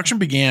when production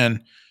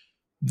began,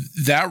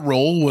 that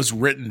role was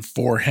written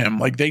for him.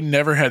 Like, they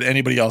never had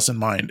anybody else in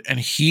mind. And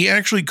he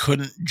actually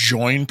couldn't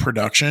join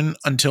production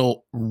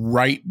until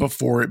right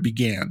before it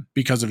began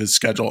because of his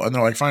schedule. And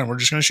they're like, fine, we're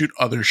just going to shoot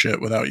other shit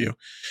without you.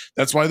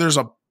 That's why there's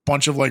a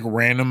bunch of like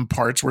random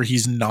parts where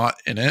he's not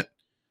in it.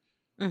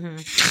 Mm-hmm.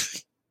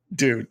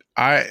 Dude,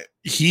 I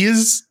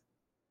just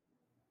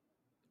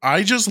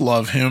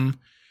love him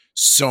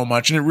so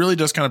much. And it really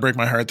does kind of break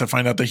my heart to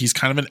find out that he's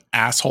kind of an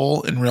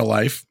asshole in real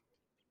life.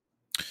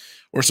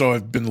 Or so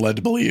I've been led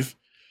to believe.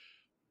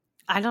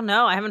 I don't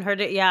know. I haven't heard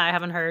it. Yeah, I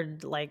haven't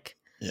heard I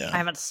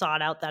haven't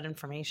sought out that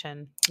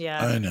information. Yeah,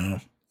 I know.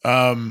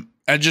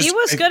 He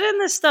was good in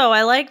this though.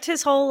 I liked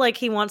his whole like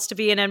he wants to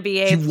be an NBA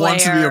player. He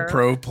wants to be a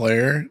pro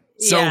player.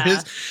 So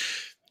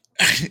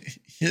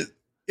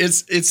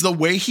it's the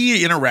way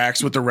he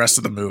interacts with the rest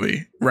of the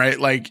movie, right?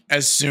 Like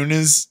as soon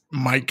as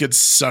Mike gets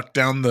sucked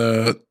down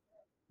the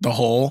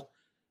hole.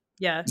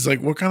 Yeah. He's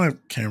like, what kind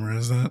of camera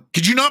is that?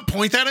 Could you not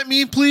point that at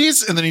me,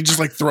 please? And then he just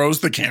like throws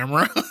the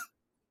camera.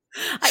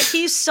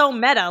 He's so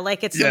meta.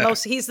 Like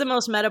he's the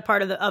most meta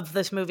part of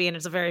this movie. And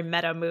it's a very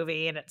meta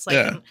movie. And it's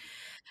like,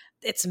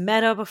 it's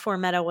meta before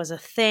meta was a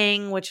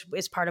thing, which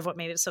is part of what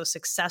made it so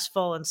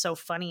successful and so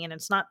funny. And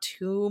it's not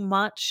too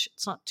much.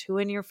 It's not too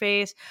in your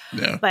face.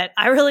 Yeah. But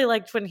I really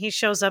liked when he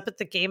shows up at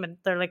the game and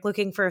they're like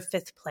looking for a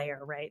 5th player,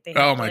 right? They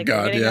oh my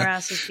God. Getting their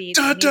asses beat.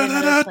 Da, da,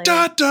 da,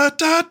 da, da,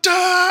 da,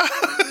 da.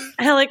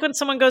 I like when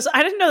someone goes,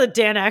 I didn't know that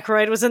Dan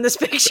Aykroyd was in this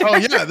picture. Oh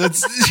yeah.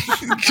 That's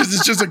because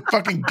it's just a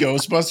fucking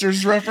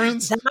Ghostbusters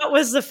reference. That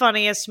was the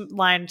funniest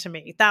line to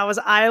me.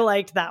 I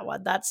liked that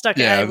one. That stuck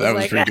out. Yeah, that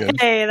was pretty good.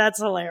 Hey, that's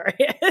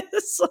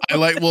hilarious.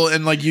 I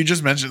and like you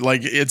just mentioned,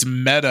 like it's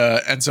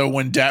meta. And so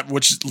when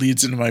which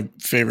leads into my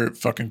favorite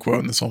fucking quote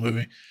in this whole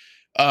movie.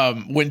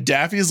 When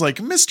Daffy is like,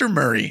 Mr.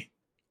 Murray,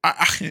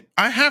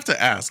 I have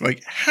to ask,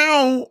 like,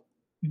 how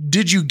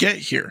did you get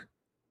here?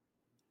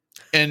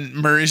 And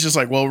Murray's just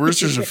like, well,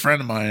 Rooster's a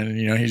friend of mine.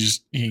 And, you know,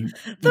 he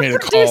made a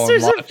call.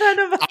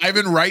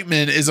 Ivan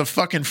Reitman is a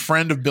fucking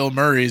friend of Bill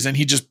Murray's. And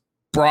he just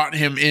brought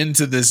him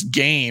into this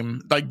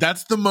game. Like,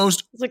 that's the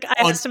most. Like,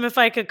 I asked him if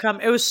I could come.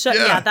 It was so,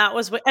 that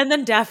was what. And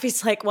then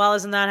Daffy's like, well,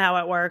 isn't that how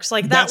it works?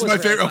 Like, that's my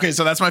favorite. Okay,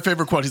 so that's my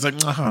favorite quote. He's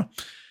like,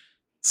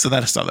 so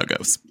that's how that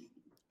goes.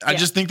 I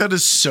just think that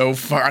is so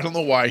far. I don't know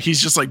why. He's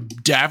just like,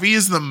 Daffy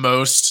is the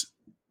most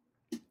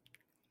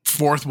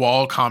fourth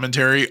wall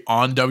commentary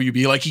on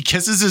WB. Like, he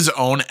kisses his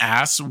own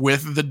ass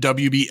with the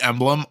WB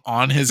emblem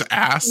on his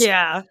ass.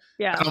 Yeah.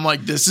 Yeah. And I'm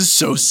like, this is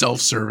so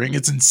self-serving.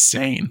 It's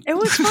insane. It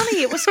was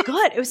funny. It was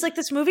good. It was like,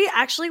 this movie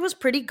actually was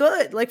pretty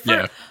good. Like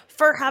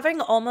for having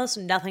almost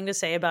nothing to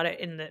say about it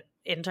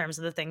in terms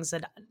of the things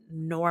that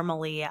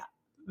normally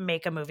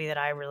make a movie that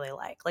I really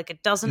like. Like,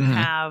 it doesn't Mhm.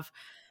 have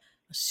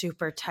a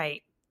super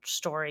tight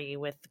story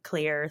with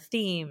clear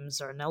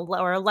themes or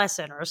or a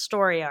lesson or a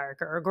story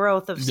arc or a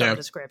growth of some Yeah.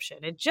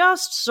 description. It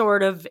just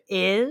sort of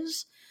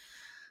is,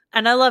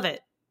 and I love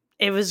it.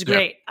 It was Yeah.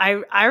 great.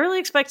 I really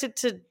expected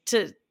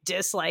to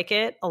dislike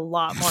it a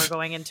lot more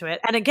going into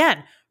it. And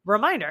again,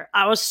 reminder,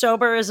 I was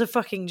sober as a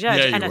fucking judge,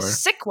 Yeah, you and a were.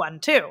 sick one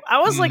too. I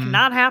was like Mhm.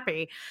 not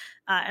happy.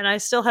 And I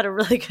still had a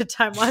really good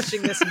time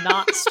watching this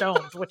not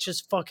stoned, which is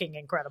fucking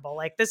incredible.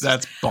 Like, this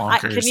That's is,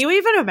 bonkers. can you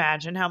even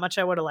imagine how much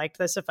I would have liked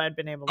this if I'd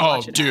been able to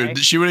watch it? Dude,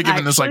 she would have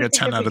given this like a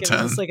 10 out of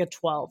 10. This like a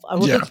 12. I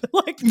would Yeah. have been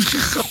like, this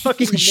is so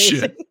fucking Holy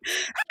shit. amazing.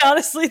 I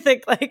honestly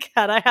think, like,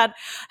 had I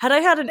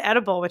had an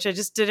edible, which I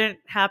just didn't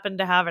happen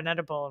to have an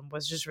edible, and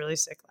was just really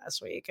sick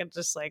last week, and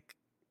just like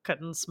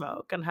couldn't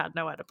smoke and had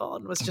no edible,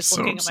 and was just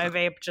so looking at my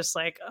vape just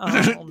like,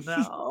 oh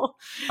no.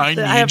 I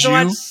have need to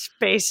watch you,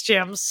 Space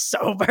Jam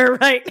sober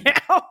right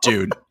now.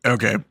 dude.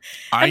 Okay,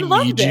 I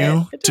loved need it.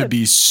 you I to did.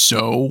 be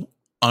so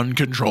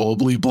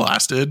uncontrollably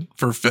blasted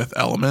for Fifth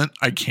Element.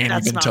 I can't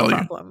That's even not tell a you,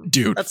 problem.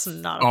 dude. That's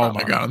not a Oh problem.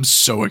 my god, I'm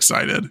so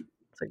excited.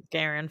 It's a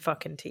Garen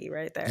fucking tea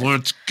right there.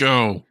 Let's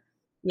go.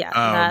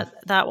 Yeah,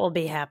 that will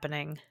be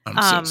happening.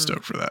 I'm so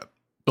stoked for that.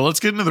 But let's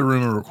get into the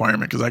rumor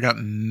requirement because I got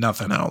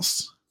nothing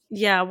else.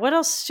 Yeah, what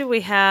else do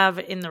we have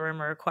in the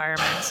rumor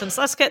requirement? Since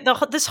let's get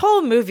this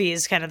whole movie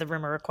is kind of the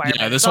rumor requirement.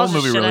 Yeah, this It's all whole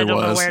just movie shit really I don't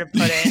know was. where to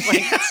put it.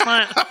 Like, it's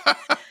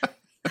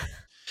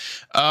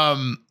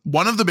not.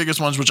 One of the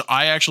biggest ones, which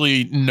I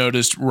actually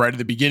noticed right at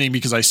the beginning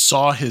because I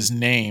saw his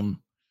name,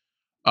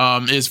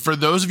 is for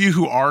those of you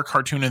who are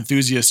cartoon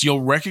enthusiasts,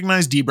 you'll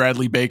recognize D.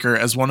 Bradley Baker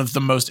as one of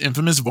the most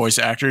infamous voice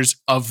actors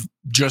of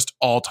just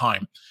all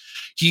time.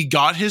 He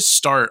got his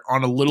start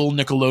on a little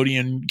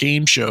Nickelodeon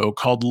game show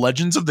called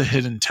Legends of the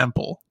Hidden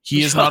Temple.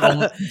 He is not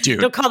only, dude.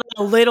 Don't call it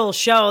a little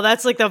show.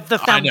 That's like the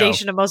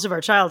foundation of most of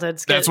our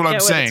childhoods. That's what I'm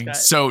saying.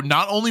 So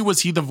not only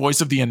was he the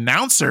voice of the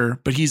announcer,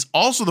 but he's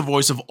also the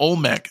voice of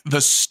Olmec, the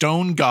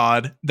stone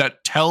god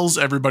that tells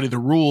everybody the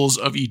rules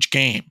of each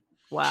game.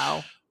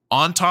 Wow.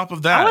 On top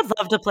of that, I would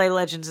love to play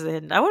Legends of the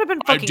Hidden. I would have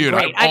been fucking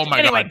great. Oh my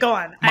anyway, god. go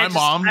on. My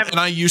mom and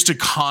I used to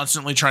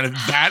constantly try to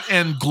that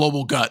and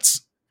Global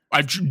Guts.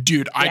 I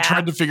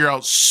tried to figure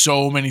out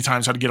so many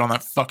times how to get on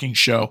that fucking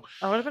show.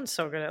 I would have been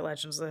so good at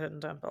Legends of the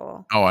Hidden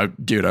Temple. Oh, I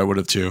would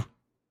have too.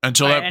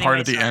 Until that part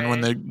at the end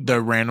when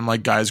the random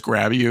like guys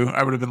grab you,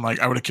 I would have been like,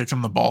 I would have kicked him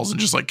in the balls and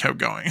just like kept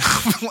going.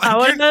 Like, I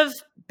would have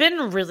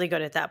been really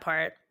good at that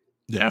part.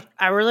 Yeah.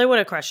 I really would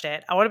have crushed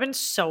it. I would have been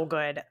so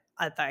good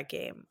at that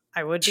game.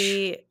 I would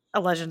be a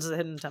Legends of the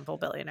Hidden Temple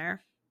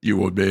billionaire. You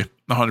would be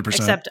 100%.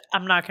 Except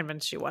I'm not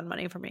convinced you won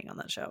money for being on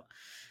that show.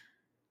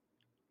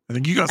 I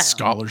think you got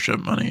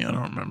scholarship money. I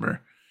don't remember.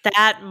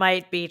 That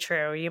might be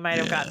true. You might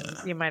have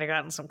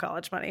gotten some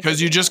college money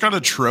because you just got a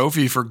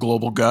trophy for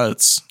Global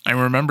Guts. I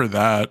remember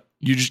that.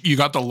 You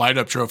got the light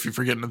up trophy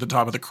for getting to the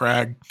top of the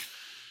crag.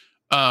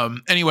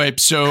 Anyway,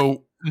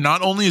 so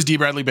not only is D.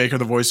 Bradley Baker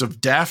the voice of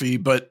Daffy,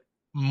 but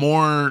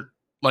more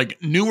like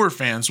newer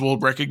fans will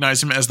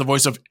recognize him as the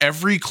voice of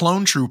every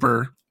clone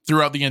trooper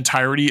throughout the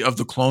entirety of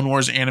the Clone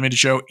Wars animated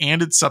show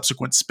and its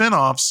subsequent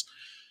spin-offs.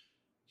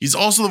 He's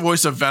also the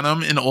voice of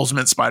Venom in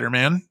Ultimate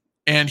Spider-Man,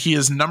 and he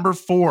is number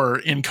 4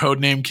 in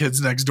Codename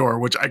Kids Next Door,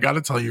 which I got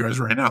to tell you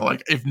guys right now,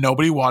 like if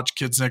nobody watched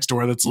Kids Next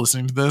Door that's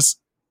listening to this,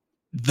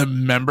 the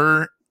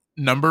member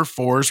number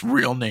 4's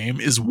real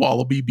name is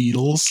Wallaby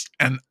Beetles,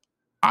 and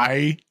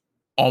I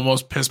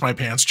almost pissed my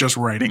pants just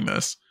writing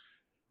this.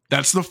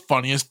 That's the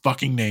funniest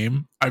fucking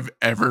name I've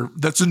ever.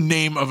 That's the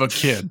name of a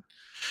kid.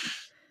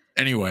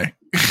 Anyway,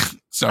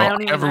 so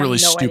I have a really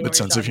stupid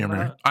sense of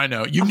humor. About. I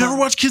know. You've never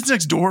watched Kids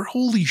Next Door?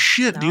 Holy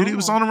shit, dude. It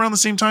was on around the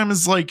same time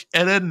as like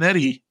Ed, Edd and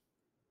Eddy.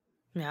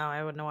 No,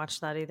 I wouldn't have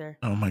watched that either.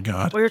 Oh my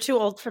God. We were too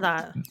old for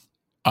that.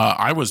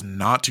 I was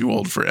not too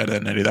old for Ed, Edd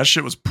and Eddy. That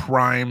shit was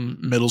prime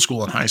middle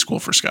school and high school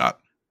for Scott.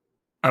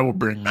 I will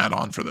bring Matt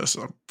on for this.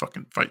 I'll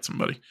fucking fight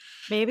somebody.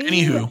 Maybe.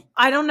 Anywho.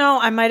 I don't know.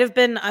 I might have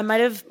been.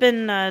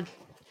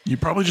 You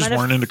probably just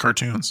weren't into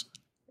cartoons.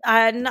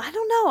 I don't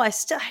know.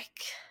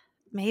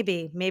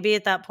 Maybe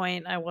at that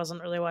point I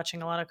wasn't really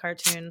watching a lot of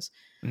cartoons.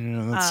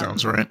 Yeah, that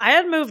sounds right. I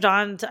had moved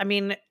on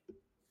to,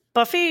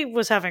 Buffy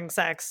was having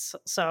sex,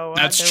 so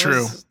that's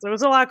true. There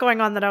was a lot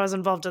going on that I was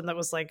involved in that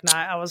was like not.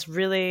 I was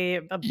really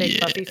a big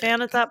Buffy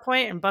fan at that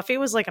point, and Buffy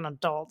was like an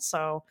adult,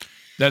 so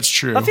that's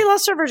true. Buffy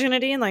lost her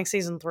virginity in like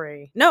season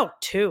 3. No,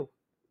 2.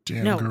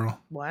 Damn girl.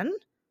 1,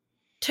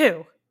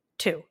 2.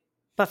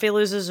 Buffy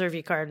loses her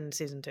V card in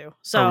season 2.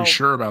 So are we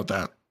sure about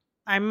that?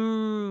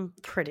 I'm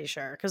pretty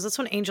sure, because that's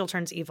when Angel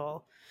turns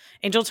evil.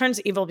 Angel turns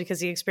evil because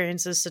he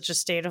experiences such a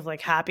state of like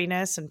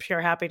happiness and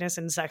pure happiness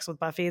in sex with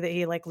Buffy that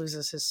he like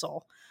loses his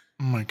soul.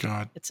 Oh my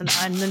God.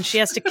 And then she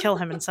has to kill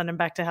him and send him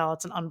back to hell.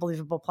 It's an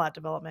unbelievable plot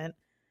development.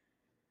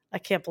 I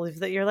can't believe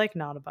that you're like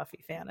not a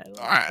Buffy fan at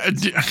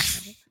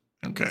all.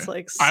 Okay. It's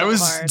like so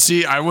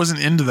hard. I wasn't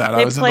into that.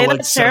 They I was into played like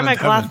that Sarah Seventh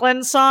Heaven.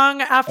 McLachlan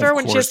song after Of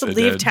when she has to course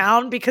they leave did.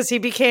 town because he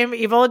became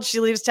evil and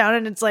she leaves town.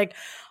 And it's like,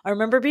 I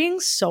remember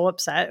being so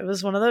upset. It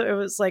was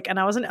and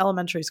I was in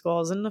elementary school. I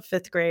was in the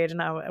 5th grade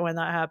when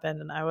that happened,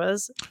 and I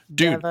was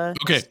devastated.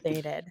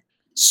 Okay.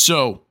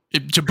 So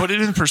to put it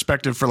in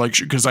perspective for like,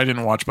 because I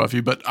didn't watch Buffy,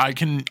 but I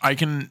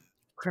can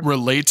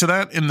relate to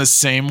that in the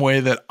same way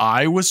that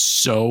I was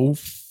so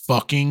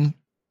fucking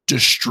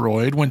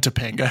destroyed when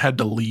Topanga had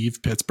to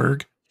leave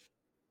Pittsburgh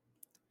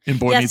in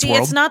Boy Meets World.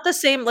 It's not the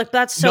same. Like,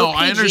 that's so PG.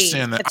 I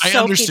understand that. It's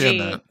understand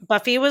PG. that.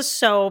 Buffy was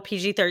so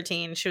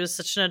PG-13. She was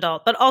such an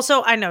adult. But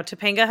also, I know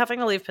Topanga having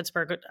to leave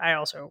Pittsburgh, I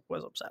also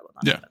was upset when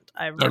that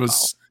happened. That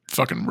was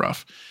fucking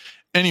rough.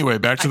 Anyway,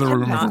 back to the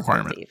room of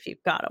requirement.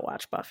 You've got to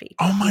watch Buffy.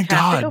 Oh my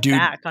God, dude.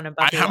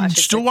 I'm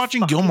still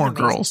watching Gilmore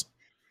Girls.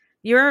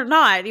 You're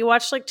not. You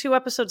watched like 2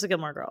 episodes of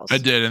Gilmore Girls. I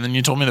did. And then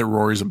you told me that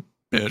Rory's a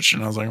bitch.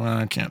 And I was like, well,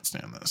 I can't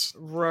stand this.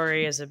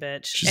 Rory is a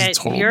bitch. She's a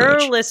total your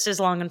bitch. list is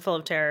long and full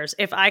of terrors.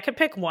 If I could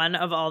pick one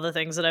of all the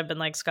things that I've been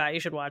like, Scott, you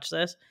should watch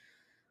this.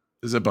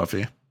 Is it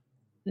Buffy?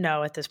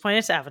 No, at this point,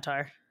 it's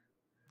Avatar.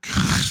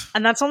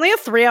 And that's only a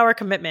 3-hour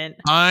commitment.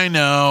 I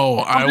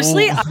know.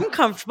 Honestly, I'm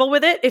comfortable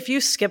with it if you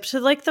skip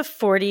to like the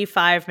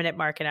 45-minute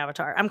mark in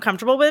Avatar. I'm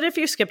comfortable with it if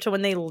you skip to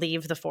when they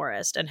leave the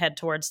forest and head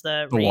towards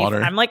the reef.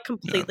 Water. I'm like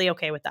completely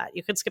okay with that.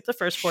 You could skip the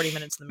first 40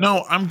 minutes in the movie.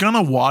 No, I'm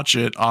gonna watch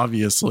it,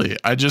 obviously.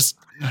 I just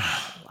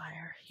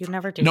liar. You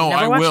never do. No, you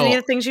never I watch will. Any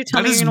of the things you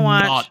tell that me you're gonna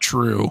watch. That is not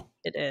true.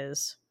 It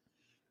is.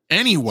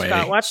 Anyway,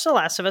 Scott watched The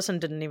Last of Us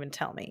and didn't even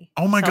tell me.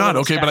 Oh my God.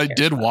 Okay, but I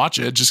did Scott. watch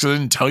it. Just because I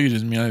didn't tell you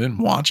doesn't mean I didn't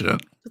watch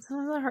it. But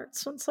then that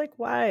hurts. So it's like,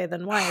 why?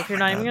 Then why? If you're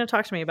not even going to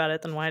talk to me about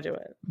it, then why do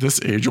it? This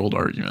age-old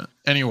argument.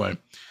 Anyway,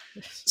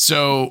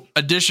 so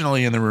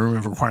additionally in the room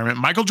of requirement,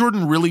 Michael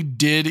Jordan really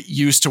did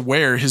used to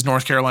wear his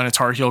North Carolina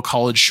Tar Heel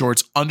college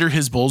shorts under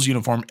his Bulls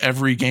uniform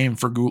every game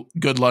for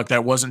good luck.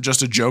 That wasn't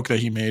just a joke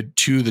that he made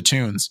to the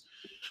tunes.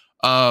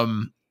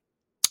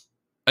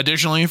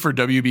 Additionally, for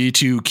WB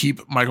to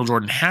keep Michael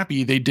Jordan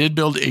happy, they did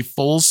build a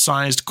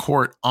full-sized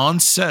court on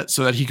set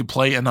so that he could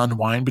play and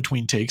unwind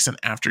between takes and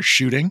after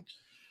shooting.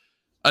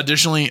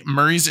 Additionally,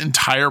 Murray's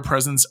entire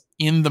presence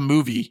in the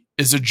movie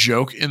is a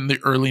joke in the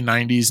early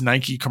 90s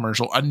Nike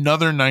commercial,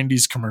 another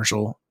 90s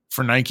commercial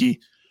for Nike,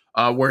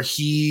 where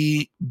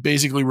he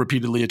basically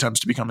repeatedly attempts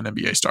to become an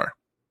NBA star.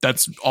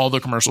 That's all the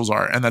commercials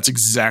are, and that's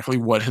exactly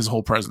what his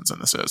whole presence in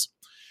this is.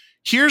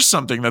 Here's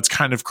something that's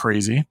kind of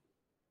crazy.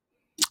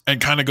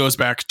 And kind of goes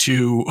back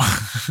to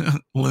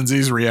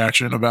Lindsay's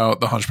reaction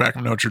about the Hunchback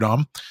of Notre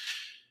Dame.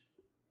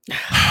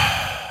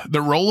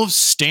 The role of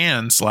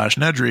Stan /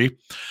 Nedry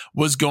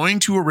was going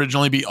to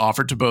originally be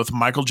offered to both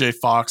Michael J.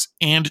 Fox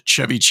and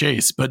Chevy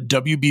Chase, but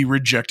WB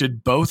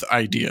rejected both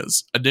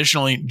ideas.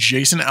 Additionally,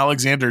 Jason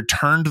Alexander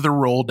turned the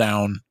role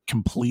down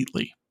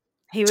completely.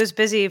 He was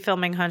busy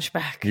filming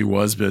Hunchback.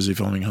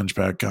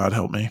 God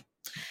help me.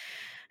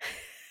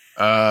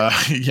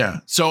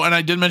 Yeah. So, and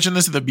I did mention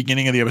this at the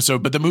beginning of the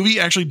episode, but the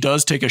movie actually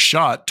does take a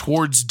shot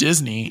towards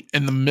Disney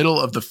in the middle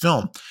of the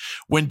film.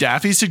 When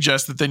Daffy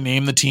suggests that they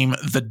name the team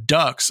the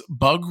Ducks,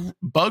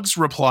 Bugs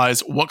replies,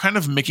 what kind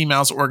of Mickey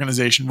Mouse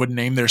organization would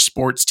name their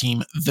sports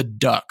team the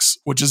Ducks,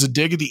 which is a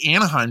dig at the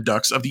Anaheim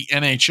Ducks of the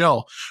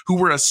NHL, who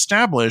were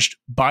established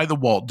by the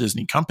Walt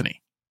Disney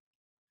Company.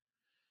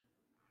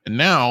 And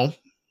now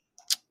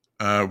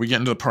we get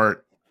into the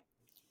part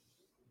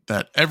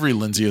that every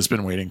Lindsay has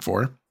been waiting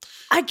for.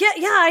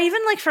 I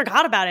even like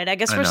forgot about it. I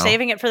guess we're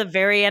saving it for the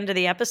very end of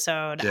the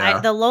episode. Yeah.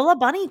 The Lola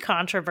Bunny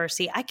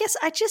controversy. I guess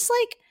I just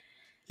like.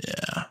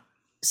 Yeah.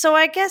 So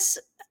I guess.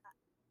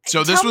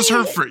 So this was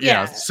her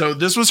So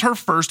this was her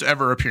first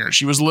ever appearance.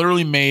 She was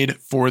literally made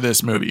for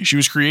this movie. She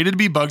was created to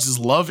be Bugs'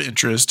 love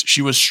interest.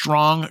 She was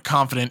strong,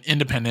 confident,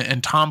 independent,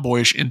 and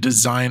tomboyish in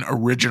design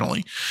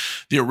originally.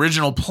 The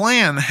original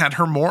plan had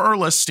her more or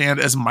less stand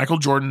as Michael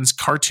Jordan's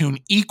cartoon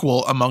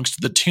equal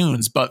amongst the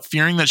tunes, but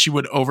fearing that she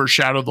would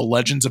overshadow the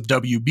legends of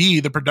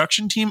WB, the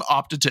production team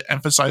opted to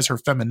emphasize her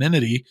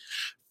femininity,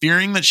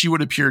 fearing that she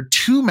would appear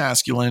too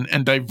masculine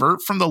and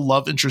divert from the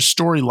love interest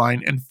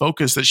storyline and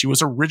focus that she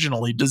was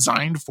originally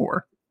designed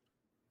for.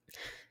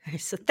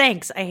 So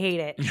thanks. I hate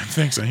it. Yeah,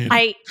 thanks. I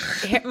hate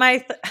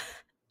it.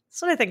 That's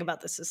what I think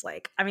about this is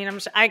like, I mean,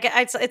 it's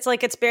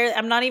like, it's barely,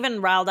 I'm not even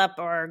riled up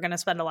or going to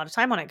spend a lot of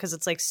time on it because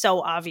it's like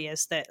so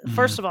obvious that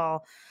first of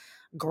all,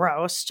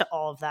 gross to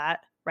all of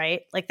that.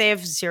 Right? Like they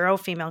have 0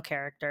 female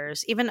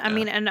characters. Even, I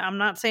mean, and I'm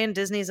not saying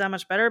Disney's that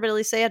much better, but at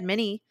least they had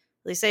Minnie.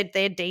 They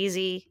had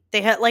Daisy.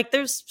 They had like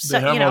there's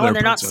and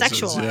they're not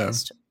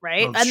sexualized,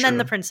 right? That's and then true.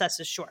 the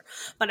princesses, sure.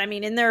 But I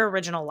mean, in their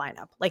original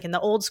lineup, like in the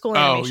old school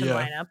animation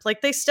lineup,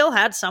 like they still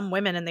had some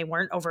women and they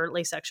weren't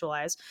overtly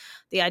sexualized.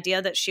 The idea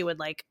that she would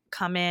like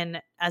come in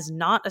as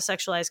not a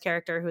sexualized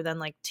character who then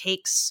like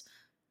takes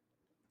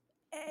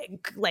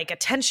like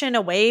attention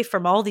away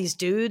from all these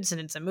dudes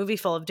and it's a movie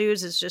full of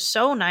dudes is just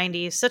so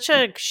 90s, such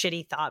a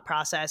shitty thought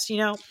process, you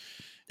know?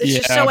 It's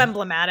just so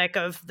emblematic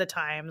of the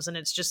times. And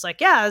it's just like,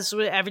 it's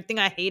everything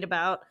I hate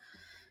about,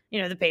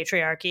 the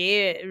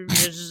patriarchy.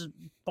 It's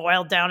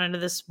boiled down into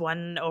this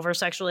one over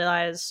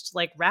sexualized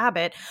like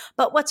rabbit.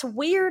 But what's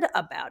weird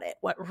about it,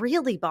 what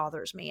really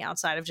bothers me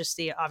outside of just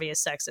the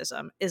obvious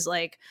sexism, is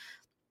like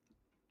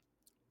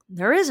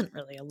there isn't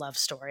really a love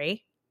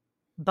story.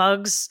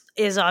 Bugs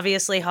is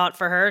obviously hot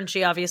for her, and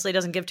she obviously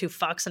doesn't give two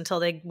fucks until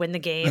they win the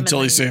game.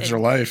 Until he saves her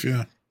life,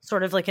 yeah.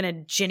 Sort of like in a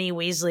Ginny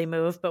Weasley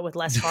move, but with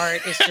less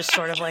heart. It's just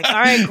sort of like, all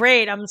right,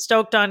 great, I'm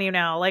stoked on you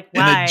now. Like,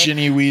 why? In a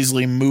Ginny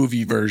Weasley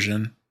movie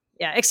version.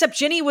 Yeah, except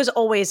Ginny was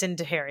always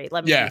into Harry.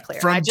 Let me be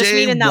clear. From I just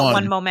mean in that one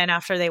one moment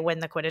after they win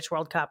the Quidditch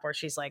World Cup, where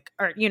she's like,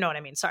 or you know what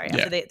I mean? Sorry,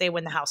 after they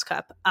win the House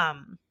Cup,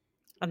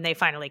 and they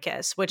finally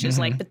kiss, which is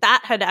like, but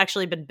that had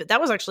actually been,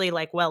 that was actually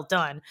like well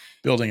done,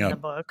 building up the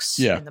books,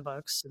 yeah, in the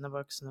books, not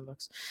the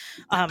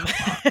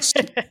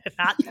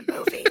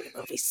movie. The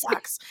movie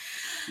sucks,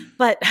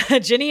 but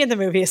Ginny in the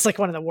movie is like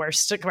one of the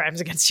worst crimes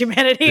against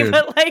humanity, dude,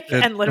 but like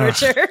and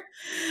literature.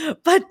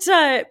 But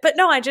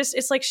no,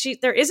 it's like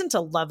there isn't a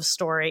love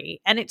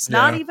story, and it's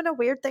not even a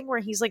weird thing where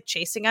he's like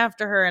chasing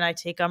after her, and I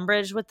take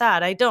umbrage with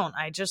that. I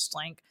just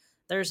like,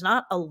 there's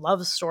not a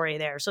love story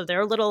there. So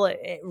their little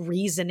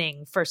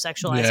reasoning for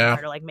sexualizing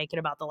her to like make it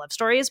about the love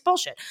story is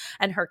bullshit.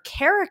 And her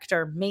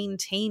character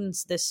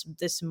maintains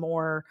this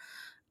more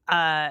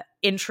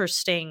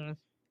interesting.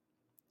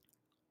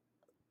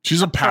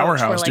 She's a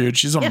powerhouse, dude.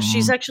 She's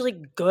actually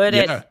good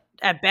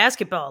at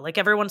basketball. Like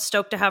everyone's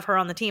stoked to have her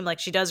on the team. Like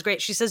she does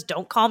great. She says,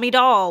 "Don't call me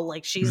doll."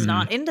 Like she's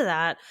not into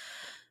that.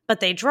 But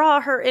they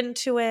draw her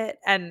into it,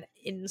 and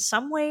in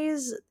some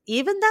ways,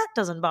 even that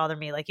doesn't bother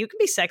me. Like, you can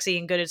be sexy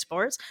and good at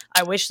sports.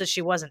 I wish that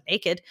she wasn't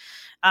naked,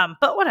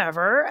 but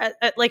whatever.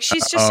 Like,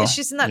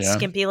 she's in that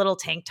skimpy little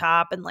tank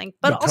top, and like,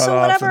 but also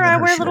whatever. I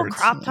wear little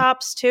crop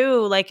tops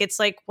too. Like, it's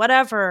like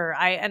whatever.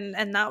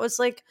 And that was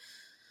like,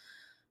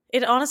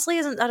 it honestly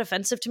isn't that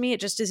offensive to me. It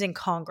just is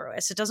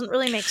incongruous. It doesn't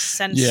really make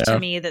sense to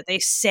me that they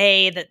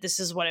say that this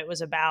is what it was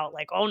about.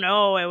 Like, oh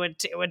no, it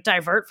would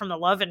divert from the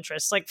love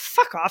interest. Like,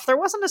 fuck off. There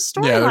wasn't a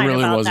storyline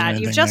really about that.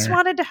 You just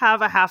wanted to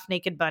have a half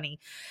naked bunny.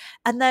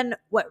 And then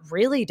what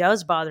really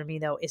does bother me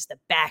though is the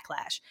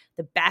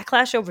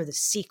backlash over the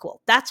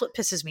sequel. That's what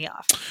pisses me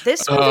off.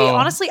 This movie,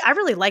 honestly, I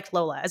really liked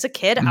Lola as a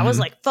kid. I was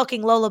like,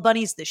 fucking Lola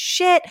Bunny's the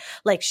shit.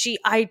 Like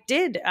I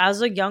did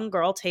as a young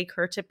girl take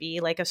her to be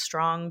like a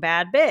strong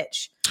bad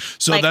bitch.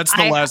 So like, that's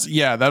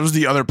that was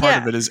the other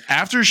part of it, is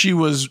after she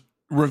was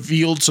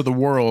revealed to the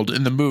world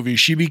in the movie,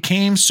 she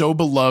became so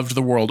beloved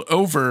the world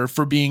over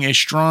for being a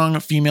strong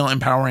female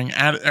empowering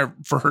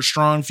for her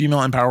strong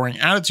female empowering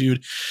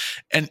attitude,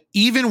 and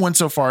even went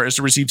so far as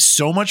to receive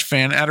so much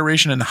fan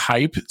adoration and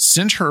hype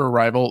since her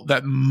arrival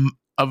that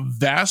a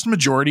vast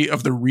majority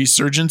of the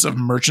resurgence of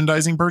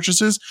merchandising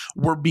purchases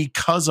were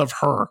because of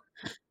her.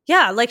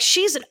 Yeah, like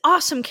she's an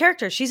awesome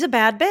character. She's a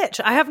bad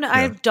bitch.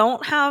 I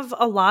don't have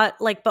a lot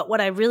like, but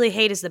what I really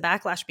hate is the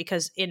backlash,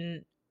 because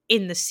in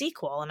the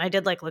sequel, and I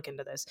did like look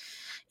into this,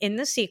 in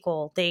the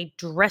sequel they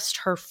dressed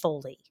her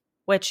fully,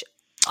 which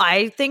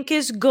I think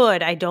is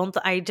good.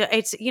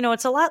 It's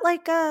it's a lot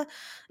like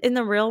in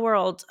the real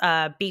world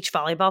beach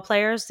volleyball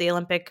players, the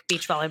Olympic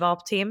beach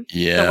volleyball team.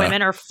 The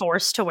women are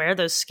forced to wear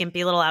those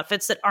skimpy little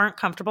outfits that aren't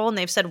comfortable, and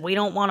they've said, we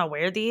don't want to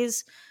wear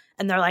these.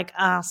 And they're like,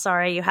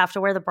 sorry, you have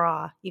to wear the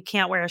bra. You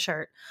can't wear a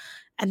shirt.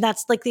 And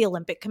that's like the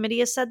Olympic Committee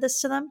has said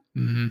this to them.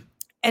 Mm-hmm.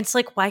 And it's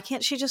like, why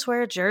can't she just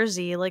wear a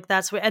jersey? Like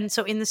that's what. And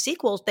so in the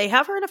sequels, they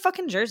have her in a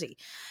fucking jersey.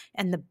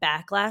 And the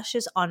backlash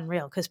is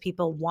unreal because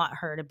people want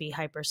her to be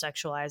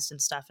hypersexualized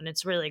and stuff. And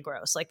it's really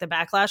gross. Like the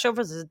backlash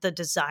over the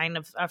design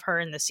of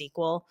her in the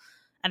sequel.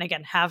 And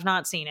again, have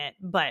not seen it,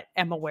 but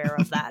am aware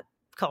of that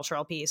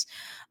cultural piece.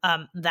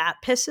 That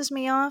pisses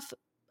me off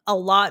a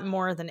lot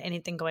more than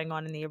anything going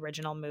on in the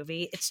original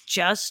movie. It's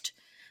just,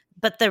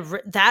 but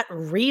that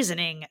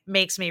reasoning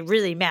makes me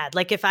really mad.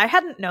 Like if I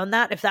hadn't known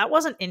that, if that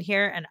wasn't in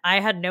here and I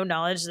had no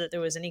knowledge that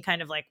there was any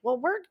kind of like, well,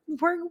 we're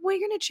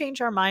going to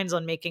change our minds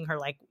on making her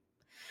like,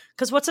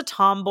 because what's a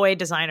tomboy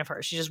design of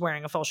her? She's just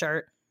wearing a full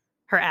shirt.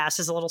 Her ass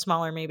is a little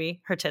smaller,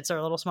 maybe. Her tits are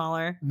a little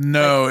smaller.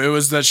 No, it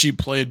was that she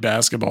played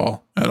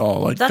basketball at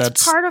all. Like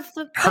that's part of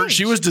the her.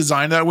 She was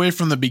designed that way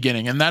from the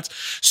beginning, and that's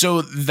she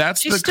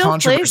the still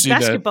controversy. Plays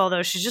basketball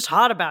though. She's just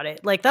hot about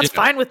it. Like that's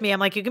fine with me. I'm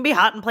like, you can be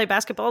hot and play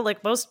basketball.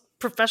 Like most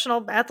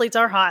professional athletes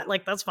are hot.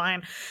 Like that's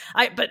fine.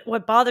 But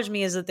what bothers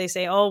me is that they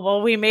say, oh,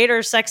 well, we made her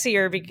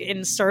sexier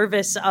in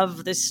service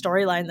of this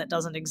storyline that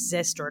doesn't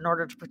exist, or in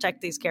order to protect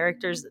these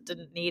characters that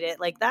didn't need it.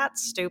 Like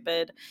that's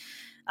stupid.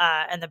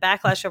 And the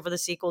backlash over the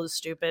sequel is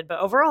stupid.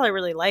 But overall, I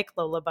really like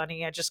Lola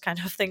Bunny. I just kind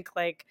of think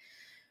like,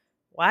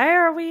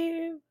 why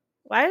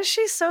is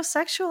she so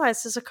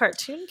sexualized as a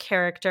cartoon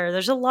character?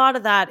 There's a lot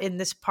of that in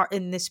this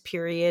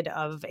period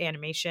of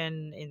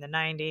animation in the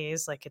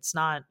 90s. Like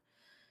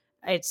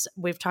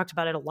we've talked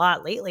about it a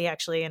lot lately,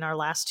 actually, in our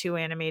last two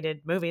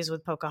animated movies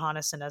with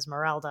Pocahontas and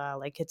Esmeralda.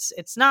 Like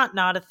it's not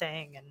a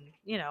thing. And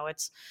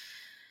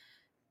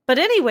but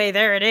anyway,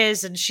 there it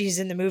is, and she's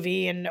in the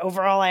movie, and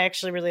overall, I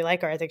actually really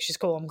like her. I think she's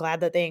cool. I'm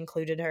glad that they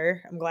included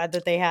her. I'm glad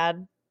that they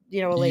had,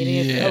 a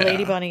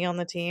lady bunny on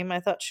the team.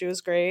 I thought she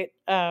was great.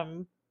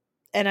 And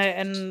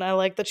I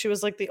like that she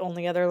was like the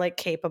only other like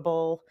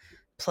capable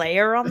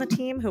player on the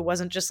team who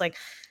wasn't just like,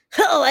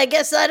 oh, I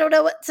guess I don't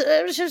know what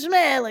to,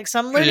 man, like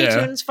some Looney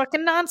Tunes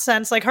fucking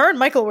nonsense. Like her and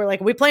Michael were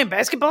like, we playing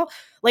basketball?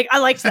 Like I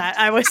liked that.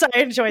 I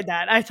enjoyed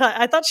that. I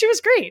thought she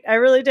was great. I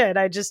really did.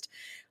 I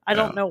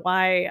don't know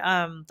why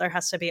there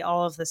has to be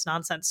all of this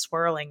nonsense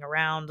swirling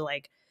around.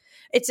 Like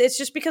it's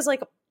just because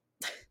like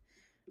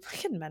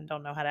fucking men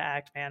don't know how to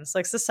act, man. It's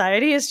like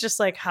society is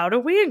just like, how do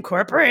we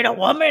incorporate a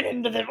woman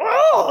into the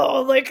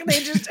like they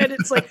just, and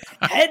it's like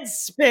head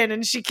spin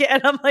and she can't.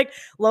 And I'm like,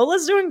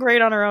 Lola's doing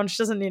great on her own. She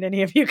doesn't need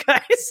any of you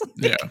guys.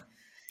 Yeah.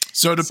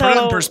 So to put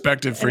it in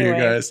perspective for you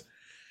guys,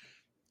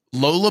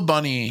 Lola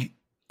Bunny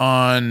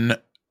on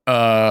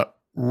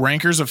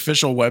Ranker's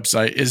official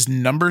website is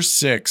number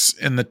 6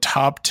 in the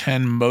top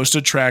 10 most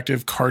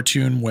attractive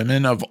cartoon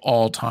women of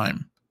all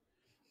time.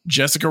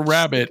 Jessica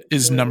Rabbit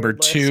is number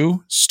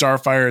 2.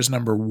 Starfire is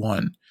number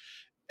 1.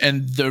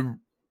 And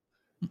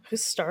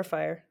who's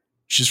Starfire?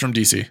 She's from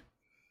DC.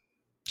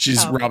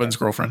 She's Robin's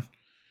girlfriend.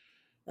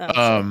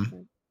 For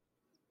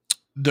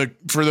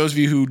those of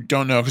you who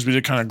don't know, because we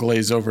did kind of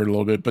glaze over it a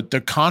little bit, but the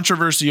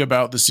controversy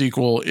about the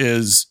sequel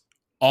is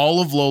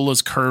all of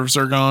Lola's curves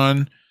are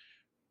gone.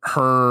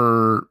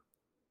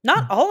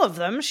 Not all of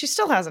them. She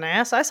still has an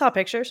ass. I saw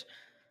pictures.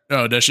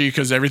 Oh, does she?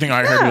 Because everything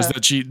I heard was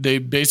that they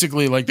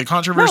basically like the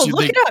controversy. No,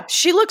 look it up.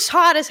 She looks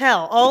hot as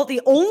hell.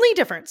 The only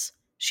difference,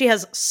 she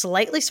has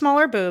slightly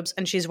smaller boobs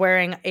and she's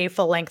wearing a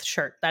full length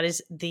shirt. That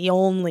is the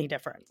only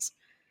difference.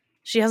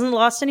 She hasn't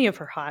lost any of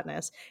her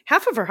hotness.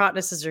 Half of her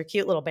hotness is her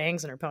cute little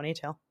bangs in her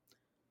ponytail.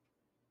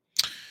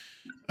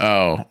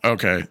 Oh,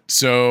 okay.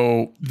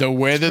 So the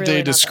way that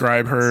they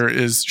describe her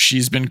is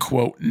she's been,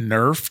 quote,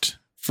 nerfed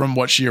from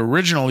what she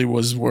originally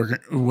was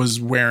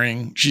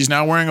wearing. She's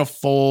now wearing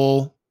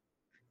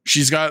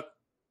she's got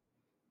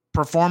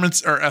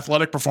performance or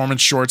athletic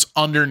performance shorts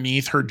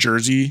underneath her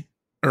jersey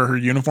or her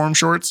uniform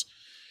shorts.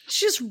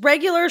 She's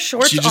regular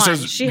shorts on.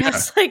 She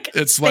has like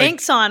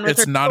Spanx on with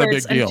her not a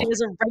big deal. And she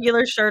has a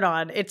regular shirt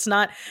on.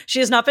 She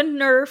has not been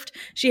nerfed.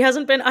 She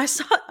hasn't been, I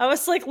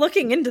was like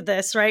looking into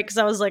this, right? Because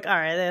I was like, all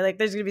right, like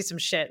there's gonna be some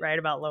shit, right,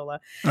 about Lola.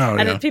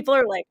 And people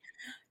are like,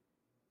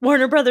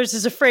 Warner Brothers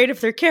is afraid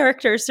of their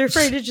characters. They're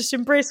afraid to just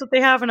embrace what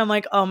they have. And I'm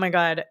like, oh my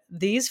God,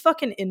 these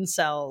fucking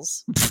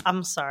incels.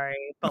 I'm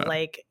sorry, but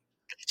like,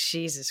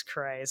 Jesus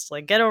Christ.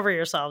 Like, get over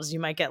yourselves.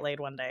 You might get laid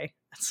one day.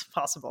 It's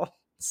possible.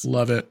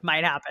 Love it.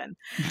 Might happen.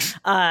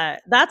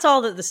 That's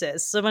all that this is.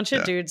 It's a bunch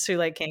of dudes who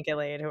like can't get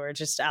laid, who are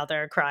just out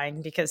there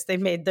crying because they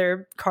made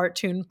their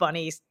cartoon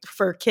bunny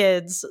for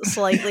kids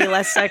slightly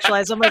less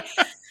sexualized. I'm like,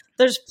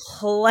 there's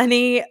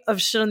plenty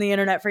of shit on the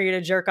internet for you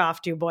to jerk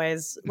off to,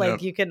 boys.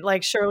 Like you can,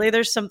 like, surely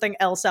there's something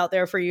else out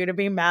there for you to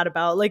be mad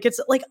about. Like, it's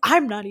like,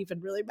 I'm not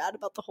even really mad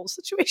about the whole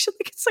situation.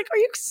 Like, it's like, are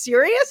you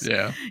serious?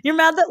 Yeah. You're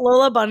mad that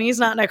Lola Bunny's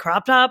not in a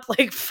crop top?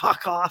 Like,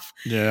 fuck off.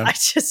 Yeah.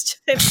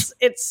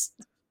 It's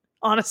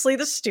honestly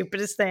the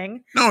stupidest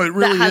thing it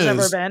really that has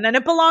ever been. And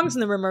it belongs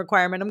in the rumor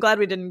requirement. I'm glad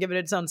we didn't give it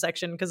its own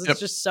section because it's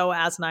just so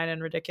asinine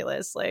and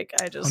ridiculous. Like,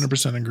 I just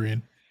 100%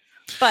 agreed.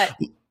 But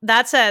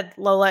that said,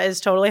 Lola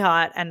is totally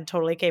hot and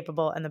totally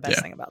capable, and the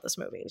best thing about this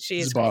movie,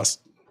 she's a boss.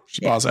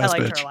 She's a boss ass bitch. I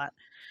liked her a lot.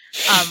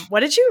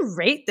 What did you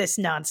rate this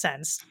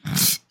nonsense?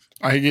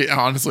 I gave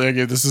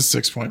this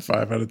a 6.5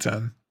 out of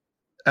 10.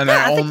 And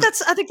I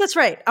think that's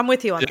right. I'm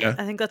with you on that.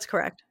 I think that's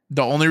correct.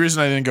 The only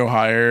reason I didn't go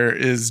higher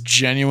is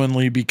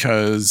genuinely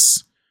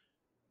because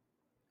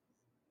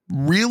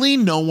really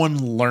no one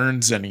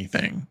learns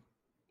anything.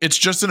 It's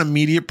just an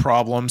immediate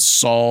problem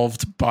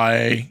solved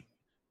by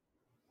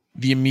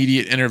the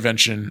immediate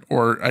intervention,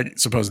 or I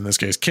suppose in this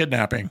case,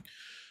 kidnapping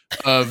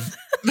of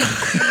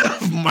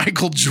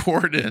Michael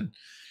Jordan.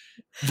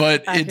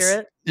 But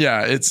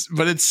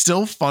it's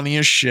still funny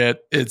as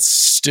shit.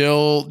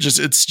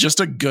 It's just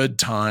a good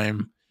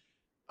time.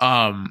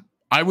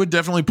 I would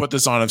definitely put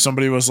this on if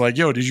somebody was like,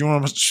 yo, did you want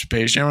to watch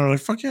Space Jam? I'm like,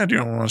 fuck yeah, I do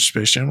want to watch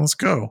Space Jam. Let's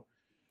go.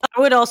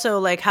 I would also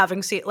like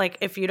having seen, like,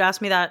 if you'd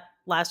asked me that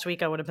last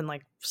week, I would have been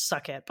like,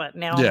 suck it. But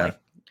now I'm like,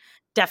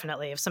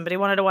 definitely. If somebody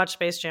wanted to watch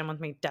Space Jam with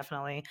me,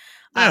 definitely.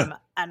 And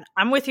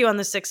I'm with you on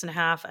the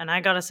 6.5. And I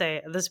gotta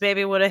say, this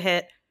baby would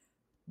have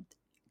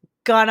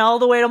gone all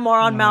the way to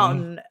Moron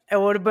Mountain.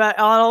 It would have been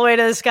all the way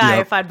to the sky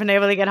if I'd been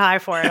able to get high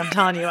for it. I'm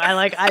telling you,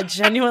 I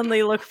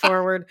genuinely look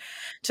forward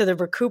to the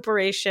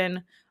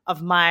recuperation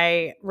of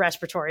my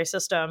respiratory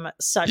system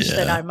such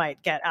that I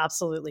might get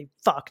absolutely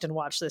fucked and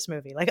watch this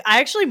movie. Like, I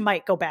actually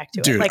might go back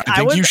to it. Like, I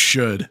think you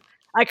should.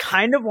 I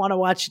kind of want to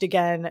watch it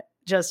again,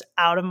 just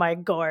out of my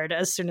gourd,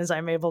 as soon as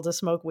I'm able to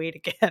smoke weed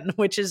again,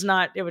 which is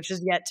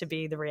yet to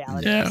be the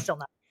reality. Yeah. It's still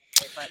not.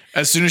 But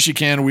as soon as she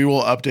can, we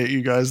will update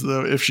you guys,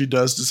 though, if she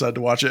does decide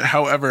to watch it.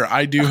 However,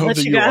 I do hope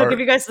that I'll give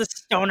you guys the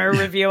stoner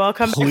review. I'll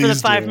come back for the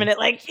 5-minute,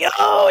 like,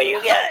 yo,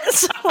 you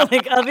guys.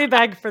 Like, I'll be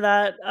back for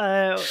that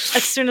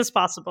as soon as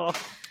possible.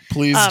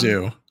 Please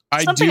do.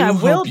 I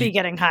will be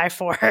getting high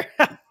for.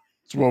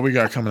 It's what we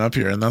got coming up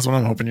here, and that's what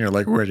I'm hoping you're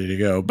like ready to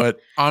go. But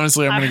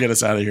honestly, I'm going to get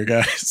us out of here,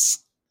 guys.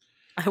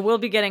 I will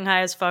be getting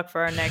high as fuck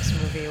for our next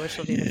movie, which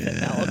will be The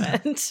Fifth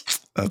Element.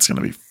 That's going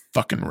to be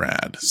fucking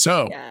rad.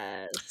 So,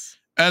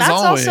 As That's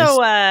always,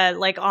 also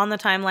like on the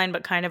timeline,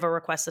 but kind of a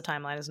request the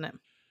timeline, isn't it?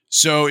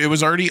 so it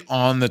was already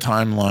on the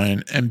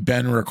timeline, and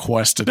Ben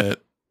requested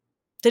it.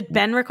 Did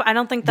Ben request? I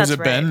don't think that's was it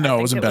right. Ben? No,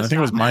 it wasn't Ben. I think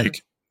it was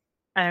Mike.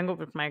 I think it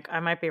was Mike. I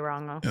might be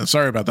wrong though. Yeah,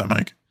 sorry about that,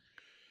 Mike.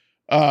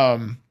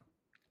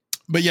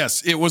 But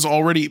yes, it was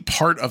already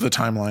part of the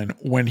timeline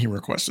when he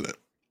requested it.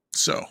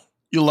 So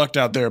you lucked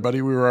out there,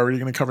 buddy. We were already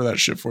going to cover that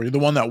shit for you. The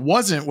one that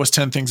wasn't was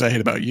 10 Things I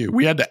Hate About You.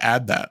 We had to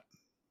add that.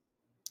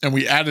 And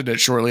we added it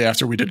shortly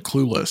after we did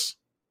Clueless.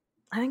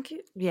 I think,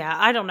 yeah,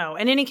 I don't know.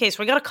 In any case,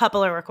 we got a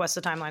couple of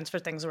requested timelines for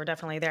things that were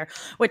definitely there,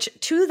 which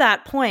to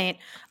that point,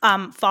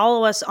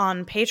 follow us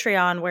on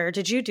Patreon. Where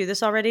did you do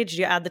this already? Did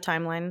you add the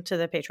timeline to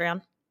the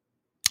Patreon?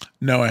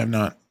 No, I have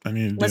not. I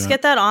mean, let's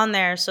get that on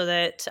there so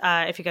that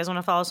if you guys want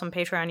to follow us on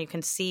Patreon, you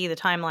can see the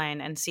timeline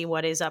and see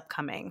what is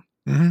upcoming.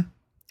 Mm-hmm.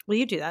 Will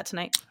you do that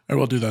tonight? I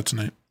will do that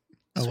tonight.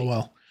 Sweet.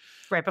 LOL.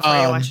 Right before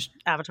you watch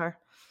Avatar.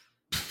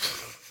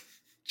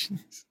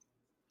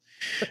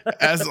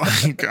 As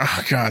like,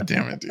 oh, God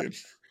damn it, dude.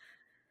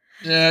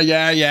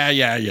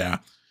 Yeah.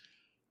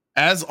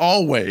 As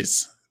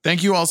always,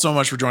 thank you all so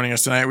much for joining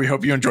us tonight. We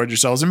hope you enjoyed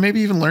yourselves and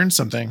maybe even learned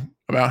something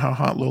about how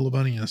hot Lola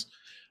Bunny is.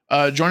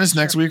 Join us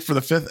next week for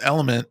The Fifth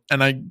Element.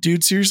 And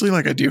dude, seriously,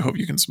 like, I do hope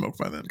you can smoke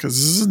by then, because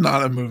this is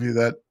not a movie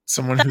that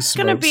someone who smokes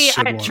gonna be.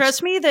 should watch.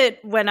 Trust me that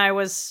when I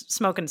was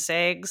smoking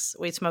cigs,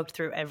 we smoked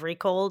through every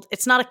cold.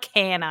 It's not a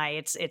can-I.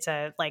 It's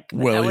a like.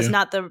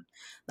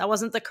 That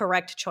wasn't the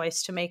correct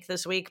choice to make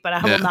this week. But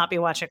I will not be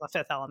watching The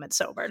Fifth Element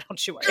sober.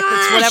 Don't you worry.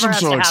 It's whatever has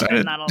to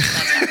happen. That's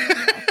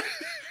happening.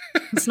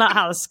 It's not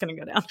how this is going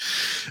to go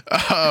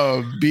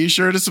down. Be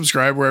sure to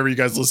subscribe wherever you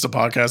guys listen to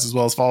podcasts, as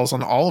well as follow us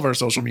on all of our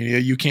social media.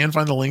 You can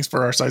find the links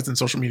for our sites and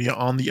social media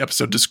on the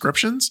episode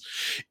descriptions.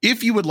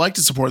 If you would like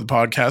to support the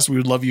podcast, we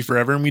would love you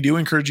forever. And we do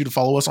encourage you to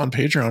follow us on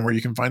Patreon, where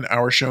you can find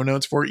our show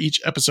notes for each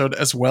episode,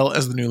 as well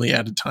as the newly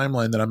added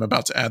timeline that I'm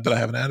about to add that I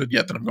haven't added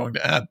yet that I'm going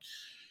to add.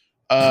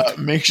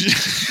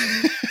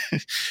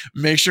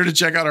 Make sure to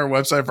check out our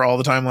website for all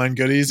the timeline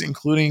goodies,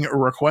 including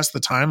Request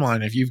the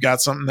Timeline. If you've got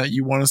something that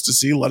you want us to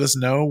see, let us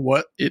know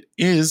what it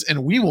is,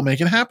 and we will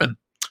make it happen.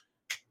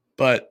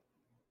 But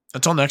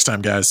until next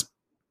time, guys,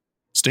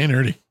 stay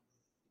nerdy.